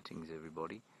 2 sightings,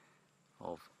 everybody,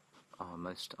 of our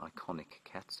most iconic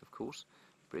cats, of course.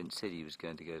 Brent said he was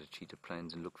going to go to Cheetah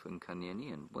Plains and look for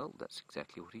Nkanyeni, and, well, that's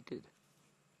exactly what he did.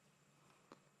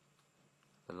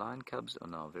 The lion cubs are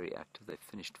now very active. They've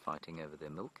finished fighting over their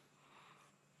milk,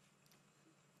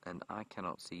 and I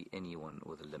cannot see anyone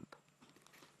with a limp.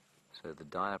 So the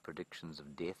dire predictions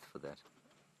of death for that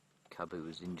cub who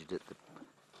was injured at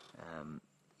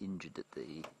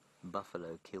the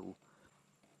buffalo kill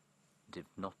did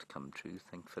not come true,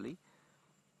 thankfully.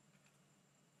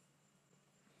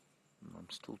 I'm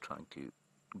still trying to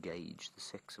gauge the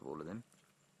sex of all of them.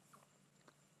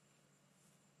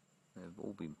 They've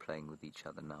all been playing with each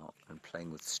other now and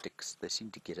playing with sticks. They seem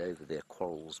to get over their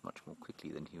quarrels much more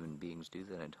quickly than human beings do.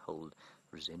 They don't hold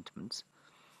resentments.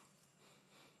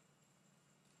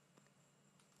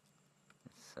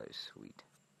 It's so sweet.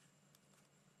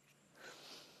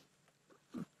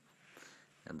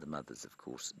 And the mother's, of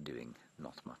course, doing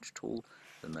not much at all.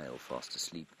 The male fast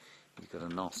asleep. He's got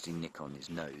a nasty nick on his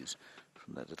nose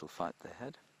from that little fight they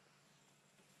had.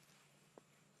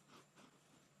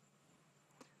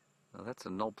 Now that's a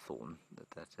knobthorn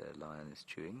that lion is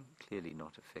chewing, clearly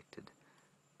not affected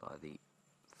by the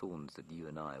thorns that you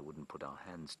and I wouldn't put our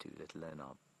hands to, let alone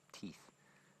our teeth.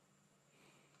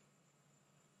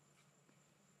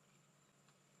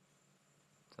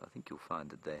 So I think you'll find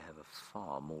that they have a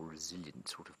far more resilient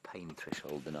sort of pain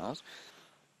threshold than ours.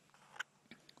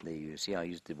 There you see, I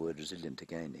used the word resilient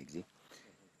again, Eggsy.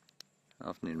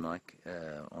 Afternoon, Mike.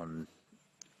 There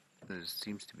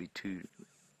seems to be 2,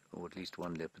 or at least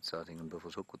 1 leopard sighting on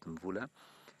Buffelshoek with the Mvula,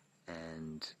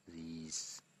 and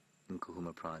these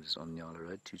Nkuhuma Pride is on Nyala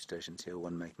Road. 2 stations here,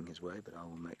 1 making his way, but I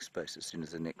will make space as soon as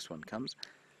the next one comes.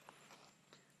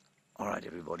 Alright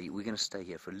everybody, we're going to stay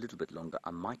here for a little bit longer.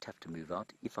 I might have to move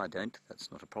out. If I don't,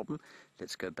 that's not a problem.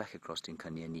 Let's go back across to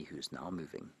Nkanyeni, who is now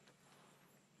moving.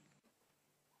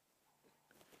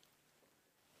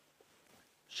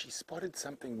 She spotted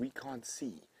something we can't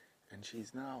see, and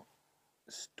she's now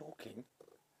stalking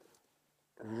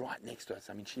right next to us.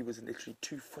 I mean, she was literally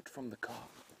 2 foot from the car.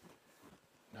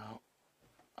 Now,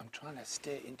 I'm trying to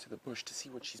stare into the bush to see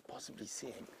what she's possibly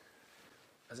seeing.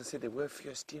 As I said, there were a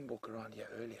few steenbok around here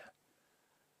earlier.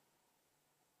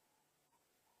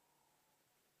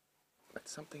 But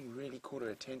something really caught her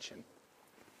attention.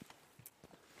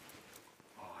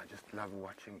 Oh, I just love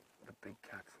watching the big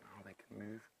cats and how they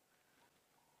can move.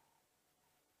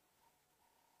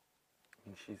 I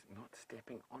mean, she's not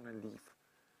stepping on a leaf.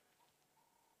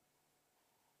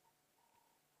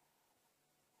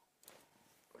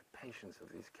 The patience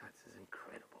of these cats is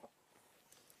incredible.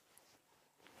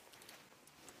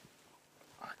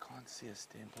 I can't see a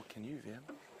steenbok. Can you,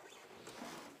 Vian?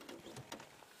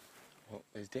 Well,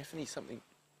 there's definitely something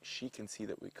she can see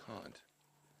that we can't.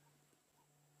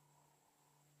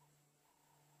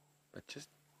 But just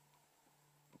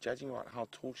judging about how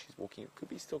tall she's walking, it could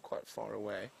be still quite far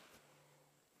away.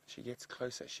 As she gets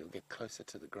closer, she'll get closer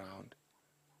to the ground.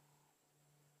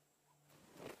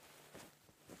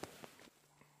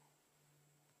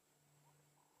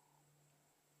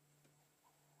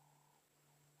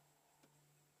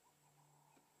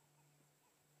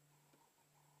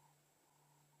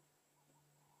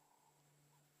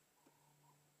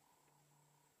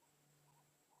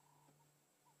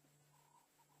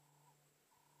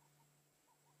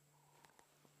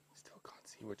 Still can't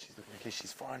see what she's looking at. Okay,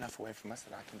 she's far enough away from us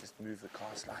that I can just move the car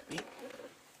slightly.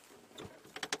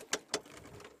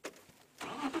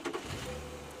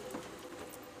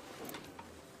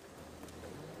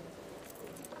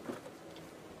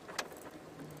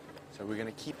 So we're going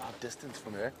to keep our distance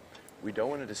from her. We don't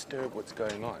want to disturb what's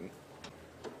going on.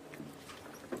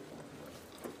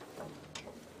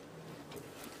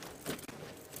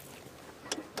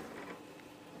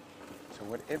 So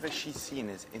whatever she's seen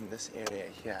is in this area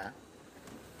here.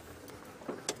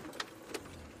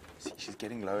 See, she's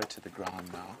getting lower to the ground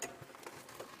now.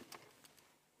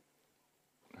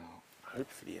 Now,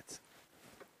 hopefully it's...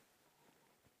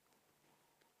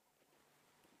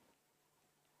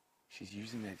 She's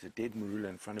using there's a dead marula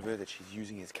in front of her that she's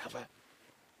using as cover.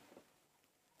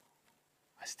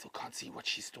 I still can't see what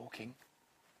she's stalking.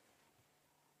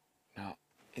 Now,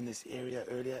 in this area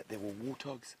earlier, there were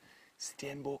warthogs,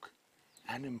 steenbok,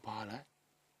 and impala.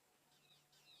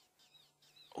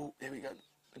 Oh, there we go.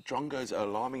 The drongos are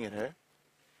alarming at her.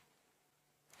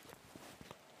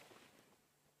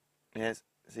 Yes,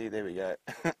 see, there we go.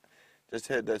 Just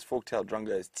heard those fork-tailed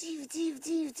drongos. Teev, teev,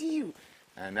 teev, teev.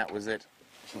 And that was it.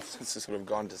 She's sort of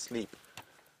gone to sleep.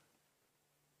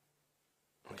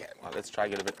 Okay, well, let's try to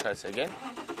get a bit closer again.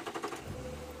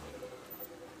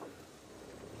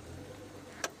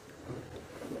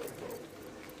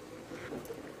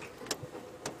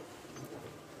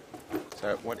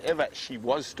 So whatever she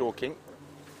was stalking,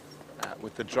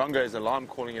 with the drongo's alarm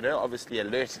calling at her, obviously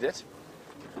alerted it,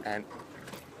 and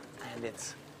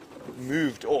it's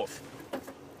moved off.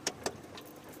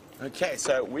 Okay,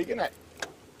 so we're going to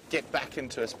get back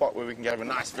into a spot where we can get a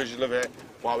nice visual of her.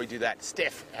 While we do that,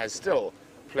 Steph is still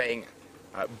playing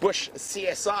bush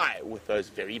CSI with those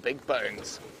very big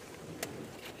bones.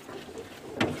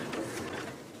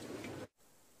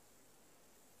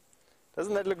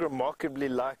 Doesn't that look remarkably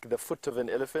like the foot of an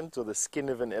elephant or the skin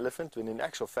of an elephant, when in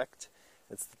actual fact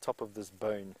it's the top of this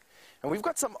bone? And we've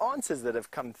got some answers that have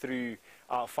come through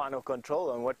our final control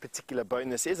on what particular bone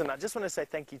this is. And I just want to say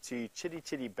thank you to Chitty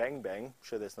Chitty Bang Bang. I'm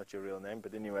sure that's not your real name,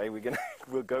 but anyway,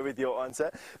 we'll go with your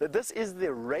answer. That this is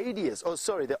the radius,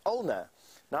 the ulna.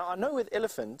 Now, I know with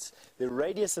elephants, the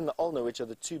radius and the ulna, which are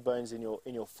the two bones in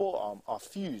your forearm, are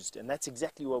fused, and that's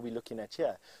exactly what we're looking at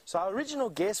here. So our original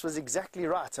guess was exactly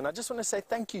right, and I just want to say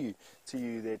thank you to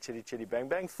you there, Chitty Chitty Bang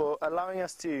Bang, for allowing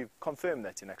us to confirm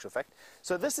that in actual fact.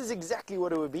 So this is exactly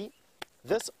what it would be.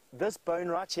 This bone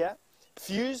right here,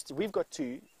 fused, we've got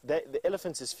two, the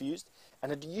elephant's is fused,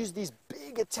 and it used these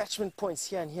big attachment points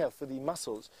here and here for the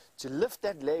muscles to lift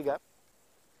that leg up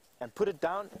and put it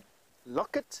down,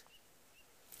 lock it.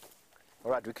 All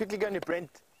right, we're quickly going to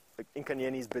Brent.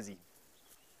 Inkanyeni's busy.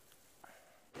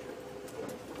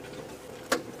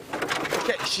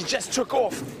 Okay, she just took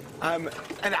off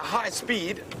at a high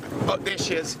speed. Oh, there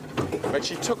she is. But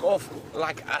she took off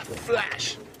like a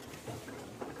flash.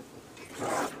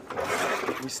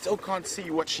 We still can't see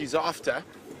what she's after.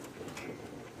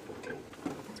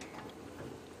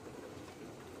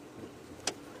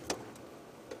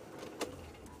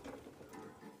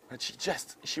 But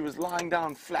she was lying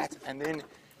down flat, and then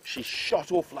she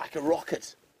shot off like a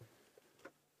rocket.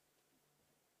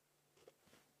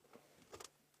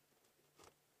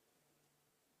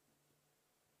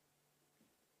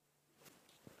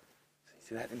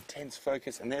 See that intense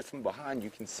focus, and there from behind you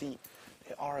can see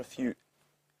there are a few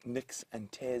nicks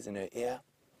and tears in her ear.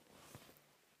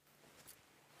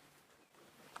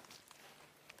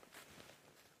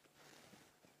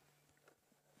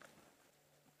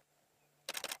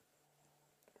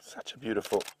 Such a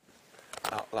beautiful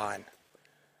outline.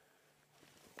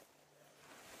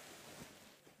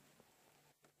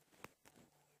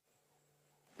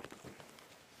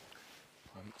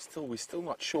 We're still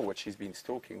not sure what she's been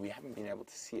stalking. We haven't been able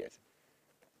to see it.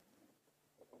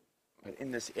 But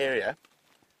in this area,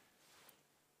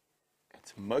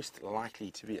 it's most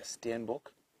likely to be a steenbok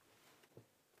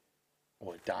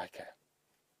or a duiker.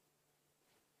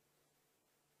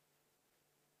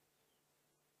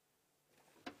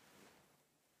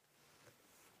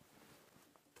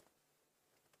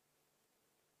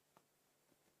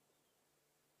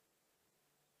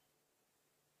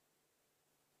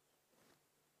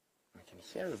 I can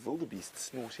hear a wildebeest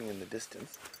snorting in the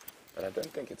distance, but I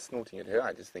don't think it's snorting at her.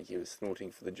 I just think he was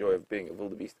snorting for the joy of being a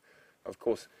wildebeest. Of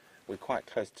course, we're quite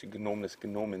close to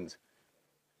Gnormin's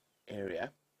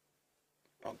area.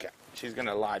 Okay, she's going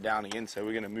to lie down again, so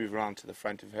we're going to move around to the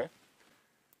front of her.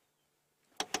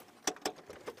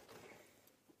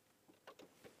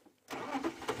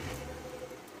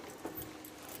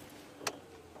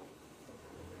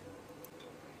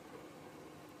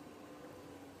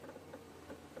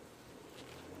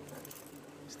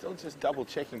 Still just double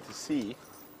checking to see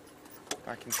if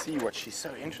I can see what she's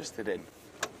so interested in.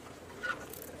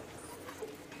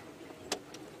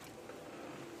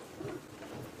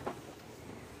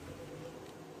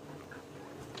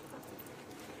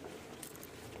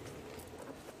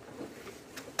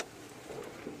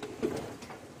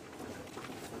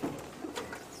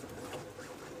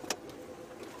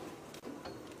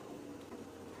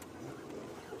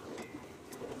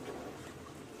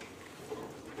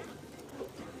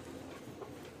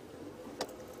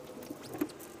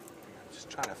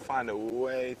 Trying to find a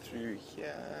way through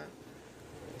here,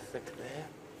 thick there.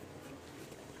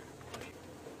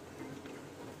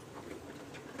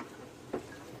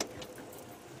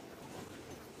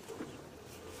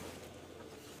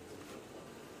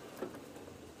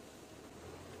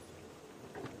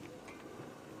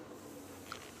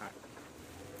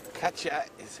 Katja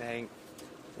is saying,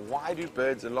 why do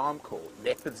birds alarm call?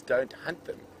 Leopards don't hunt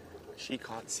them. She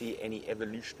can't see any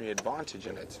evolutionary advantage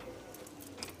in it.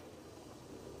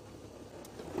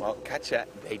 Well, Katja,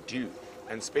 they do.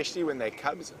 And especially when they're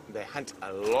cubs, they hunt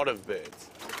a lot of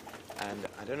birds. And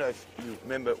I don't know if you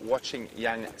remember watching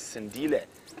young Sindile.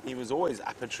 He was always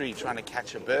up a tree trying to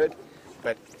catch a bird.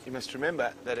 But you must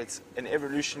remember that it's an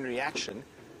evolutionary reaction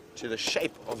to the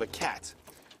shape of a cat,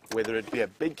 whether it be a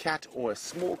big cat or a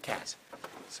small cat.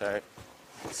 So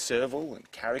serval and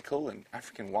caracal and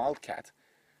African wildcat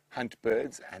hunt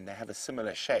birds, and they have a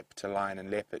similar shape to lion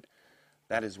and leopard.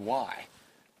 That is why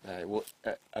they will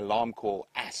alarm call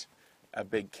at a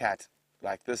big cat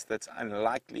like this that's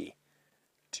unlikely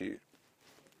to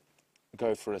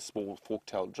go for a small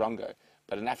fork-tailed drongo.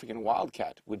 But an African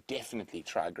wildcat would definitely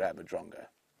try to grab a drongo.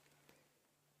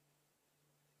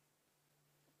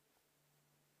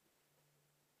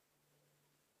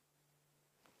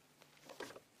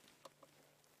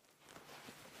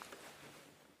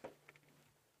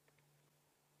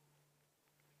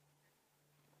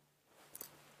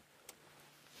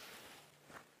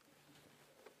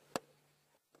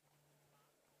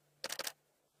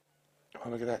 Oh,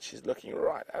 look at that. She's looking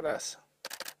right at us.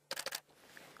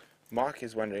 Mark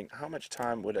is wondering, how much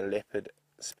time would a leopard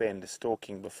spend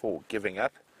stalking before giving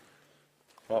up?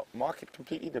 Well, Mark, it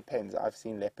completely depends. I've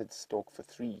seen leopards stalk for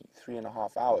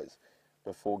 3.5 hours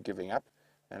before giving up,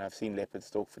 and I've seen leopards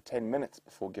stalk for 10 minutes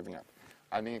before giving up.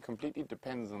 I mean, it completely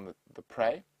depends on the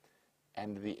prey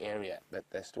and the area that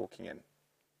they're stalking in.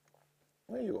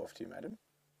 Where are you off to, madam?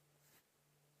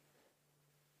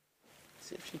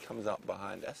 See if she comes up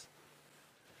behind us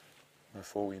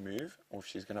before we move, or if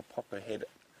she's going to pop her head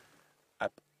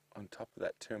up on top of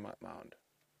that termite mound.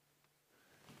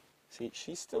 See,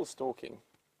 she's still stalking.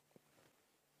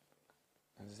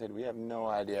 As I said, we have no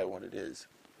idea what it is.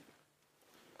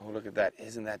 Oh, look at that.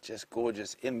 Isn't that just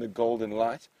gorgeous in the golden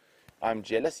light? I'm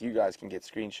jealous. You guys can get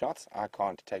screenshots. I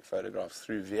can't take photographs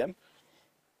through VM.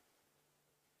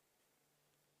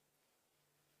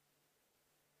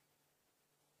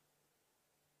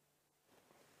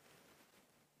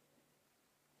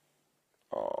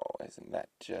 Oh, isn't that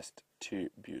just too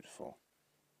beautiful?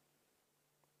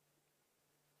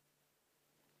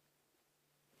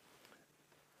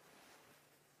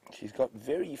 She's got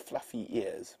very fluffy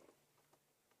ears.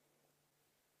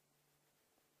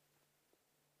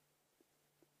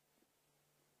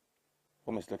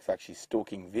 Almost looks like she's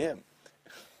stalking VM.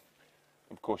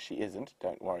 Of course she isn't,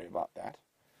 don't worry about that.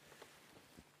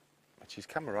 But she's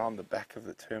come around the back of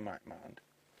the termite mound.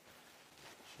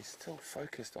 She's still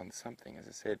focused on something, as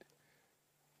I said.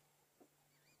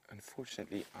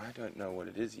 Unfortunately, I don't know what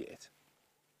it is yet.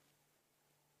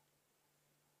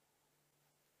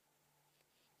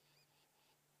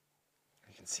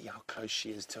 You can see how close she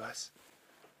is to us.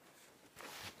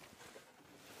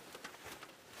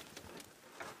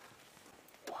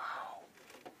 Wow.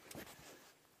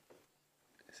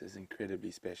 This is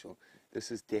incredibly special.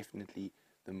 This is definitely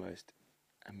the most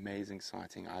amazing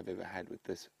sighting I've ever had with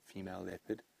this female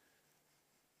leopard.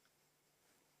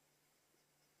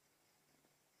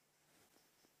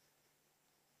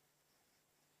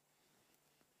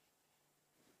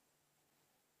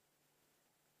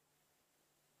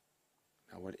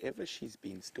 Now, whatever she's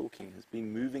been stalking has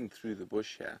been moving through the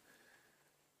bush here.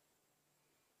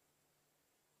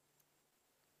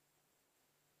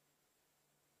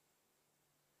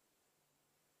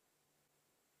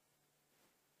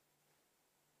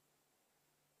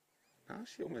 Now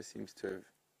she almost seems to have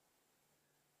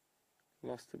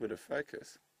lost a bit of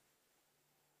focus.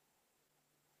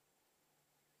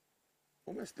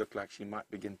 Almost looked like she might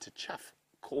begin to chuff,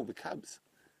 call the cubs.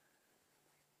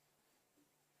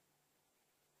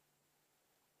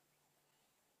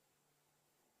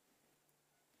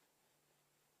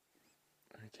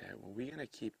 Okay, well, we're going to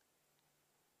keep...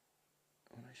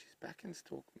 Oh, no, she's back in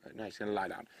stalk mode. No, she's going to lie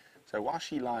down. So while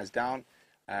she lies down,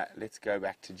 let's go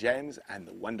back to James and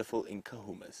the wonderful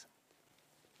Inkahumas.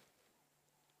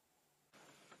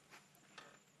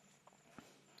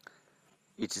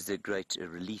 It is a great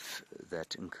relief that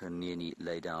Nkanyeni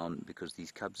lay down, because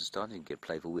these cubs are starting to get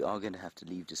playful. We are going to have to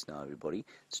leave just now, everybody.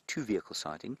 It's a 2-vehicle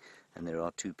sighting, and there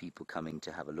are 2 people coming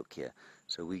to have a look here.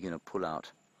 So we're going to pull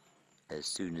out as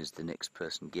soon as the next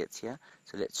person gets here.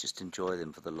 So let's just enjoy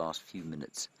them for the last few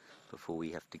minutes before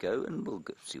we have to go, and we'll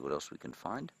go see what else we can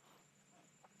find.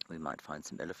 We might find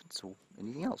some elephants or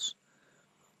anything else.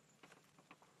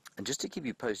 And just to keep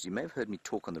you posted, you may have heard me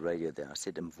talk on the radio there. I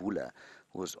said Mvula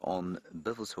was on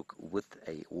Buffelshoek with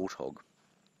a warthog.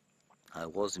 I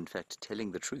was, in fact,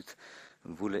 telling the truth.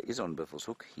 Mvula is on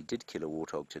Buffelshoek. He did kill a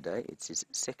warthog today. It's his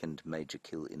second major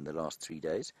kill in the last 3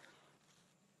 days.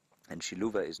 And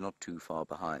Shiluva is not too far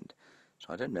behind. So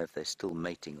I don't know if they're still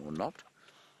mating or not,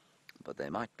 but they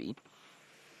might be.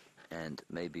 And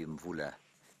maybe Mvula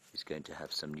is going to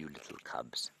have some new little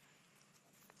cubs.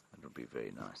 That would be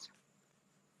very nice.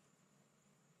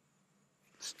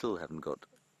 Still haven't got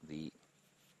the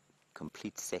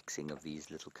complete sexing of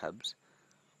these little cubs,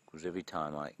 because every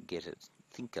time I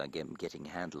think I get getting a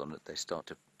handle on it, they start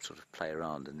to sort of play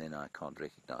around, and then I can't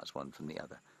recognize one from the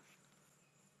other.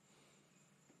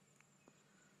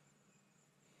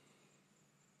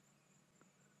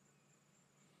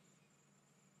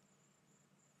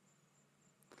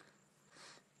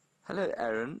 Hello,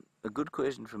 Aaron. A good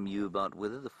question from you about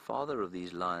whether the father of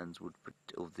these lions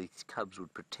of these cubs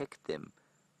would protect them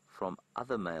from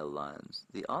other male lions.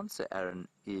 The answer, Aaron,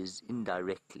 is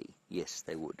indirectly. Yes,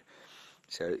 they would.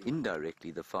 So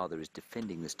indirectly, the father is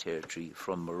defending this territory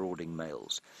from marauding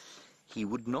males. He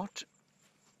would not.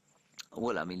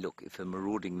 Well, I mean, look, if a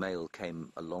marauding male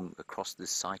came along across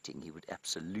this sighting, he would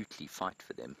absolutely fight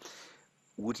for them.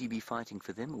 Would he be fighting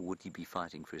for them, or would he be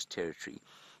fighting for his territory?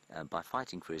 By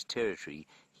fighting for his territory,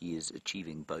 he is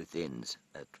achieving both ends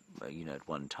at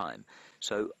one time.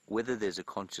 So whether there's a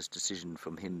conscious decision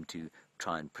from him to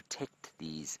try and protect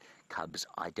these cubs,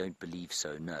 I don't believe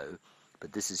so, no.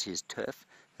 But this is his turf,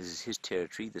 this is his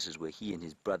territory, this is where he and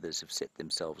his brothers have set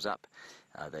themselves up.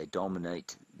 They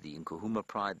dominate the Nkuhuma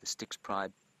pride, the Styx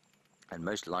pride, and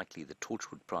most likely the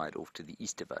Torchwood pride off to the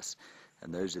east of us.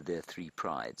 And those are their 3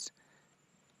 prides.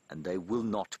 And they will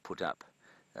not put up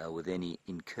with any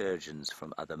incursions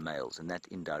from other males, and that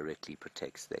indirectly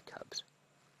protects their cubs.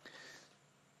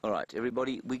 Alright,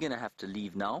 everybody, we're going to have to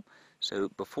leave now, so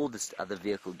before this other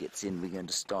vehicle gets in, we're going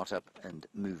to start up and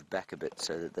move back a bit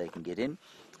so that they can get in.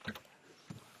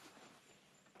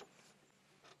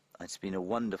 It's been a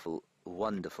wonderful,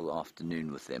 wonderful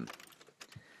afternoon with them.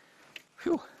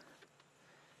 Phew!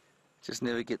 Just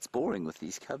never gets boring with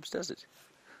these cubs, does it?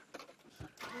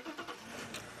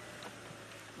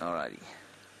 Alrighty.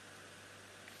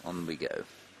 On we go.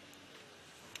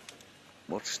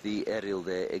 Watch the aerial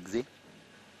there, Eggsy.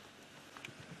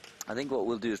 I think what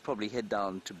we'll do is probably head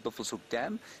down to Buffelshoek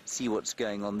Dam, see what's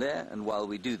going on there, and while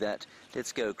we do that,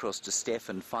 let's go across to Steph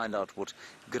and find out what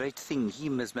great thing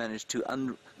he has managed to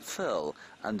unfurl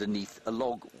underneath a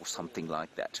log or something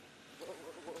like that.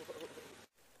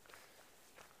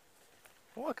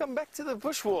 Welcome back to the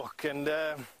bushwalk, and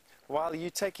while you're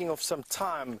taking off some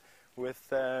time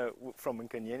from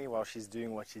Nkanyeni while she's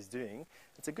doing what she's doing,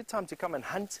 it's a good time to come and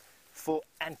hunt for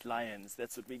ant lions.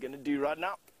 That's what we're going to do right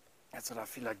now. That's what I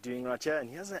feel like doing right here. And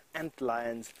here's an ant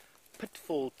lion's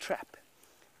pitfall trap.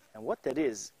 And what that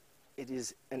is, it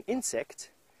is an insect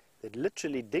that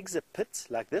literally digs a pit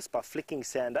like this by flicking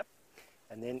sand up,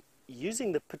 and then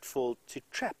using the pitfall to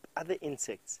trap other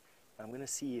insects. I'm going to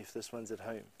see if this one's at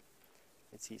home.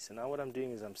 Let's see. So now what I'm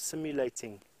doing is I'm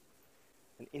simulating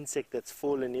an insect that's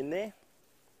fallen in there.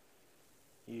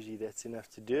 Usually that's enough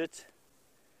to do it.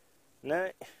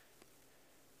 No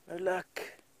luck.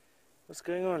 What's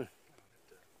going on?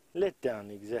 Let down,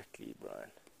 exactly,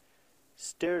 Brian.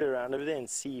 Stir it around over there and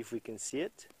see if we can see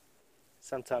it.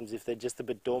 Sometimes if they're just a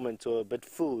bit dormant or a bit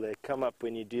full, they come up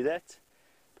when you do that.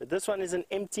 But this one is an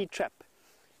empty trap.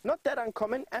 Not that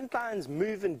uncommon. Antlions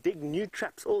move and dig new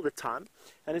traps all the time,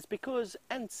 and it's because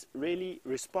ants really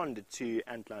respond to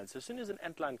antlions. So as soon as an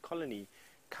antlion colony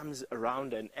comes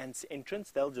around an ant's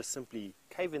entrance, they'll just simply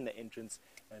cave in the entrance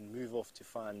and move off to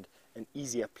find an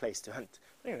easier place to hunt.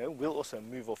 Anyway, we'll also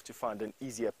move off to find an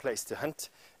easier place to hunt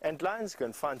antlions, go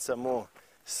and find some more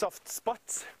soft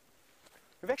spots.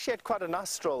 We've actually had quite a nice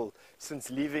stroll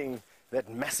since leaving that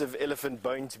massive elephant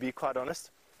bone, to be quite honest.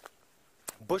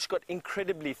 Bush got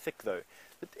incredibly thick though.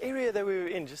 The area that we were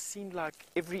in just seemed like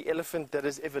every elephant that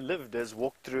has ever lived has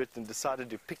walked through it and decided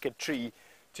to pick a tree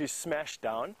to smash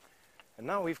down. And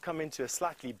now we've come into a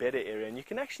slightly better area, and you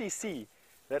can actually see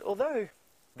that although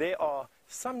there are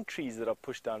some trees that are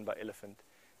pushed down by elephant,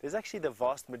 there's actually the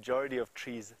vast majority of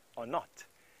trees are not.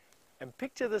 And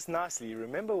picture this nicely,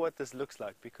 remember what this looks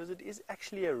like, because it is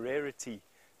actually a rarity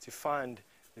to find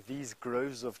these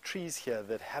groves of trees here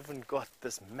that haven't got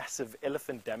this massive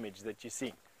elephant damage that you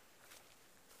see.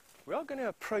 We are going to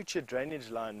approach a drainage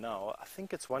line now. I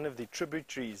think it's one of the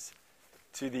tributaries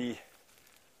to the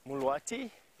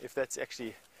Mulwati, if that's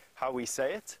actually how we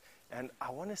say it. And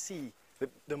I want to see,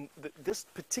 this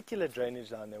particular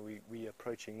drainage line that we're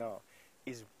approaching now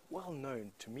is well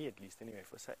known, to me at least anyway,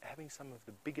 for having some of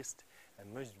the biggest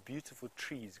and most beautiful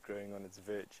trees growing on its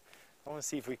verge. I want to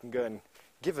see if we can go and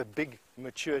give a big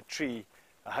mature tree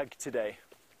a hug today.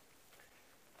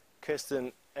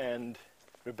 Kirsten and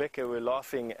Rebecca were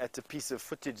laughing at a piece of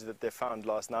footage that they found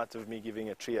last night of me giving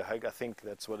a tree a hug. I think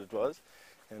that's what it was.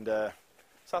 And so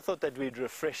I thought that we'd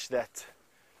refresh that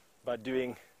by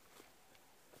doing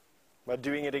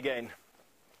it again.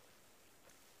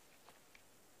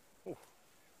 Ooh,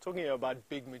 talking about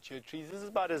big mature trees, this is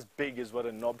about as big as what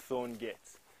a knobthorn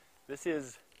gets. This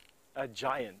is a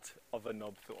giant of a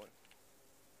knobthorn.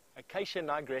 Acacia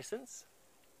nigrescens.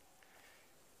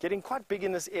 Getting quite big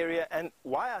in this area, and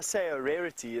why I say a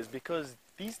rarity is because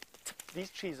these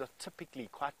trees are typically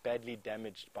quite badly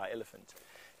damaged by elephants.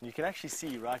 And you can actually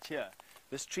see right here,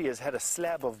 this tree has had a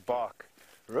slab of bark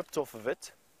ripped off of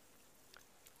it.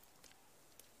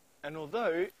 And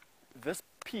although this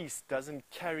piece doesn't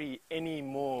carry any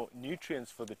more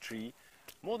nutrients for the tree,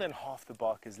 more than half the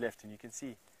bark is left, and you can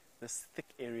see this thick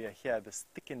area here, this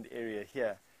thickened area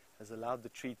here, has allowed the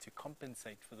tree to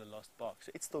compensate for the lost bark.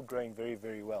 So it's still growing very,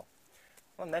 very well.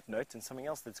 On that note, and something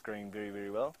else that's growing very, very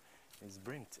well is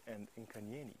Brent and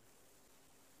Nkanyeni.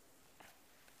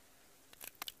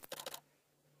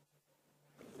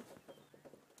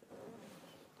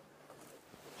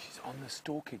 She's on the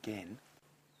stalk again.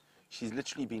 She's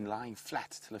literally been lying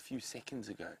flat till a few seconds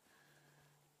ago.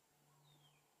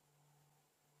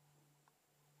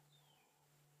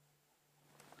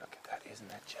 Look at that, isn't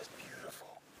that just beautiful?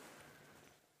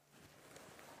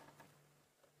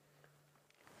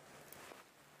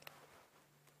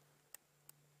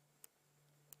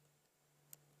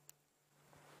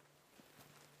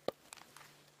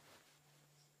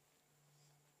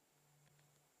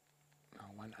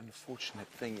 One unfortunate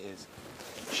thing is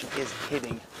she is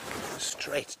heading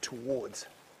straight towards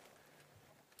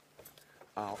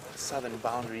our southern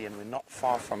boundary, and we're not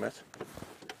far from it.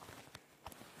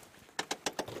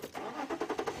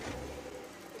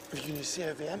 Can you see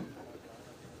her, VM?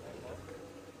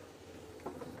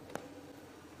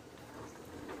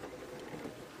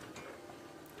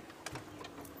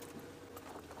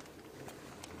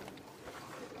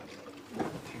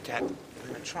 Okay, I'm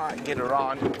going to try and get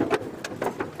around.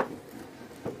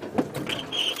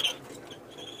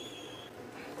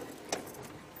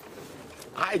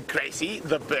 Hi, Gracie,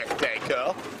 the birthday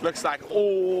girl. Looks like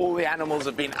all the animals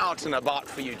have been out and about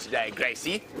for you today,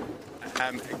 Gracie.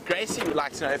 Gracie would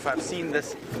like to know if I've seen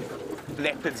this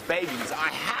leopard's babies. I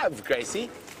have, Gracie.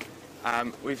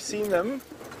 We've seen them,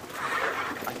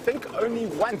 I think, only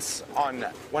once on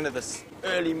one of the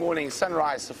early morning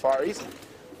sunrise safaris.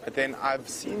 But then I've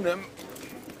seen them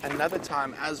another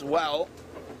time as well.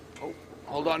 Oh,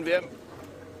 hold on, Vim.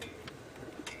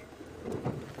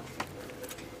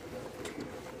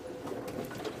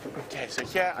 Okay, so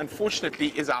here,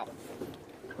 unfortunately, is our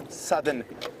southern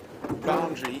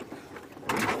boundary.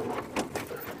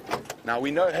 Now, we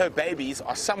know her babies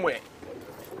are somewhere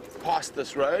past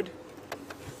this road.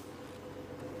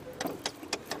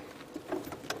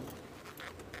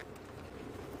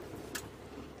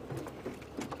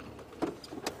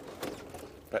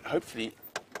 But hopefully,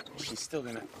 she's still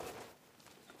going to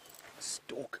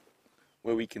stalk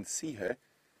where we can see her.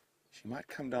 She might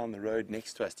come down the road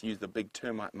next to us to use the big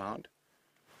termite mound.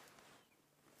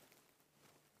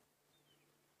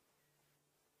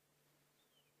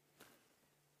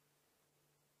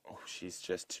 Oh, she's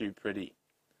just too pretty.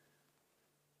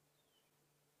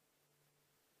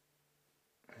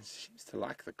 And she seems to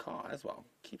like the car as well.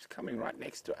 Keeps coming right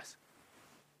next to us.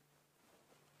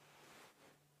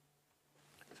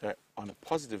 So, on a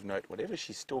positive note, whatever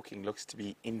she's stalking looks to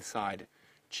be inside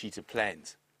cheetah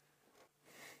plains.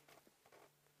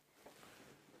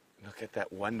 Look at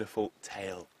that wonderful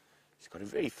tail. She's got a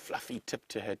very fluffy tip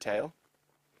to her tail.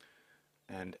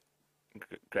 And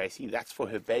Gracie, that's for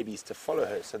her babies to follow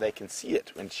her so they can see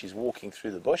it when she's walking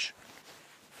through the bush.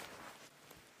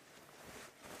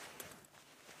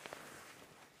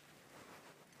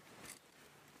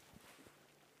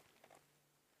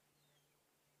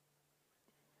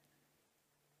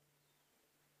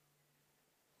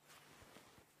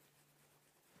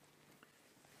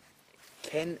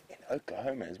 Ken in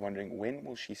Oklahoma is wondering, when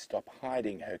will she stop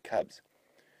hiding her cubs?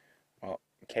 Well,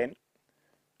 Ken,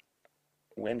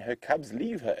 when her cubs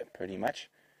leave her, pretty much.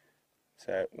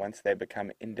 So once they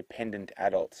become independent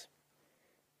adults.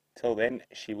 Till then,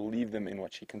 she will leave them in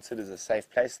what she considers a safe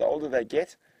place. The older they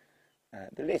get,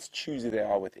 the less choosy they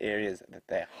are with areas that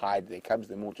they hide their cubs.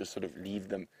 The more just sort of leave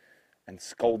them and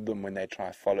scold them when they try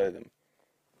to follow them.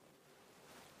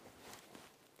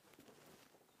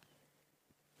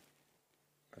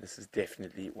 This is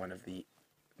definitely one of the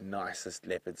nicest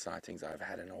leopard sightings I've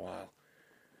had in a while.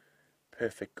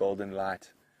 Perfect golden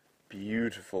light,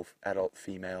 beautiful adult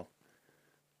female.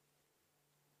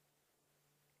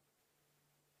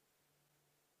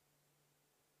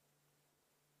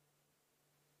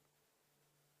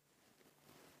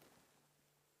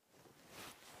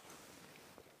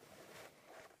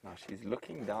 Now she's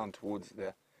looking down towards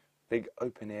the big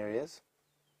open areas,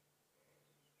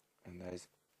 and those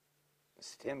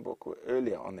Steenbok were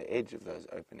earlier on the edge of those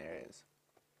open areas.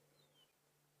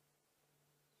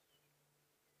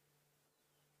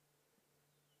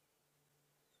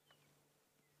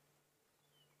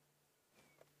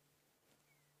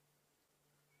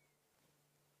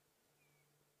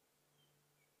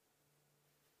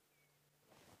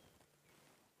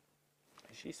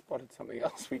 She spotted something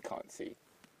else we can't see.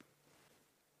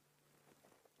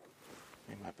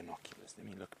 In my binoculars, let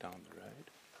me look down the road.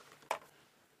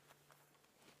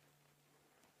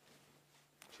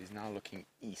 She's now looking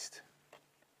east.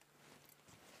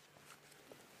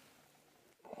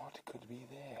 What could be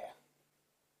there?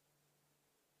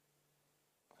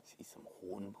 I see some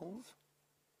hornbills,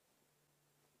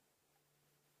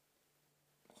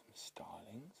 some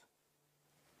starlings.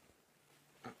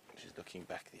 Oh, she's looking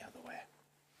back the other way.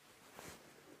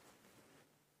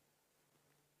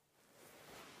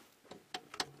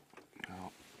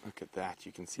 Now, look at that.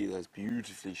 You can see those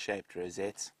beautifully shaped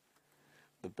rosettes.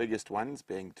 The biggest ones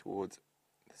being towards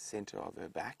the center of her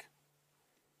back.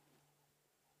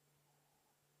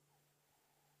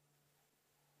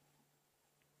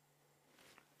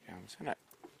 Yeah, I'm just going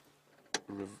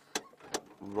to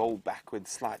roll backwards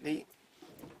slightly.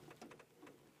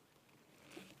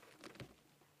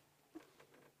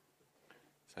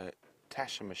 So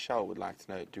Tasha Michelle would like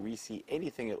to know, do we see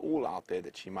anything at all out there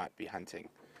that she might be hunting?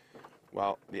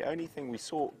 Well, the only thing we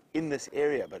saw in this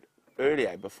area, but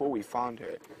earlier, before we found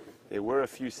her, there were a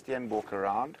few Steenbok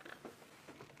around.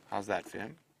 How's that for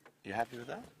him? You happy with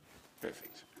that?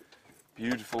 Perfect.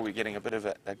 Beautiful. We're getting a bit of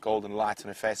that golden light on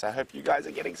her face. I hope you guys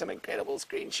are getting some incredible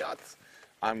screenshots.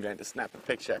 I'm going to snap a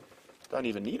picture. Don't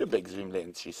even need a big zoom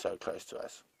lens. She's so close to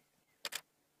us.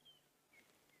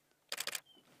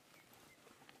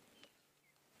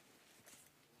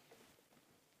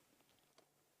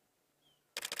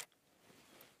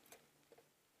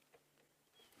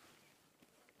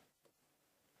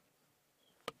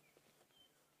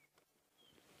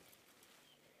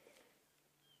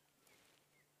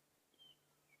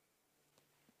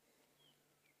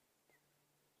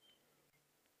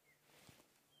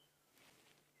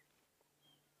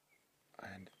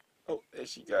 And, oh, there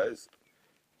she goes.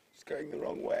 She's going the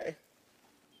wrong way.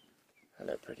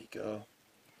 Hello, pretty girl.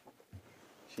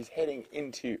 She's heading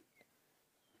into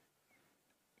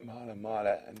Mala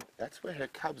Mala, and that's where her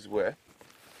cubs were.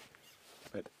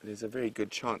 But there's a very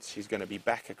good chance she's going to be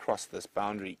back across this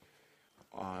boundary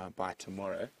by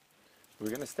tomorrow. We're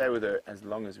going to stay with her as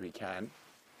long as we can.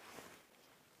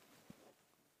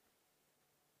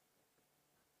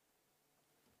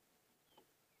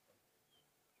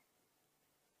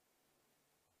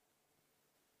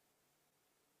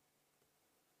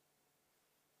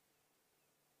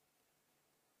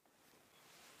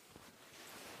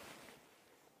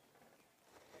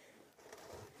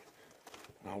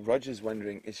 Now, Roger's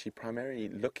wondering, is she primarily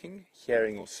looking,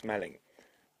 hearing, or smelling?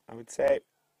 I would say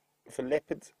for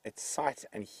leopards, it's sight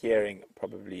and hearing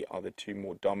probably are the two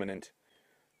more dominant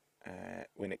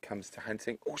when it comes to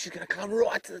hunting. Oh, she's going to climb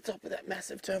right to the top of that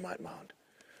massive termite mound.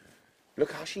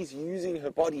 Look how she's using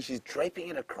her body. She's draping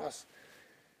it across.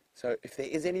 So if there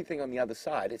is anything on the other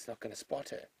side, it's not going to spot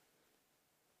her.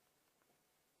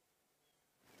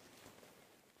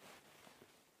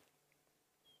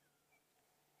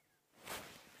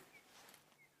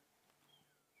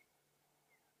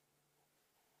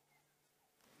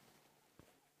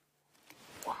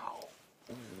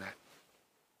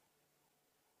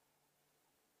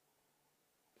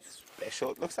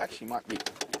 Special. It looks like she might be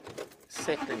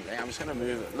settling there. I'm just going to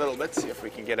move it a little bit, see if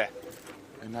we can get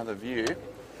another view.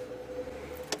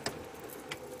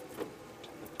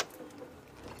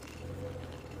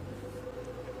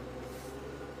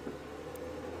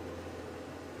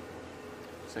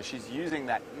 So she's using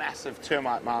that massive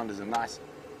termite mound as a nice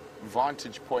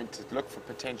vantage point to look for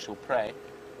potential prey.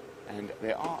 And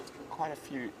there are quite a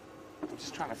few. I'm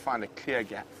just trying to find a clear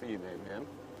gap for you there, man.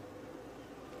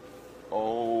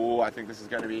 Oh, I think this is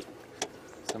going to be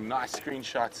some nice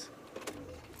screenshots.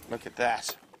 Look at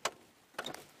that.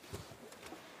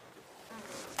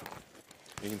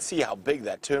 You can see how big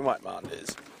that termite mound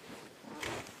is.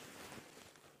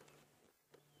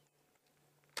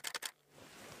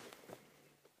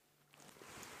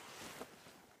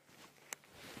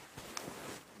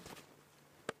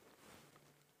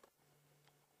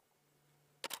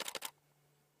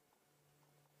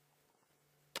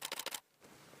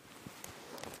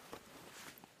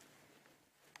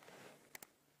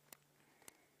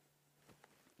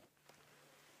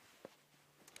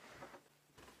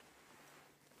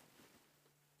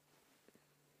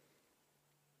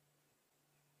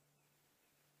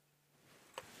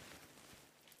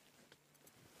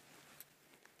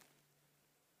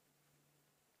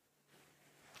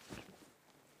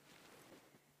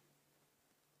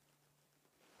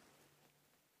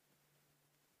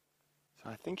 So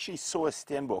I think she saw a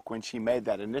stembok when she made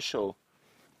that initial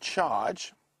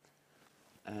charge,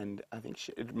 and I think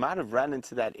it might have run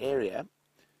into that area.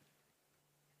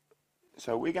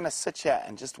 So we're going to sit here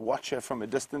and just watch her from a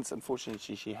distance.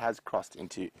 Unfortunately, she has crossed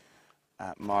into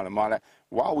Mala Mala.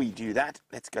 While we do that,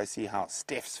 let's go see how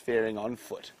Steph's faring on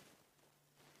foot.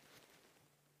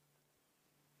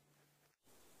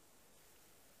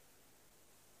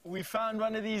 We found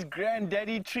one of these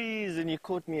granddaddy trees and you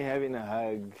caught me having a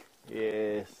hug.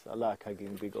 Yes, I like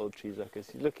hugging big old trees like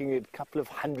this. You're looking at a couple of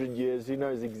 100 years. Who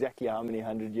knows exactly how many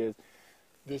 100 years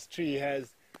this tree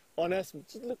has on us.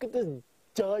 Just look at this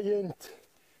giant.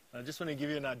 I just want to give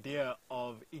you an idea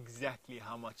of exactly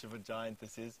how much of a giant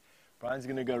this is. Brian's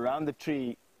going to go around the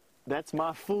tree. That's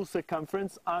my full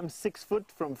circumference. I'm 6 foot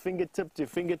from fingertip to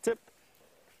fingertip.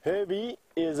 Herbie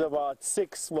is about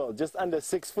just under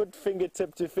 6 foot,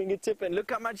 fingertip to fingertip. And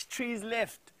look how much tree's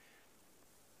left.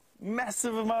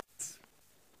 Massive amounts.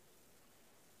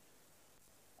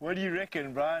 What do you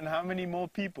reckon, Brian? How many more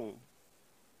people?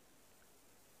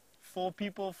 4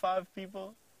 people, 5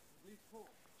 people?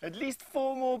 At least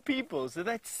 4 more people. So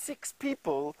that's 6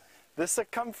 people, the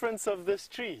circumference of this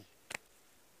tree.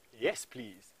 Yes,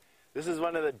 please. This is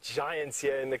one of the giants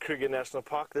here in the Kruger National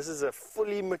Park. This is a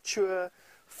fully mature,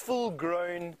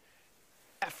 full-grown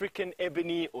African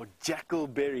ebony or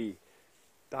jackalberry,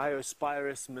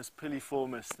 Diospyros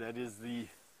mispiliformis. That is the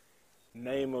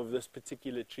name of this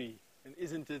particular tree. And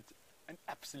isn't it an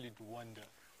absolute wonder?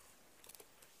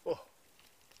 Oh,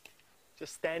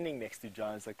 just standing next to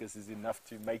giants like this is enough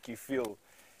to make you feel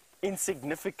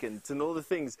insignificant and all the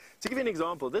things. To give you an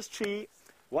example, this tree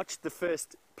watched the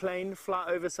first plane fly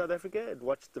over South Africa. It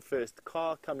watched the first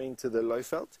car come into the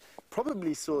Lowveld.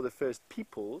 Probably saw the first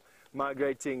people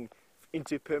migrating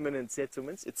into permanent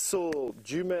settlements. It saw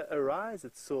Djuma arise.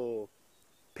 It saw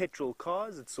petrol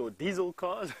cars. It saw diesel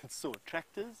cars. It saw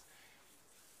tractors.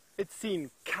 It's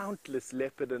seen countless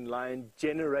leopard and lion,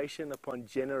 generation upon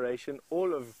generation,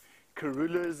 all of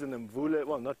Karulas and Mvula,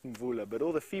 well, not Mvula, but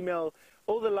all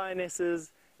the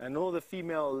lionesses and all the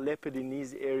female leopard in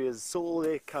these areas saw all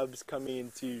their cubs coming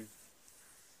into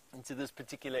this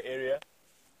particular area.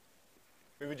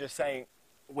 We were just saying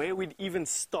where we'd even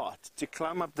start to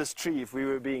climb up this tree if we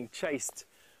were being chased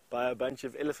by a bunch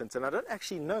of elephants. And I don't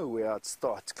actually know where I'd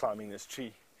start climbing this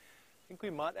tree. I think we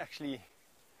might actually...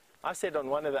 I said on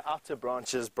one of the outer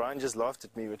branches, Brian just laughed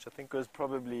at me, which I think was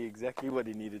probably exactly what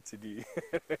he needed to do.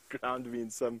 Ground me in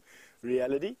some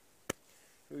reality.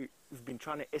 We've been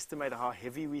trying to estimate how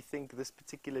heavy we think this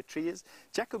particular tree is.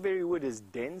 Jackalberry wood is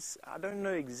dense. I don't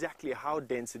know exactly how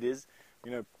dense it is.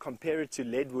 You know, compare it to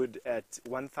leadwood at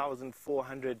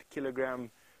 1,400 kilogram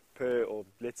per, or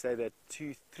let's say that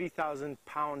 3,000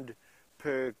 pound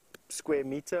per square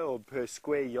meter or per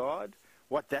square yard.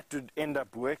 What that would end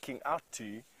up working out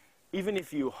to, even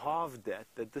if you halved that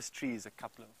this tree is a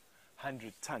couple of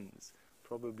 100 tons,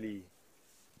 probably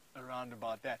around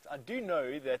about that. I do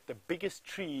know that the biggest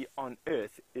tree on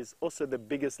Earth is also the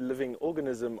biggest living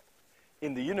organism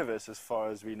in the universe as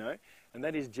far as we know, and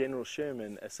that is General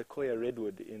Sherman, a sequoia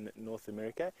redwood in North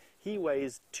America. He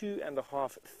weighs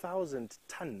 2,500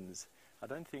 tons. I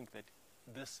don't think that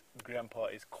this grandpa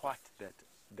is quite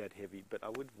that heavy, but I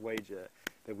would wager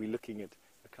that we're looking at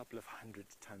a couple of 100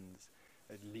 tons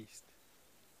at least.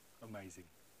 Amazing.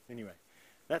 Anyway,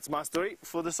 that's my story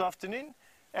for this afternoon,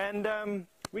 and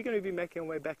we're going to be making our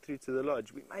way back through to the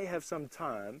lodge. We may have some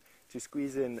time to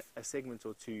squeeze in a segment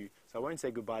or two, so I won't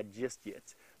say goodbye just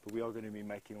yet, but we are going to be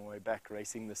making our way back,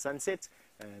 racing the sunset,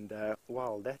 and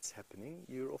while that's happening,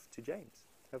 you're off to James.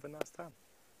 Have a nice time.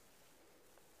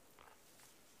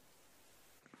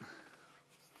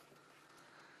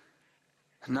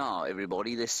 Now,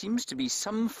 everybody, there seems to be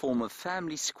some form of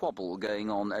family squabble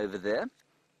going on over there.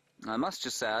 I must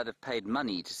just say I'd have paid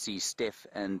money to see Steph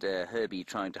and Herbie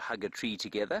trying to hug a tree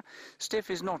together. Steph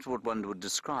is not what one would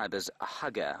describe as a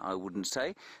hugger, I wouldn't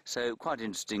say. So quite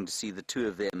interesting to see the two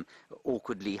of them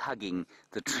awkwardly hugging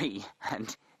the tree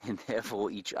and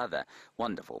therefore each other.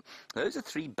 Wonderful. Those are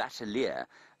 3 Bateleur,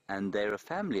 and they're a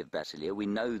family of Bateleur. We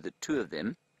know that 2 of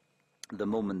them, the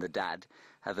mum and the dad,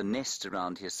 have a nest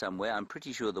around here somewhere. I'm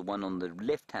pretty sure the one on the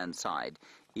left-hand side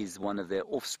is one of their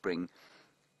offspring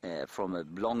from a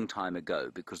long time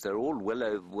ago, because they're all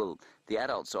the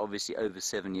adults are obviously over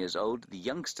 7 years old. The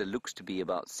youngster looks to be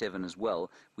about 7 as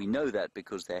well. We know that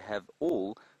because they have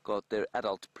all got their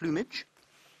adult plumage,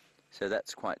 so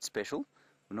that's quite special.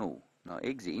 No, now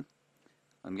Eggsy,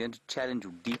 I'm going to challenge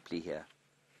you deeply here.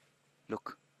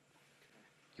 Look.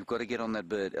 You've got to get on that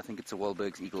bird. I think it's a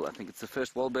Wahlberg's eagle. I think it's the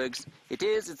first Wahlberg's. It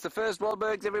is. It's the first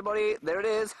Wahlberg's, everybody. There it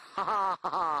is. Ha ha ha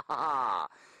ha ha.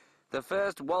 The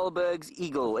first Wahlberg's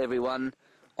eagle, everyone,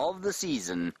 of the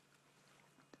season.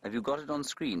 Have you got it on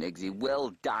screen, Eggsy?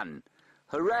 Well done.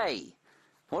 Hooray!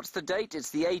 What's the date?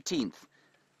 It's the 18th.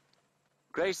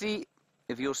 Gracie,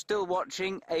 if you're still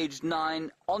watching, aged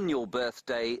 9, on your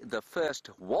birthday, the first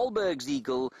Wahlberg's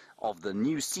eagle of the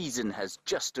new season has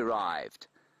just arrived.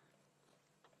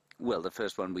 Well, the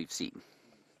first one we've seen.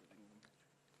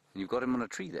 You've got him on a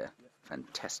tree there.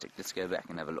 Fantastic. Let's go back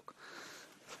and have a look.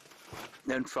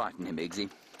 Don't frighten him, Eggsy.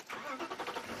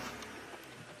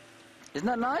 Isn't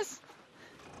that nice?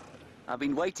 I've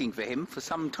been waiting for him for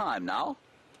some time now.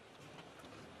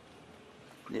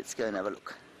 Let's go and have a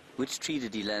look. Which tree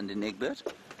did he land in, Egbert?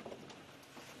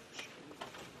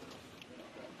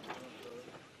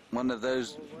 One of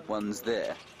those ones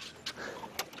there.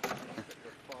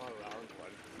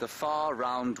 The far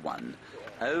round one.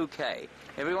 Okay.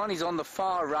 Everyone, he's on the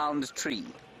far round tree.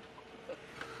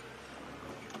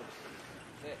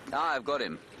 Ah, I've got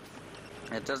him.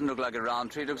 It doesn't look like a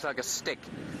round tree, it looks like a stick.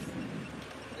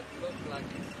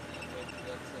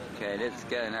 Okay, let's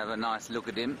go and have a nice look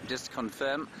at him, just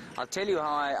confirm. I'll tell you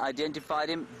how I identified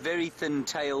him. Very thin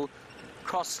tail,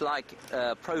 cross-like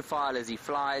profile as he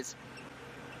flies.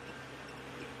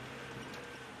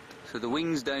 So the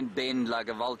wings don't bend like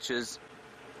a vulture's.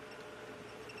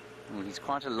 Well, he's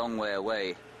quite a long way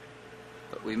away,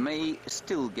 but we may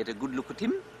still get a good look at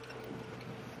him.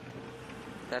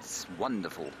 That's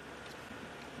wonderful.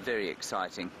 Very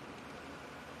exciting.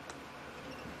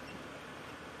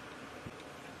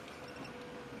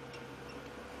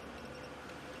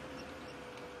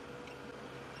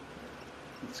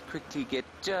 Let's quickly get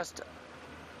just...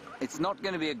 It's not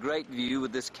going to be a great view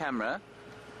with this camera,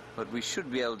 but we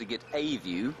should be able to get a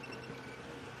view.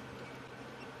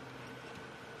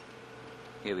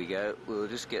 Here we go. We'll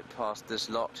just get past this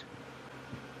lot.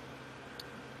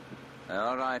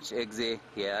 All right, Eggsy,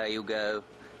 here you go.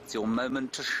 It's your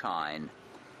moment to shine.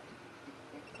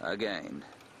 Again.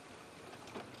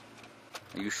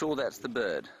 Are you sure that's the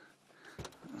bird?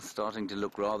 It's starting to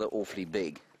look rather awfully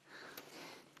big.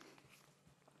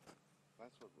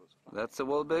 That's a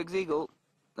Wahlberg's eagle.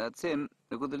 That's him.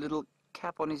 Look at the little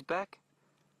cap on his back.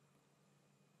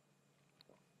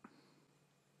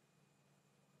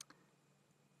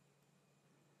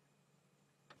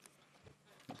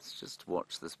 Let's just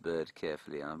watch this bird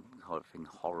carefully. I'm having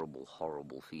horrible,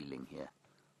 horrible feeling here.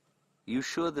 You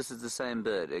sure this is the same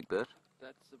bird, Egbert?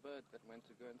 That's the bird that went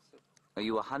to go and sit. Are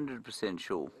you 100%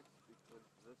 sure? Yes, because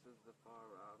this is the far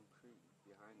round tree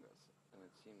behind us, and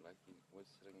it seemed like he was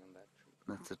sitting on that tree.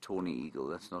 That's a tawny eagle.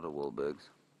 That's not a Wahlberg's.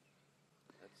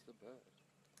 That's the bird.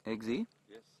 Eggsy,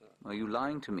 Yes, sir. are you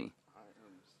lying to me? I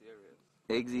am serious.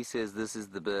 Eggsy says this is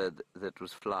the bird that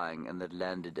was flying and that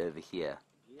landed over here.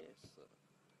 Yes,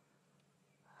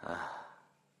 sir.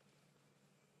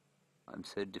 I'm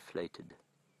so deflated.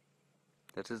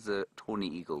 That is a tawny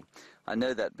eagle. I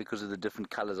know that because of the different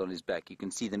colors on his back. You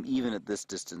can see them even at this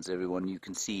distance, everyone. You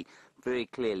can see very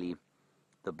clearly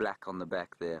the black on the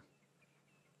back there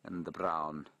and the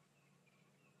brown.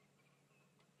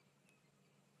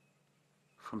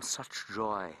 From such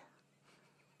joy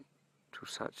to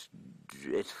such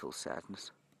dreadful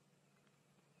sadness.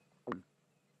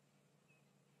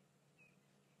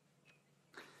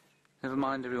 Never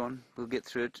mind, everyone. We'll get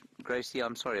through it. Gracie,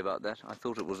 I'm sorry about that. I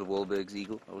thought it was a Wahlberg's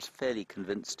eagle. I was fairly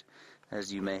convinced,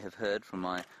 as you may have heard from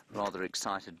my rather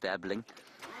excited babbling.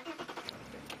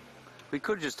 We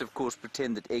could just, of course,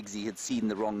 pretend that Eggsy had seen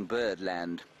the wrong bird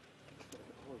land.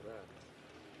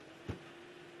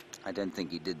 I don't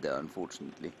think he did, though,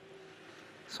 unfortunately.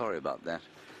 Sorry about that.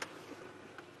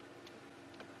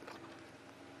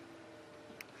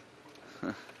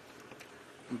 I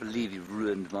can't believe you've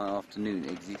ruined my afternoon,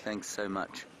 Eggsy. Thanks so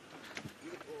much.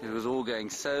 It was all going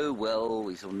so well.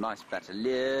 We saw nice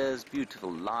battaliers,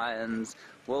 beautiful lions,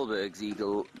 Wahlberg's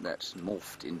eagle that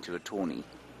morphed into a tawny.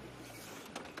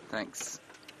 Thanks.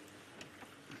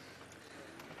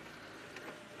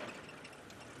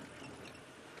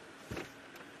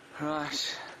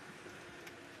 Right.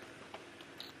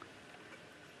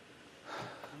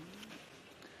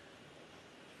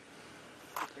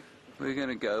 We're going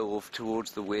to go off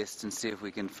towards the west and see if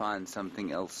we can find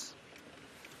something else.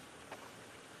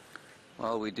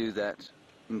 While we do that,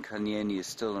 Nkanyeni is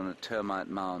still on a termite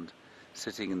mound,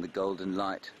 sitting in the golden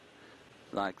light,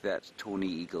 like that tawny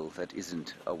eagle that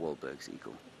isn't a Wahlberg's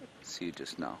eagle. See you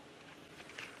just now.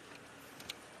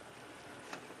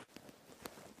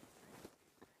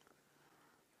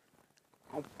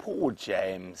 Oh, poor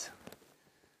James.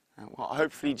 Well,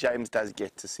 hopefully James does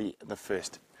get to see the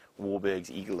first Wahlberg's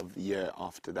eagle of the year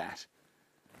after that.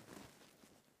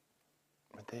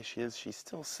 But there she is. She's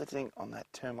still sitting on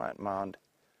that termite mound,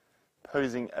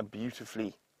 posing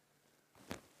beautifully.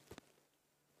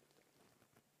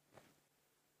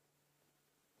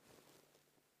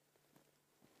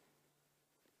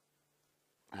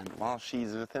 And while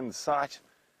she's within sight,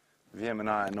 Wiem and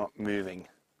I are not moving.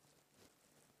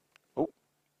 Oh.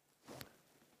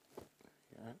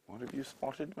 Yeah, what have you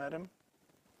spotted, madam?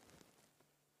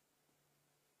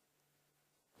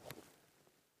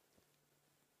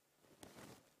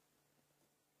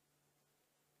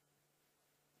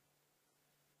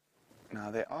 Now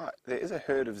there is a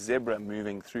herd of zebra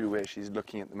moving through where she's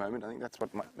looking at the moment. I think that's what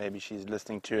maybe she's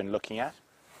listening to and looking at.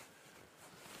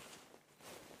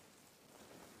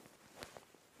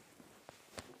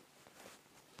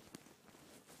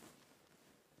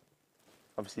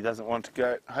 Obviously doesn't want to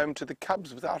go home to the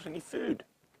cubs without any food.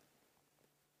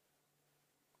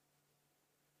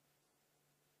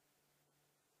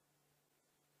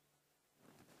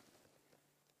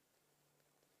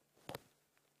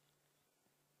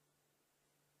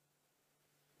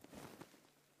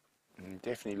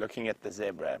 Definitely looking at the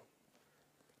zebra.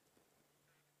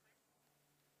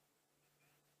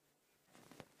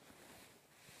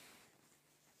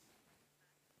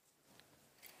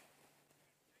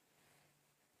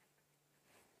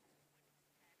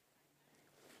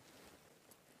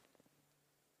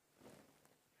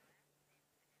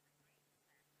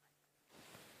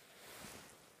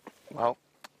 Well,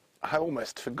 I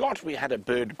almost forgot we had a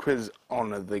bird quiz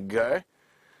on the go.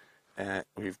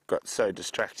 We've got so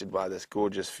distracted by this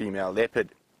gorgeous female leopard.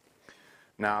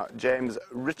 Now, James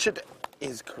Richard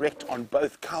is correct on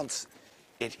both counts.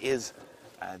 It is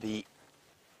the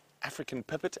African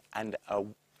pipit and a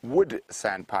wood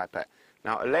sandpiper.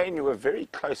 Now, Elaine, you were very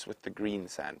close with the green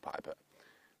sandpiper.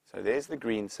 So there's the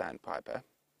green sandpiper,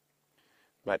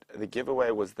 but the giveaway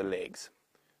was the legs.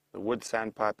 The wood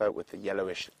sandpiper with the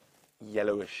yellowish,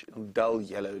 dull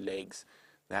yellow legs.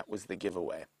 That was the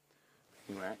giveaway.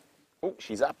 Anyway. Oh,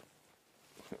 she's up.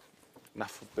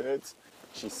 Enough of birds.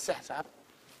 She's sat up.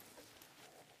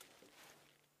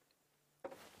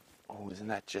 Oh, isn't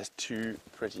that just too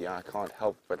pretty? I can't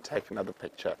help but take another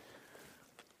picture.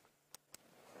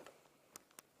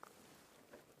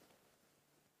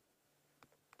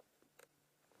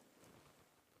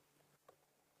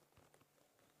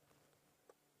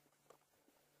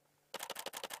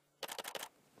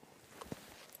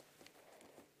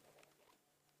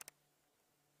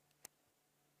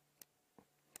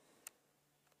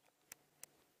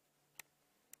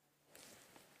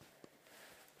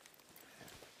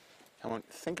 Come on,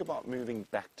 think about moving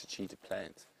back to Cheetah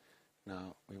Plains.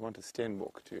 Now, we want a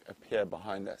Steenbok to appear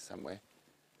behind us somewhere.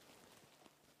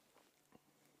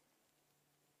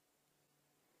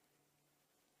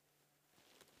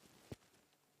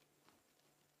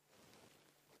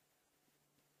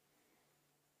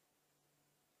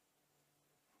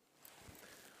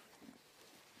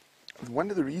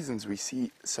 One of the reasons we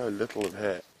see so little of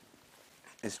her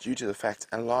is due to the fact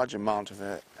a large amount of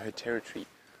her territory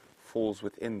falls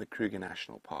within the Kruger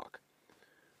National Park.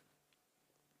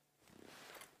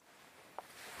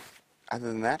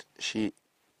 Other than that, she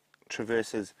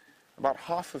traverses about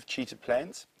half of Cheetah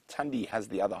Plains. Tundi has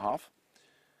the other half.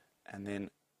 And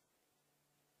then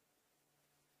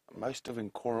most of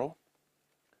Nkoro.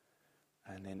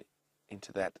 And then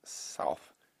into that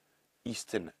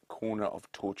southeastern corner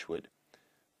of Torchwood.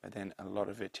 But then a lot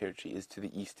of her territory is to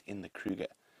the east in the Kruger.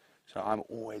 So I'm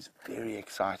always very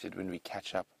excited when we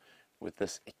catch up with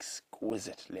this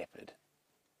exquisite leopard.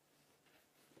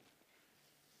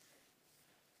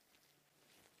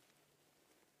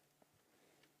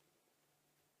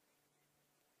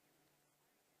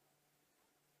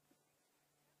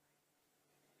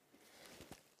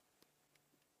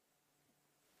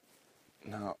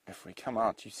 Now, if we come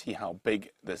out, you see how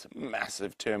big this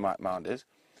massive termite mound is.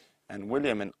 And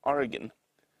William in Oregon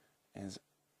is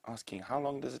asking, how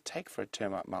long does it take for a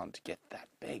termite mound to get that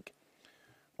big?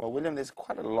 Well, William, there's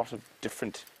quite a lot of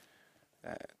different,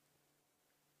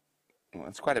 well,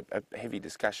 it's quite a heavy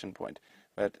discussion point,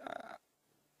 but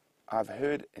I've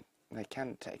heard they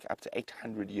can take up to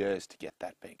 800 years to get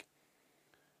that big,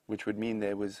 which would mean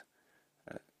there was,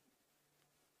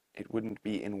 it wouldn't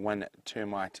be in one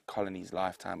termite colony's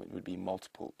lifetime, it would be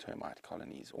multiple termite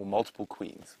colonies, or multiple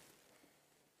queens.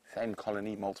 Same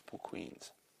colony, multiple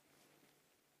queens.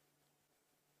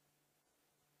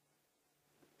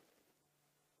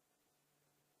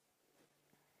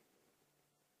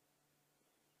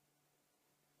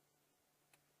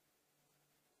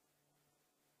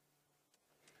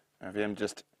 I'm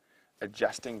just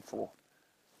adjusting for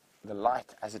the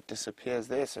light as it disappears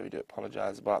there, so we do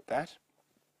apologize about that.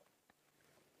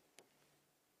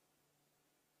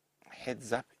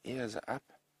 Heads up, ears up.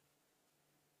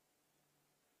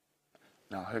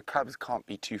 Now her cubs can't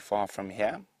be too far from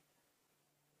here.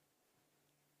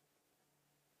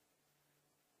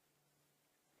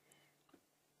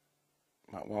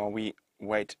 But while we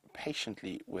wait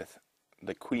patiently with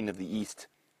the Queen of the East,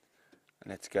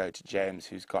 let's go to James,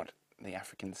 who's got the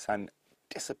African sun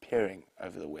disappearing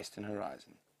over the western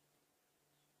horizon.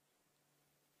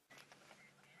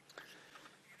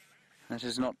 That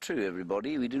is not true,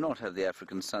 everybody. We do not have the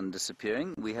African sun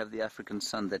disappearing. We have the African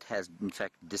sun that has, in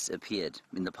fact, disappeared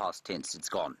in the past tense. It's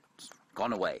gone. It's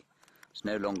gone away. It's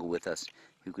no longer with us.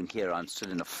 You can hear I'm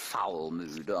still in a foul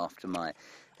mood after my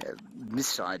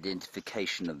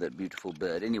misidentification of that beautiful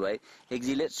bird. Anyway,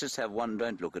 Eggsy, let's just have one.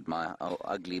 Don't look at my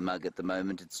ugly mug at the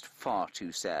moment. It's far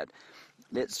too sad.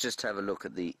 Let's just have a look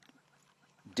at the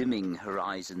dimming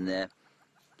horizon there.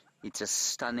 It's a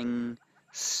stunning,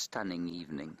 stunning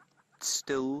evening. It's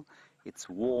still, it's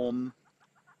warm,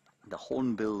 the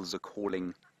hornbills are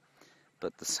calling,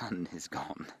 but the sun is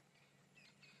gone.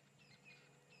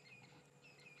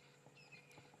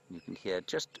 You can hear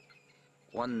just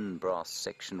one brass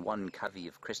section, one covey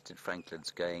of crested franklins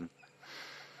going.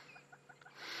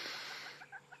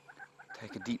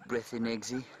 Take a deep breath in,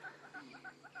 Eggsy.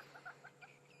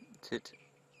 That's it.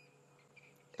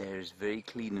 Air is very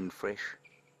clean and fresh.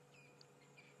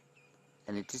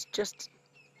 And it is just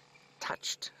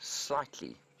touched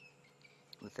slightly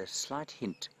with a slight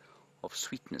hint of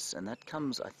sweetness. And that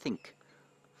comes, I think,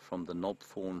 from the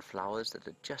knobthorn flowers that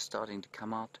are just starting to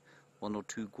come out. One or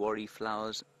two guarri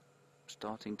flowers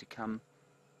starting to come.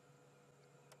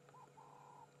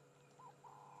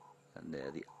 And they're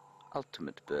the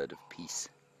ultimate bird of peace,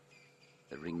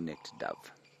 the ring-necked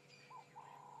dove.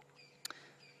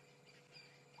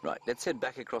 Right, let's head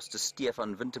back across to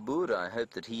Stefan Winterboer. I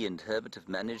hope that he and Herbert have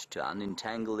managed to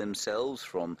unentangle themselves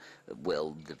from,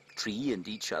 well, the tree and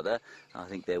each other. I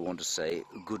think they want to say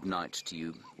good night to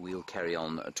you. We'll carry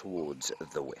on towards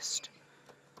the west.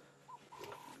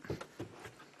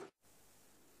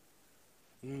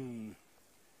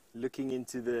 Looking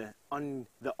into the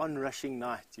onrushing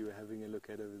night you were having a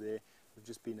look at over there. We've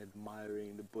just been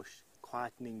admiring the bush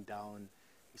quietening down.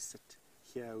 We sit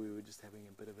here, we were just having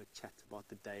a bit of a chat about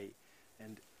the day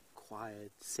and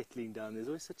quiet, settling down. There's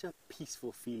always such a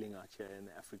peaceful feeling out here in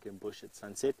the African bush at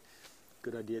sunset.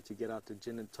 Good idea to get out a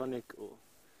gin and tonic or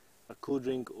a cool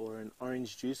drink or an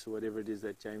orange juice or whatever it is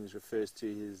that James refers to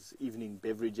his evening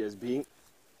beverage as being.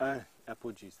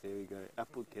 Apple juice, there we go.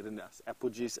 Apple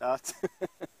juice out.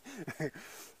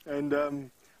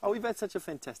 And we've had such a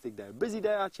fantastic day. Busy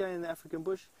day out here in the African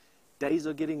bush. Days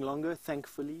are getting longer,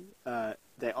 thankfully.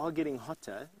 They are getting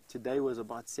hotter. Today was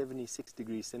about 76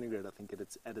 degrees centigrade, I think,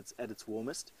 at its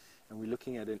warmest. And we're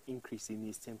looking at an increase in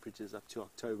these temperatures up to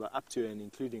October, up to and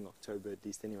including October at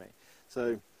least anyway.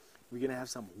 So we're going to have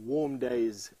some warm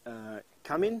days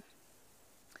coming.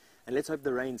 And let's hope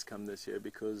the rains come this year,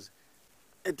 because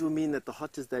it will mean that the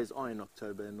hottest days are in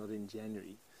October and not in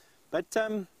January. But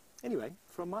anyway,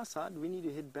 from my side, we need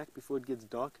to head back before it gets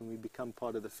dark and we become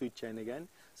part of the food chain again.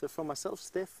 So from myself,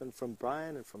 Steph, and from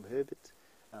Brian and from Herbert,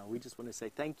 we just want to say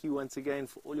thank you once again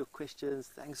for all your questions.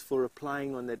 Thanks for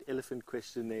replying on that elephant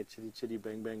question there, Chitty Chitty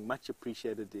Bang Bang. Much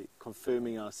appreciated,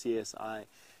 confirming our CSI.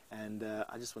 And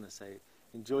I just want to say,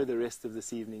 enjoy the rest of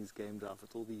this evening's game drive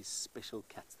with all these special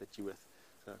cats that you're with.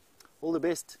 So all the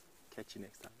best. Catch you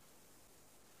next time.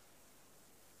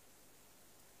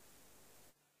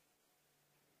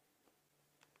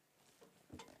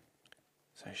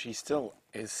 So she still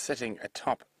is sitting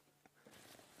atop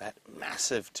that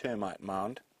massive termite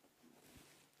mound,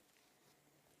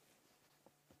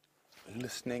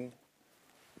 listening,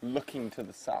 looking to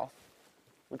the south,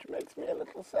 which makes me a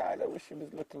little sad. I wish she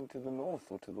was looking to the north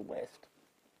or to the west.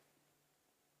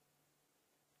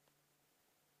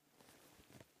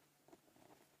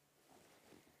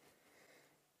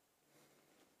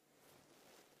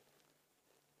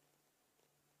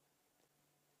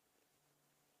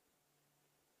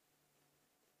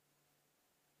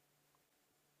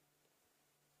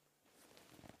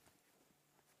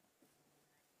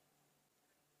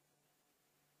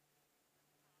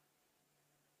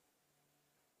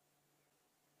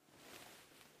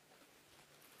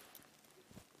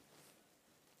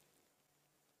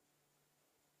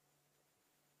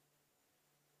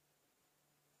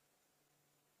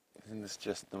 Isn't this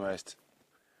just the most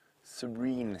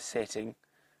serene setting?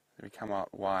 We come out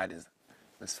wide as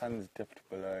the sun's dipped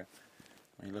below.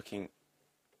 We're looking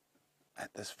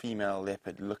at this female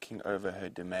leopard looking over her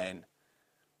domain.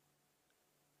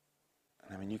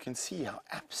 And I mean, you can see how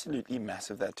absolutely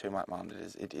massive that termite mound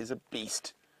is. It is a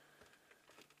beast.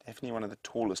 Definitely one of the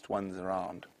tallest ones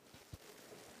around.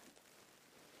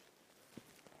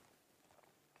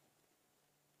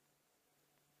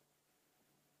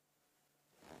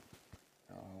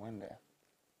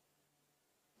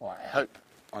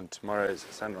 on tomorrow's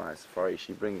sunrise safari,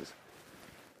 she brings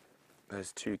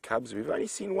those two cubs we've only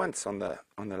seen once on the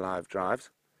live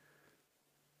drives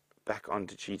back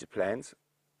onto cheetah plains.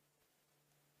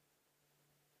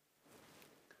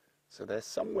 So they're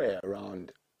somewhere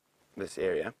around this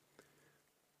area.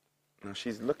 Now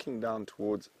she's looking down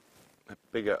towards a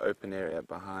bigger open area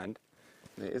behind.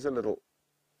 There is a little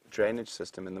drainage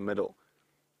system in the middle.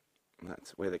 And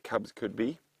that's where the cubs could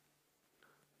be.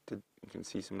 You can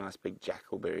see some nice big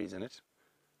jackalberries in it.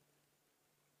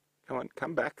 Come on,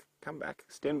 come back, come back.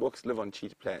 Stenboks live on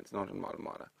cheetah plains, not in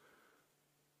Malamala.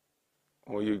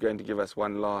 Or you're going to give us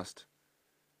one last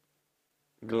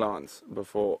glance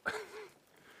before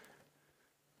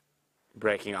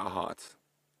breaking our hearts.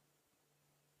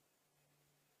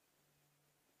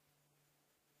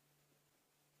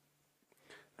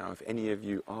 Now, if any of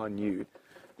you are new,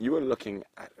 you are looking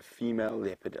at a female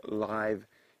leopard live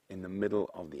in the middle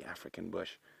of the African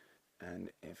bush. And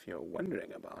if you're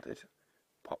wondering about it,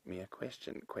 pop me a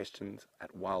question,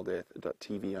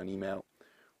 questions@wildearth.tv on email,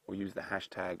 or use the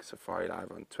hashtag SafariLive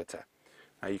on Twitter.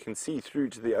 Now you can see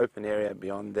through to the open area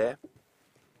beyond there.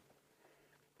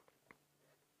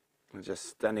 It's just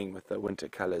stunning with the winter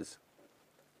colors.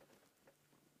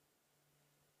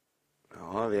 Now,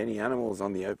 are there any animals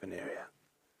on the open area?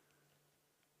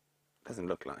 Doesn't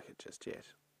look like it just yet.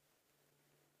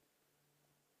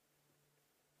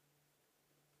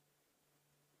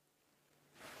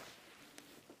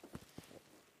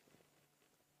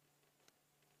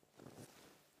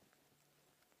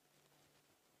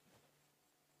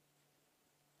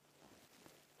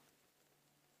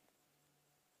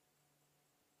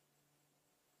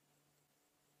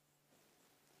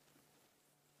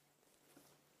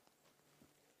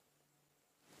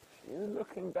 She's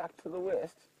looking back to the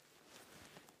west.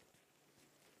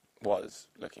 Was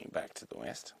looking back to the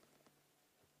west.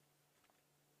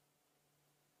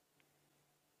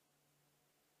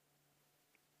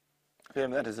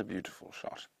 That is a beautiful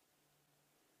shot.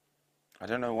 I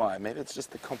don't know why. Maybe it's just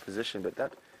the composition, but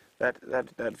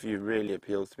that view really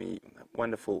appeals to me. That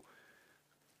wonderful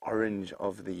orange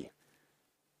of the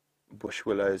bush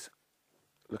willows,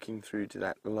 looking through to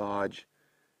that large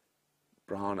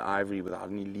brown ivory without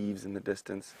any leaves in the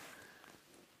distance.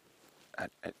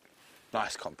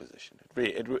 Nice composition.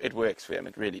 It works for him.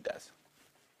 It really does.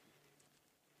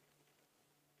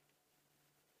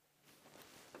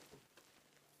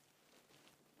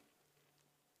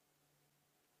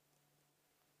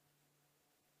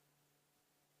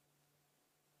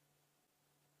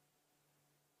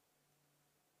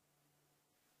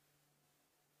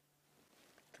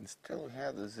 Can still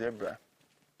hear the zebra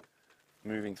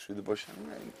moving through the bush. I'm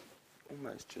going to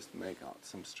almost just make out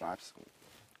some stripes.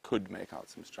 Could make out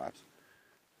some stripes.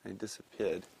 They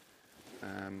disappeared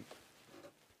in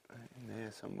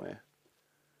there somewhere.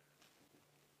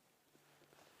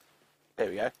 There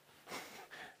we go.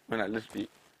 When I literally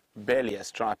barely a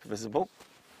stripe visible.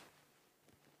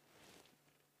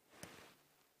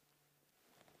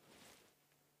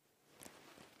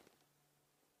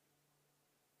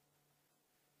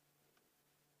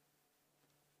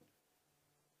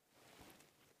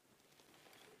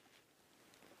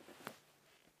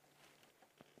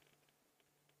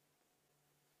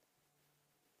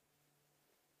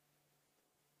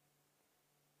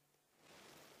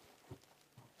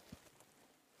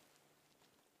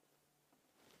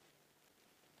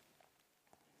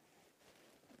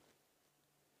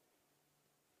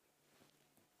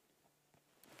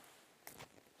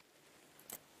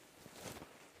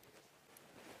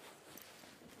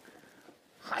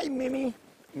 Hi, Mimi.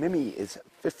 Mimi is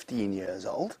 15 years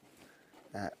old.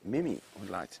 Mimi would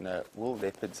like to know, will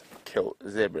leopards kill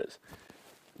zebras?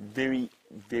 Very,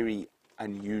 very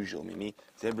unusual, Mimi.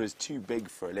 Zebra is too big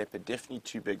for a leopard, definitely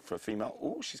too big for a female.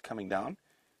 Oh, she's coming down.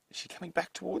 Is she coming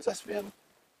back towards us, Viam?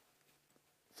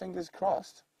 Fingers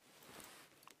crossed.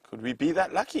 Could we be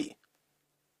that lucky?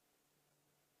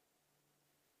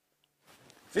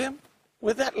 Viam,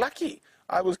 we're that lucky.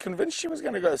 I was convinced she was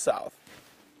going to go south.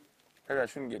 Maybe I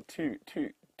shouldn't get too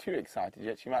excited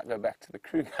yet. She might go back to the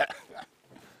Kruger.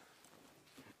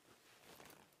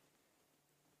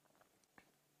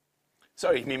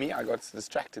 Sorry, Mimi, I got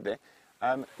distracted there.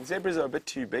 Zebras are a bit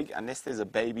too big unless there's a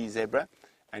baby zebra.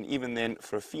 And even then,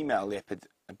 for a female leopard,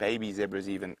 a baby zebra is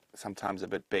even sometimes a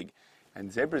bit big.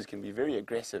 And zebras can be very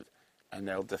aggressive, and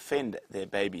they'll defend their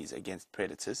babies against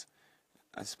predators,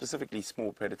 specifically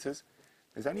small predators.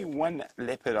 There's only one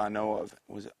leopard I know of. It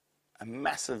was a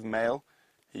massive male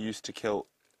who used to kill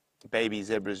baby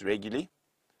zebras regularly.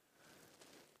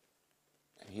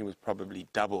 And he was probably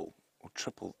double or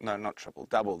triple, no, not triple,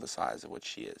 double the size of what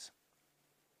she is.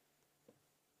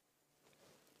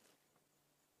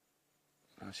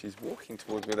 She's walking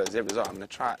towards where those zebras are. I'm going to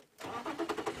try.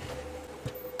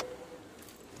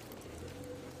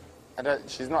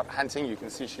 She's not hunting. You can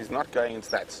see she's not going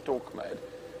into that stalk mode.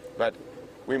 But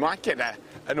we might get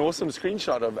an awesome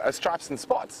screenshot of stripes and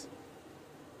spots.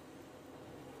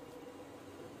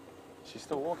 She's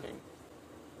still walking.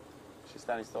 She's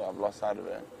standing still. I've lost sight of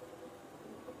her.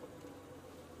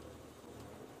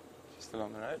 She's still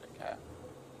on the road? Okay.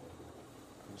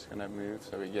 I'm just going to move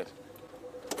so we get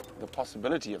the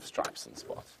possibility of stripes and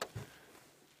spots.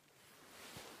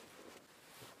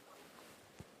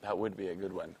 That would be a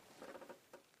good one.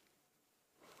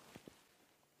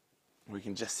 We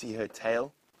can just see her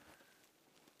tail.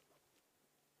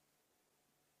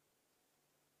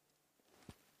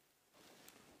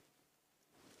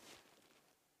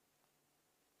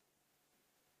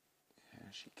 Here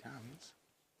she comes.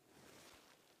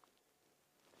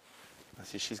 I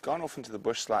see she's gone off into the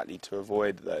bush slightly to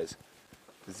avoid the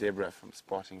zebra from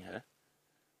spotting her.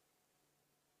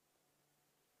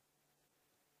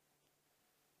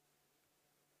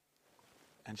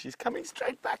 And she's coming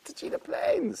straight back to Cheetah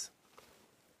Plains.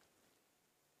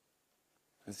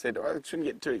 I said, oh, I shouldn't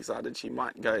get too excited. She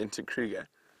might go into Kruger.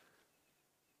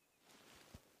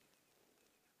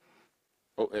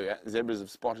 Oh, there we go. Zebras have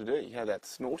spotted her. You hear that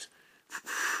snort?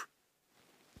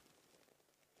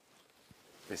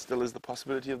 There still is the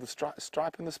possibility of the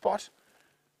stripe in the spot.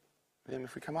 Then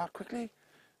if we come out quickly,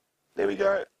 there we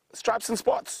go. Stripes and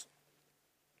spots.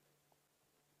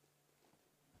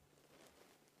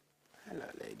 Hello,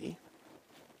 lady.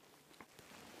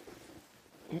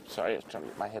 Oops, sorry, I was trying to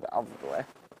get my head out of the way.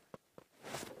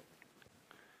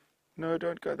 No,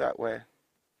 don't go that way.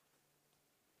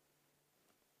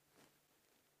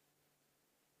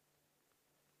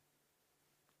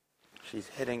 She's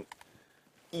heading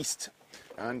east,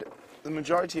 and the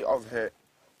majority of her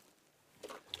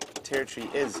territory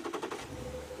is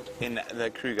in the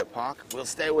Kruger Park. We'll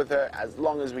stay with her as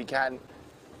long as we can.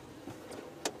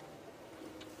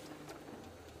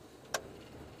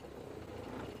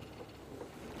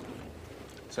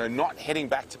 So not heading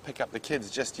back to pick up the kids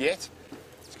just yet.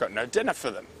 It's got no dinner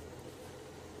for them.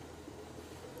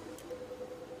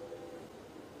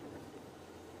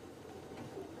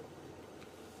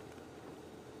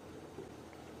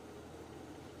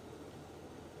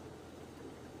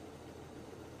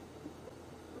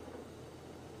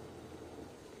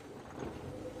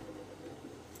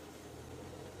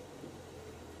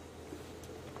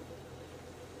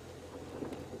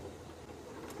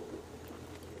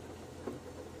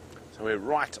 So we're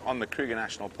right on the Kruger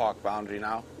National Park boundary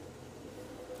now.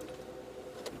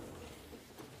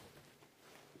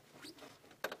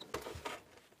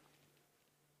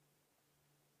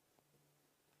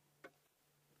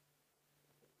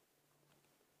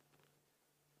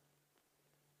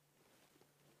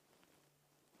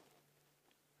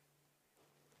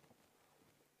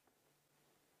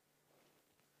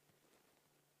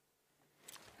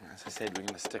 As I said, we're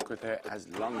going to stick with her as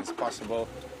long as possible,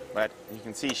 but you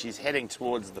can see she's heading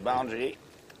towards the boundary.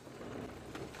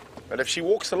 But if she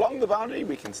walks along the boundary,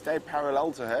 we can stay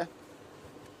parallel to her.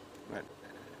 But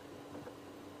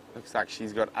looks like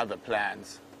she's got other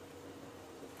plans.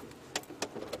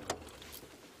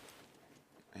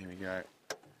 There we go.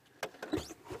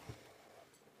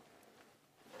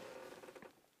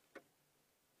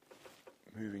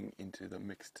 Moving into the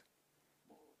mixed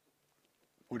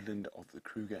woodland of the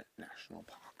Kruger National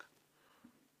Park.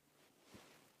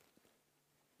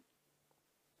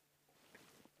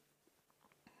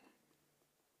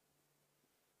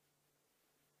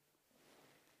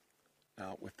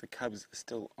 Now, with the cubs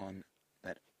still on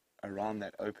that, around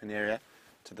that open area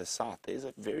to the south, there's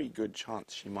a very good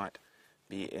chance she might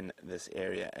be in this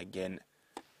area again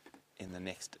in the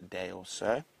next day or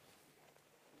so.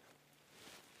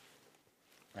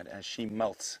 But as she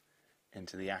melts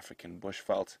into the African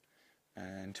bushveld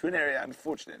and to an area,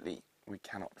 unfortunately, we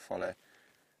cannot follow.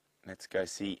 Let's go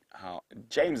see how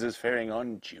James is faring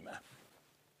on Djuma.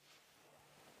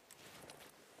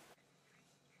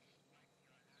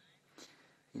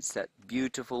 It's that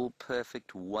beautiful,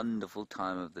 perfect, wonderful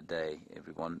time of the day,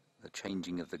 everyone. The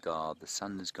changing of the guard, the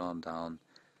sun has gone down,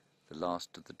 the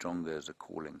last of the drongos are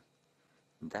calling.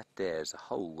 And that there is a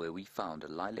hole where we found a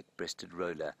lilac-breasted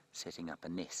roller setting up a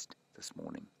nest this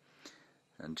morning.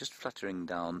 And just fluttering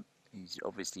down, he's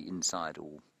obviously inside or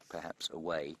perhaps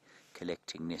away,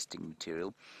 collecting nesting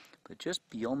material. But just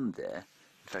beyond there,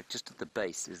 in fact just at the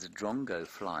base, there's a drongo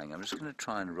flying. I'm just going to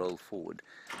try and roll forward.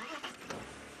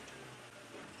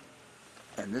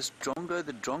 And this drongo,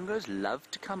 the drongos love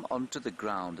to come onto the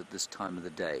ground at this time of the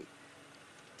day.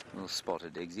 We'll spot a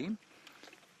Eggsy.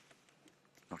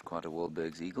 Not quite a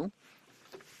Wahlberg's eagle.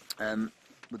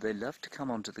 But they love to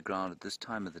come onto the ground at this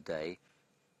time of the day.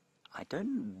 I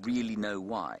don't really know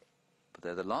why, but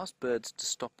they're the last birds to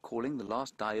stop calling, the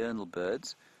last diurnal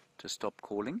birds to stop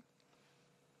calling.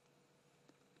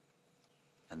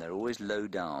 And they're always low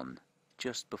down,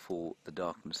 just before the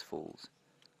darkness falls.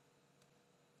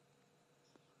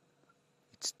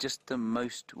 It's just the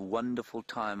most wonderful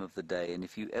time of the day, and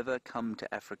if you ever come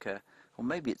to Africa, or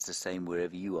maybe it's the same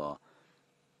wherever you are,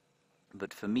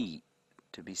 but for me,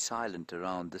 to be silent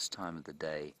around this time of the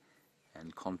day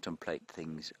and contemplate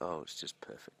things, oh, it's just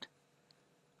perfect.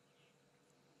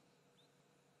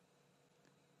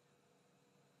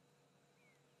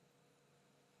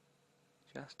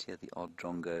 Just hear the odd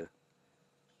drongo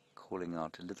calling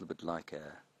out a little bit like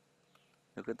a,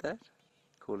 look at that,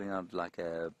 calling out like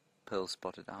a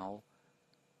pearl-spotted owl.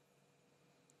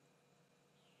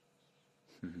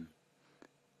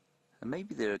 And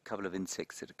maybe there are a couple of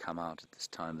insects that have come out at this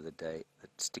time of the day that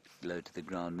stick low to the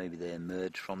ground. Maybe they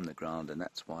emerge from the ground, and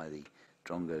that's why the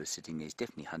drongo is sitting there. He's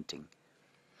definitely hunting.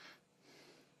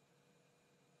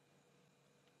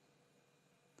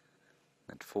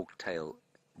 That forked tail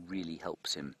really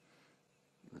helps him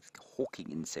with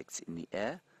hawking insects in the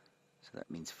air, so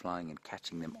that means flying and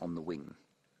catching them on the wing.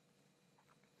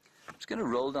 I'm just going to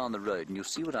roll down the road, and you'll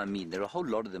see what I mean. There are a whole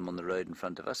lot of them on the road in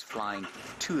front of us, flying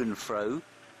to and fro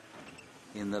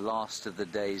in the last of the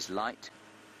day's light.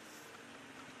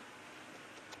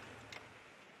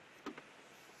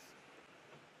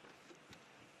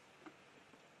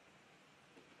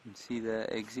 You see there,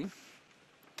 Eggsy?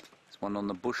 There's one on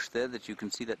the bush there that you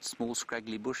can see, that small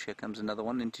scraggly bush. Here comes another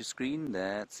one into screen.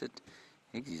 That's it.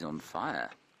 Eggsy's on fire.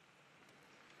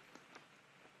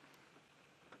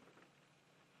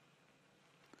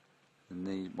 And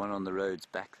the one on the road's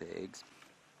back there, Eggs.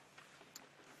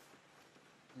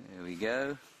 There we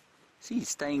go. See, he's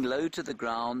staying low to the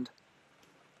ground.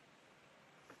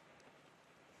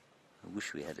 I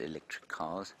wish we had electric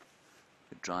cars.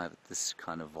 We could drive at this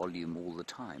kind of volume all the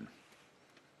time.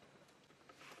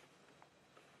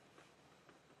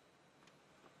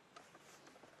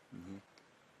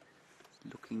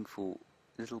 Looking for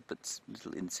little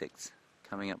insects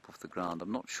coming up off the ground.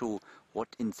 I'm not sure what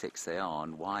insects they are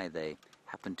and why they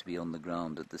happen to be on the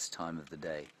ground at this time of the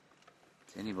day.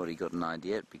 Has anybody got an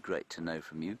idea? It'd be great to know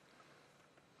from you.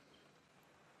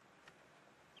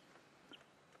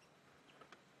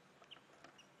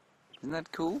 Isn't that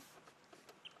cool?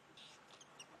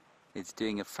 It's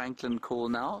doing a Franklin call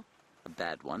now, a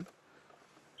bad one.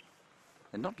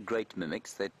 They're not great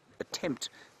mimics. They attempt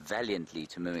valiantly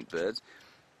to mimic birds.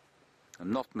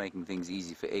 I'm not making things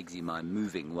easy for Eggsy by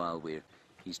moving while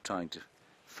he's trying to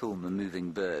film a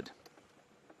moving bird.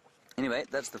 Anyway,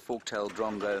 that's the fork-tailed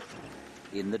drongo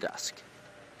in the dusk.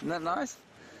 Isn't that nice?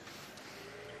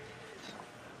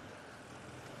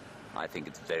 I think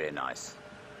it's very nice.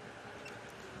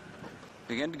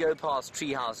 We're going to go past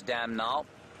Treehouse Dam now,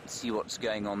 see what's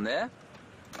going on there.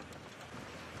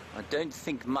 I don't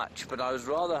think much, but I was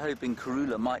rather hoping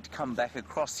Karula might come back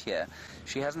across here.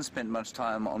 She hasn't spent much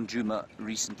time on Djuma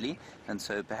recently, and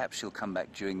so perhaps she'll come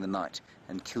back during the night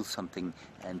and kill something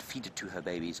and feed it to her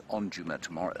babies on Djuma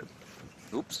tomorrow.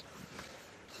 Oops.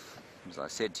 As I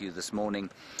said to you this morning,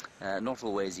 not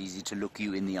always easy to look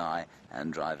you in the eye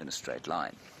and drive in a straight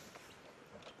line.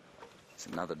 There's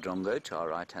another drongo to our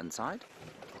right-hand side.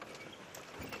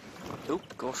 Oh,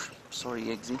 gosh, sorry,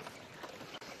 Eggsy.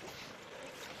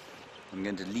 I'm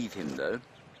going to leave him, though.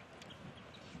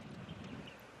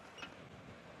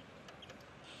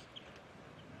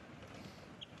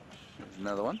 There's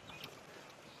another one.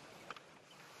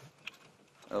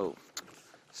 Oh,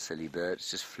 silly bird, it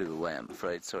just flew away, I'm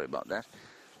afraid. Sorry about that.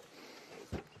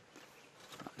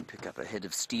 I'll pick up a head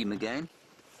of steam again.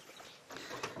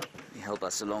 Let me help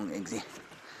us along, Eggsy.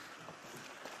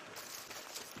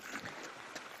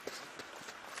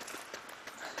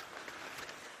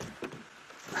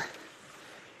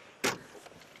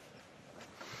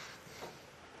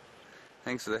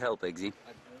 Thanks for the help, Eggsy.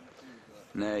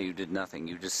 No, you did nothing.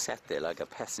 You just sat there like a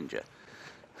passenger.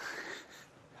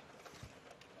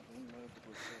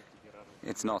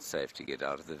 It's not safe to get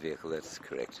out of the vehicle, that's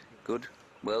correct. Good.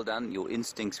 Well done. Your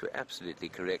instincts were absolutely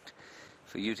correct.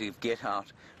 For you to get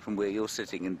out from where you're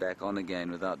sitting and back on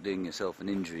again without doing yourself an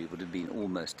injury would have been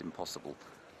almost impossible.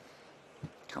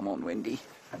 Come on, Wendy.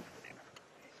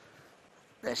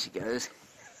 There she goes.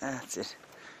 That's it.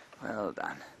 Well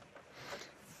done.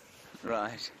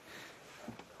 Right.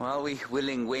 While we're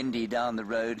wheeling Wendy down the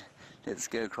road, let's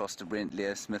go across to Brent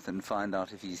Lear Smith and find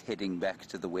out if he's heading back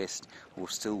to the west or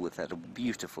still with that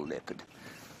beautiful leopard.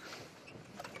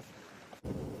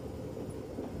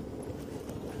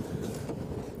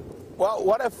 Well,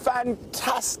 what a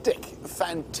fantastic,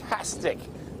 fantastic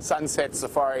sunset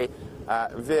safari.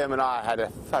 Viam and I had a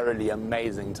thoroughly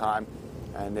amazing time,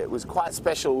 and it was quite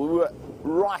special. We were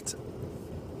right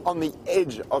on the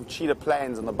edge of Cheetah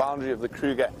Plains on the boundary of the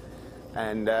Kruger,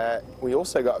 and we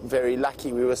also got very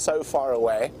lucky. We were so far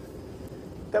away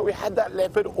that we had that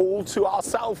leopard all to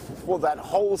ourselves for that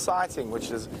whole sighting, which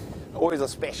is always a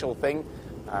special thing.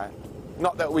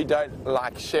 Not that we don't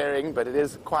like sharing, but it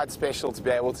is quite special to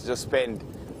be able to just spend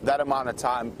that amount of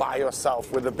time by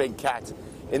yourself with a big cat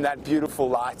in that beautiful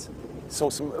light.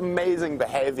 Saw some amazing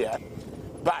behavior.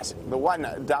 But the one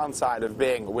downside of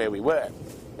being where we were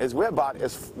is we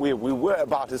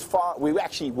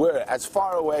actually were as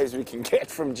far away as we can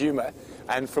get from Djuma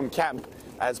and from camp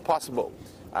as possible.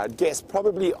 I'd guess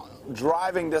probably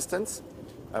driving distance,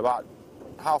 about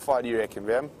how far do you reckon,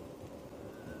 Viam? 5-6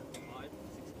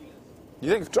 kilos. You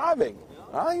think driving?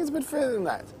 I think it's a bit further than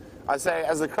that. I'd say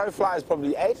as the crow flies,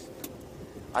 probably 8.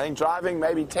 I think driving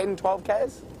maybe 10, 12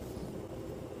 Ks.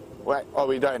 Wait, oh,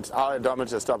 we don't. Our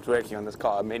odometer stopped working on this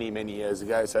car many, many years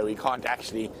ago, so we can't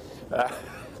actually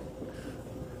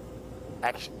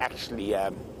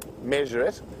measure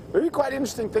it. It would be quite an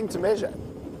interesting thing to measure.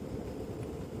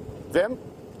 Vim,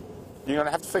 you're going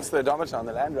to have to fix the odometer on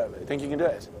the Land Rover. You think you can do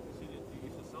it?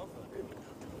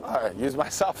 Oh, use my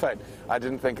cell phone. I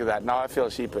didn't think of that. Now I feel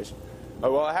sheepish.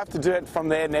 Oh, well, I have to do it from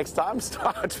there next time.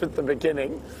 Start with the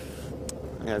beginning.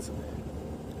 Yes,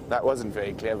 that wasn't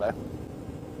very clever.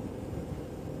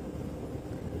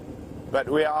 But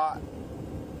we are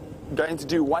going to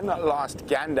do one last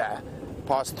gander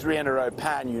past 3 in a row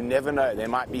pan. You never know. There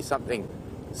might be something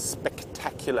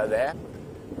spectacular there.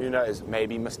 Who knows?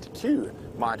 Maybe Mr. Q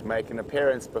might make an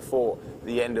appearance before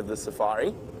the end of the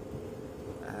safari.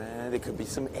 There could be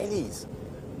some ellies.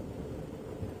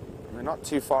 We're not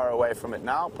too far away from it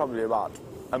now, probably about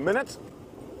a minute.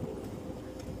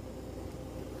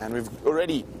 And we've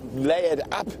already layered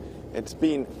up. It's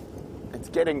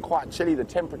getting quite chilly. The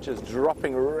temperature's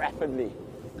dropping rapidly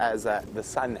as the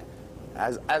sun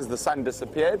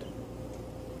disappeared.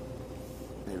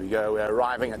 There we go. We're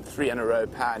arriving at 3 in a row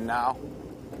pan now.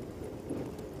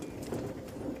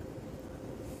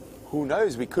 Who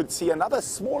knows? We could see another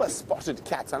smaller spotted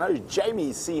cat. I know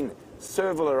Jamie's seen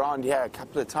serval around here a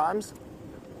couple of times.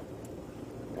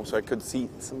 Also could see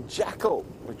some jackal,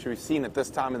 which we've seen at this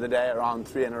time of the day around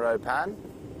 3 in a row pan.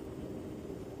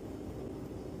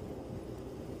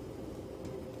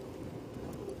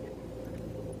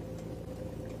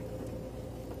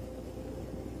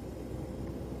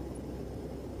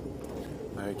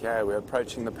 Okay, we're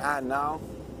approaching the pan now.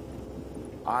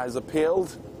 Eyes are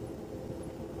peeled.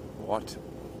 What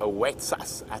awaits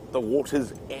us at the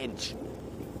water's edge?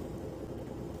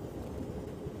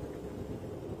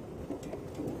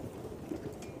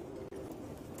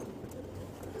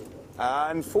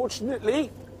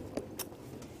 Unfortunately,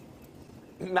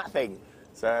 nothing.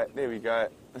 So there we go.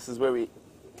 This is where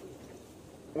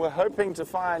we're hoping to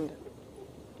find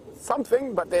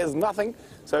something, but there's nothing.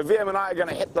 So Viam and I are going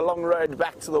to hit the long road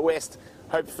back to the west.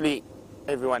 Hopefully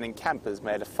everyone in camp has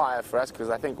made a fire for us, because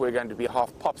I think we're going to be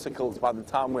half popsicles by the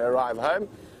time we arrive home.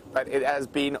 But it has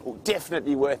been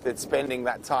definitely worth it spending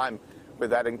that time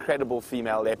with that incredible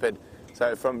female leopard.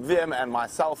 So from Viam and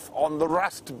myself on the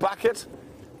Rust Bucket,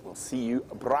 we'll see you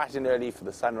bright and early for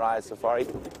the sunrise safari.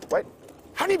 Wait,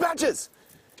 honey badgers!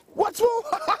 What's more?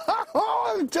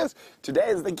 Just today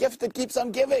is the gift that keeps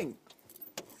on giving.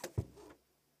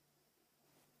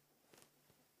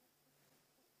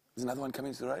 There's another one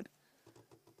coming to the road.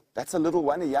 That's a little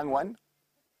one, a young one.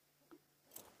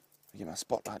 Get my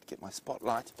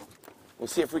spotlight. We'll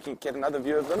see if we can get another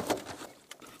view of them.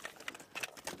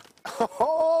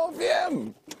 Oh,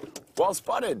 Viam! Well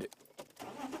spotted.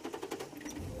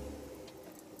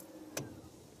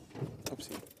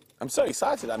 Oopsie. I'm so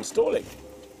excited, I'm stalling.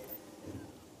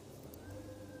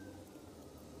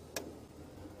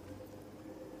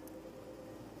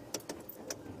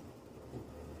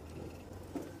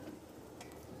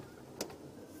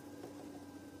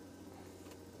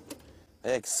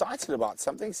 They're excited about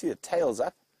something. See, the tail's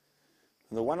up.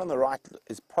 And the one on the right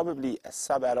is probably a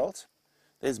sub-adult.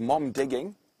 There's mom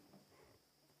digging.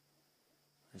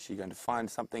 Is she going to find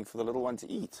something for the little one to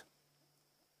eat?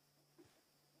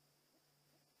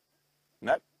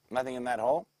 Nope, nothing in that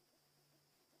hole.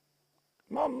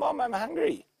 Mom, I'm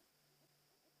hungry.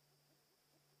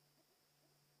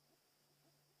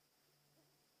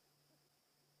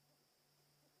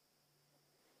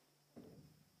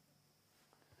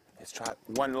 Let's try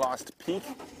one last peek.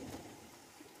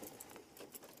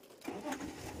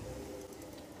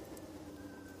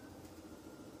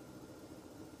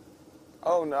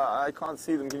 Oh, Oh no, I can't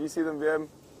see them. Can you see them, Vim?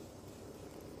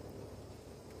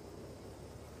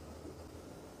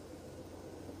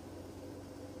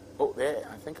 Oh, there.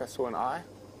 I think I saw an eye.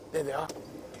 There they are.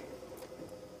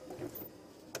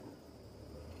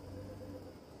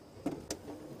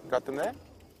 Got them there?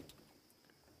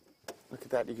 Look at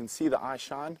that. You can see the eye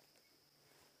shine.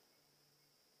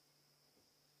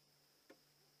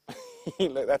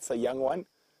 Look, that's a young one.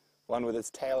 One with its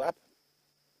tail up.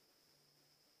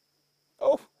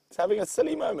 Oh, it's having a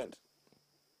silly moment.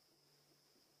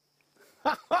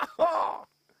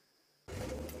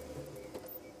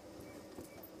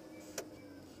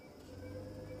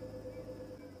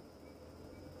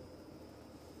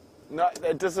 No,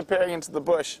 they're disappearing into the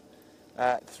bush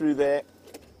through there.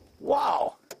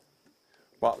 Wow.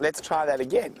 Well, let's try that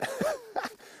again.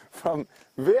 From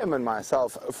Vim and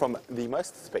myself, from the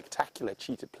most spectacular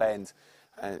cheetah plains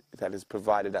that has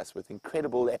provided us with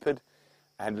incredible leopard,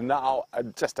 and now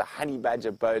just a honey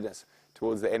badger bonus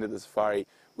towards the end of the safari.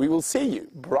 We will see you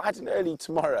bright and early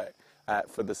tomorrow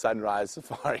for the sunrise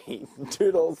safari.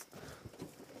 Toodles.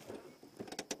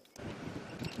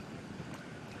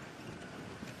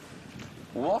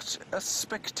 What a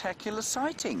spectacular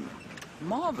sighting.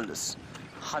 Marvellous.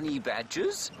 Honey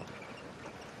badgers?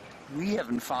 We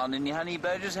haven't found any honey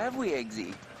badgers, have we,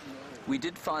 Eggsy? We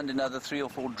did find another 3 or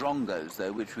 4 drongos,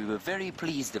 though, which we were very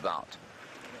pleased about.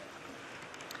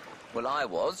 Well, I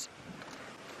was.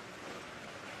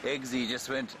 Eggsy just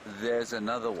went, there's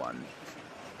another one.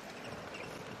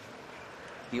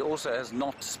 He also has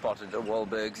not spotted a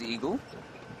Wahlberg's eagle.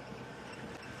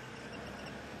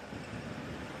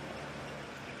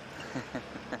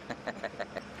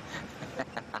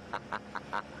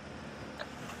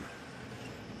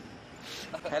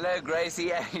 Hello,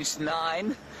 Gracie, aged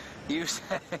 9. You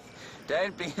say,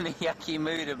 don't be in a yucky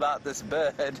mood about this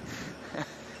bird.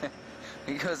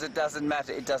 Because it doesn't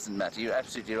matter. It doesn't matter. You're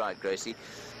absolutely right, Gracie.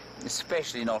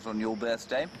 Especially not on your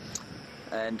birthday.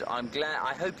 And I'm glad,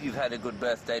 I hope you've had a good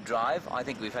birthday drive. I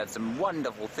think we've had some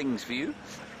wonderful things for you.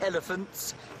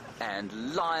 Elephants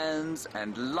and lions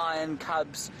and lion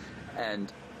cubs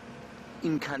and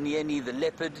Inkanieni the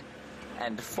leopard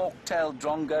and fork-tailed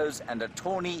drongos and a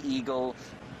tawny eagle,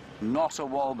 not a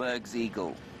Wahlberg's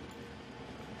eagle.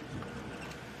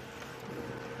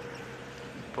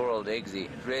 Poor old Eggsy.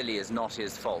 It really is not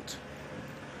his fault.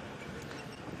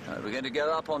 We're going to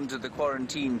go up onto the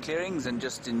quarantine clearings and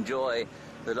just enjoy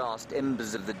the last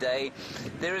embers of the day.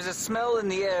 There is a smell in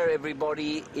the air,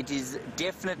 everybody. It is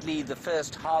definitely the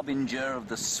first harbinger of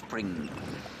the spring.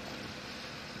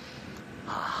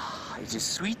 It is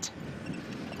sweet,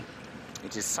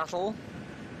 it is subtle,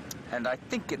 and I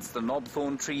think it's the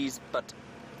knobthorn trees, but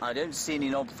I don't see any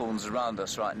knobthorns around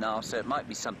us right now, so it might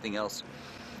be something else,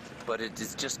 but it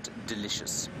is just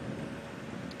delicious.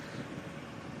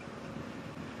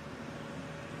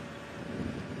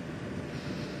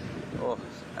 Oh,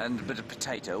 and a bit of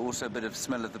potato, also a bit of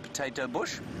smell of the potato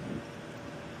bush.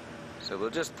 So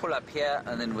we'll just pull up here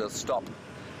and then we'll stop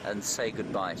and say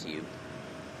goodbye to you.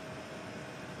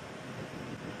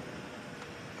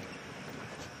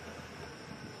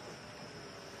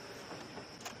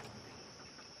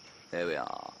 There we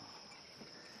are.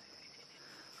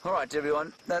 All right,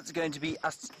 everyone, that's going to be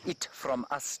it from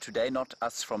us today, not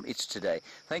us from it today.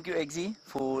 Thank you, Eggsy,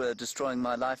 for destroying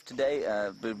my life today.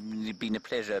 It's been a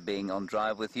pleasure being on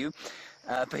drive with you.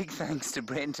 Big thanks to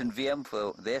Brent and VM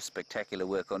for their spectacular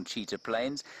work on Cheetah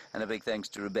Plains, and a big thanks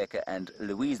to Rebecca and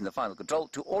Louise in the final control.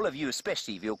 To all of you,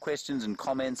 especially for your questions and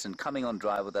comments and coming on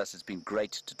drive with us. It's been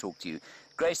great to talk to you.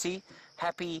 Gracie,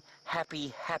 happy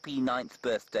 9th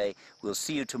birthday. We'll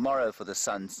see you tomorrow for the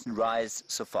sunrise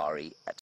safari at